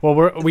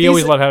 Well, we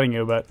always love having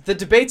you, but the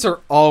debates are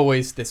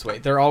always this way.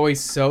 They're always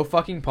so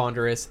fucking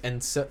ponderous,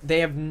 and so they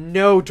have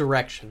no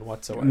direction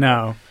whatsoever.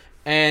 No.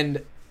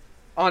 And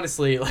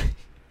honestly, like,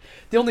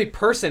 the only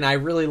person I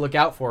really look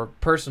out for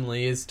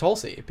personally is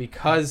Tulsi,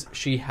 because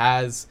she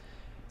has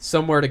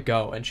somewhere to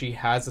go and she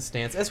has a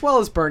stance, as well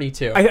as Bernie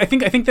too. I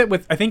think that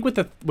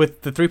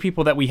with the three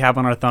people that we have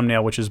on our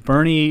thumbnail, which is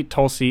Bernie,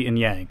 Tulsi, and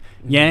Yang.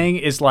 Yang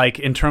is like,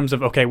 in terms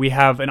of, okay, we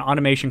have an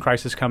automation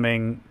crisis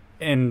coming,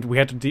 and we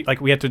have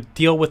to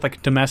deal with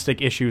like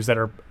domestic issues that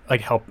are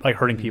like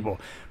hurting people.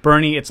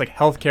 Bernie, it's like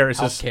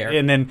healthcare,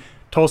 and then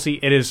Tulsi,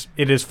 it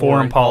is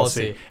foreign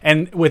policy.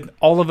 And with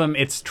all of them,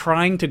 it's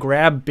trying to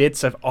grab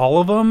bits of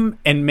all of them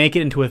and make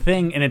it into a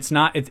thing, and it's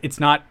not.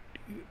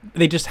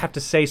 They just have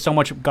to say so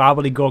much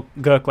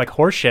gobbledygook like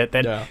horseshit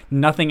that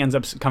nothing ends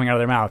up coming out of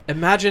their mouth.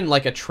 Imagine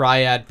like a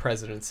triad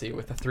presidency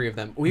with the three of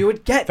them. We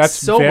would get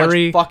much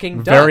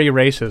fucking done. Very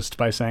racist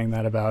by saying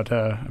that about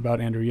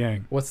Andrew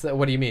Yang. What's that?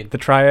 What do you mean? The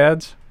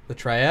triads? The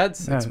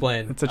triads? Yeah,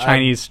 Explain. It's a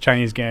Chinese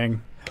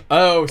gang.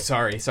 Oh,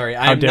 sorry.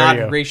 I'm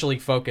not racially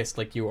focused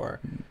like you are.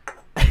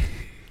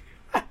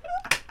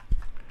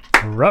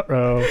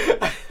 Ruh-roh.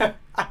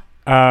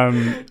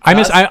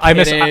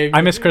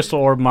 I miss Crystal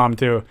Orb Mom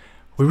too.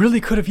 We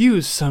really could have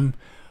used some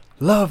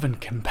love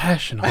and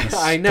compassion on the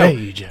I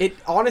stage. know. It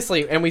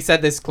honestly, and we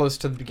said this close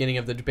to the beginning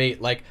of the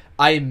debate, like,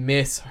 I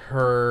miss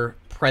her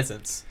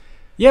presence.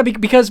 Yeah,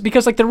 because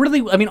like they're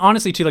really, I mean,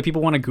 honestly too, like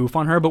people want to goof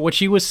on her, but what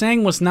she was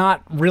saying was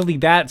not really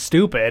that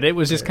stupid. It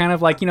was just kind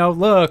of like,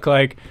 look,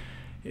 like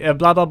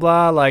blah blah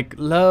blah, like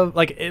love,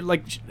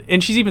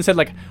 and she's even said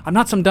like, I'm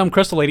not some dumb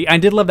crystal lady. I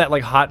did love that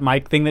like hot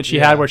mic thing that she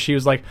had where she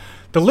was like,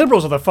 the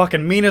liberals are the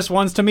fucking meanest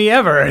ones to me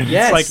ever. And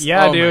it's like,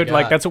 yeah, dude,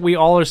 like that's what we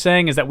all are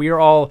saying, is that we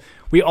all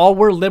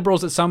were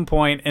liberals at some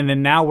point, and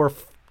then now we're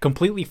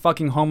completely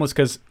fucking homeless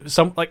because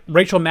some like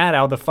Rachel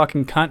Maddow, the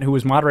fucking cunt who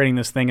was moderating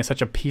this thing, is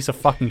such a piece of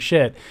fucking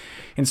shit.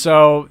 And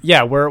so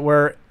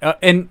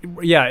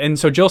and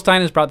so Jill Stein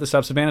has brought this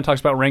up. Savannah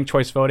talks about ranked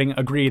choice voting.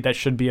 Agreed, that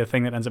should be a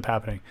thing that ends up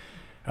happening.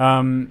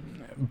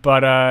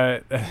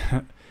 But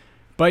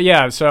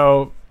yeah,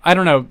 so I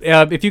don't know.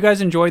 If you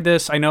guys enjoyed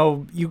this, I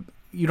know you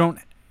don't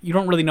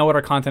really know what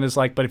our content is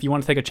like, but if you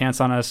want to take a chance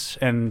on us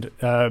and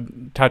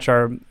touch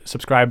our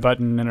subscribe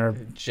button and our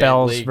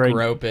bells,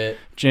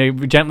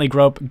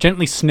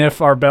 gently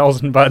sniff our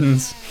bells and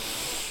buttons,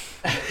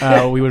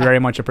 we would very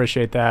much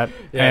appreciate that.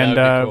 Yeah, and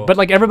that'd be cool. But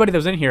like everybody that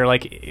was in here,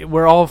 like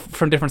we're all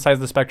from different sides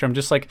of the spectrum.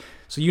 Just like,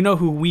 so you know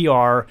who we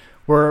are.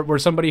 We're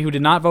somebody who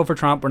did not vote for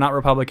Trump. We're not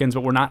Republicans,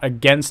 but we're not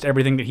against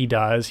everything that he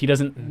does. He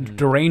doesn't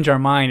derange our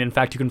mind. In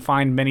fact, you can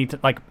find many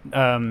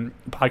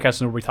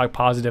podcasts where we talk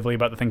positively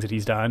about the things that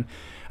he's done.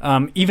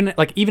 Even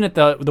at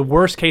the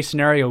worst case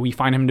scenario, we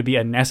find him to be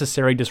a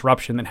necessary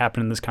disruption that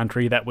happened in this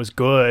country that was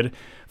good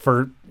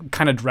for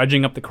kind of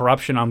dredging up the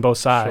corruption on both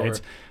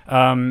sides.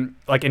 Sure.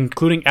 Like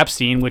including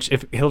Epstein, which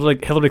if Hillary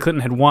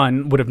Clinton had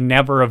won, would have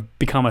never have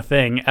become a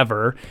thing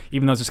ever,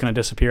 even though it's just going to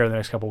disappear in the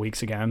next couple of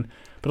weeks again.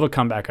 But it'll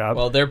come back up.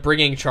 Well, they're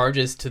bringing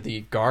charges to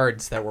the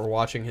guards that were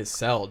watching his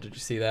cell. Did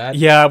you see that?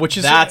 Yeah, which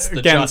is that's the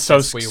again so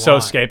want.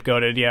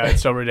 Scapegoated. Yeah,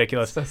 it's so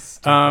ridiculous.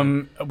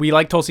 So we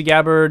like Tulsi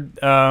Gabbard.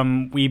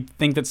 We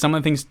think that some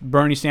of the things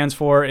Bernie stands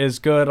for is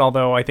good,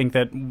 although I think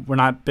that we're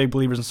not big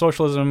believers in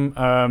socialism.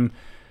 I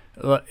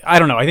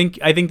don't know. I think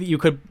that you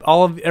could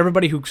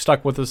everybody who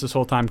stuck with us this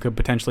whole time could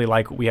potentially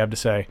like what we have to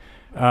say.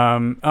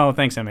 Oh,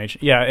 thanks, MH.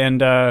 Yeah,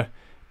 and.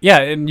 Yeah,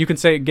 and you can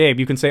say, Gabe,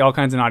 you can say all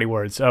kinds of naughty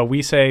words.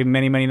 We say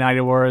many, many naughty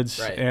words,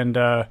 right, and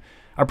are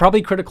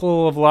probably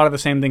critical of a lot of the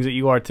same things that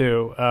you are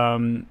too.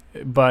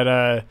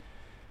 But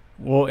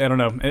well, I don't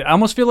know. I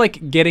almost feel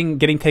like getting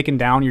taken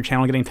down, your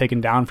channel getting taken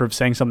down for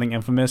saying something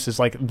infamous is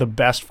like the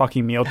best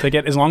fucking meal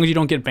ticket, as long as you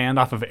don't get banned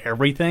off of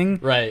everything.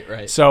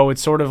 Right. So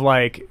it's sort of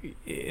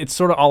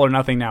all or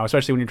nothing now,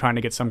 especially when you're trying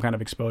to get some kind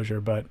of exposure,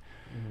 but...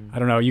 I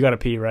don't know. You got to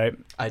pee, right?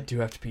 I do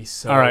have to pee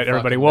so all right,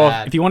 everybody. Well,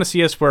 bad. If you want to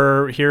see us,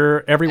 we're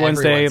here every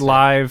Wednesday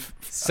live,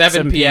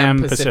 7 p.m.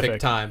 Pacific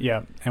time.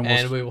 Yeah.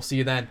 And we will see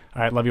you then.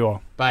 All right. Love you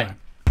all. Bye. Bye.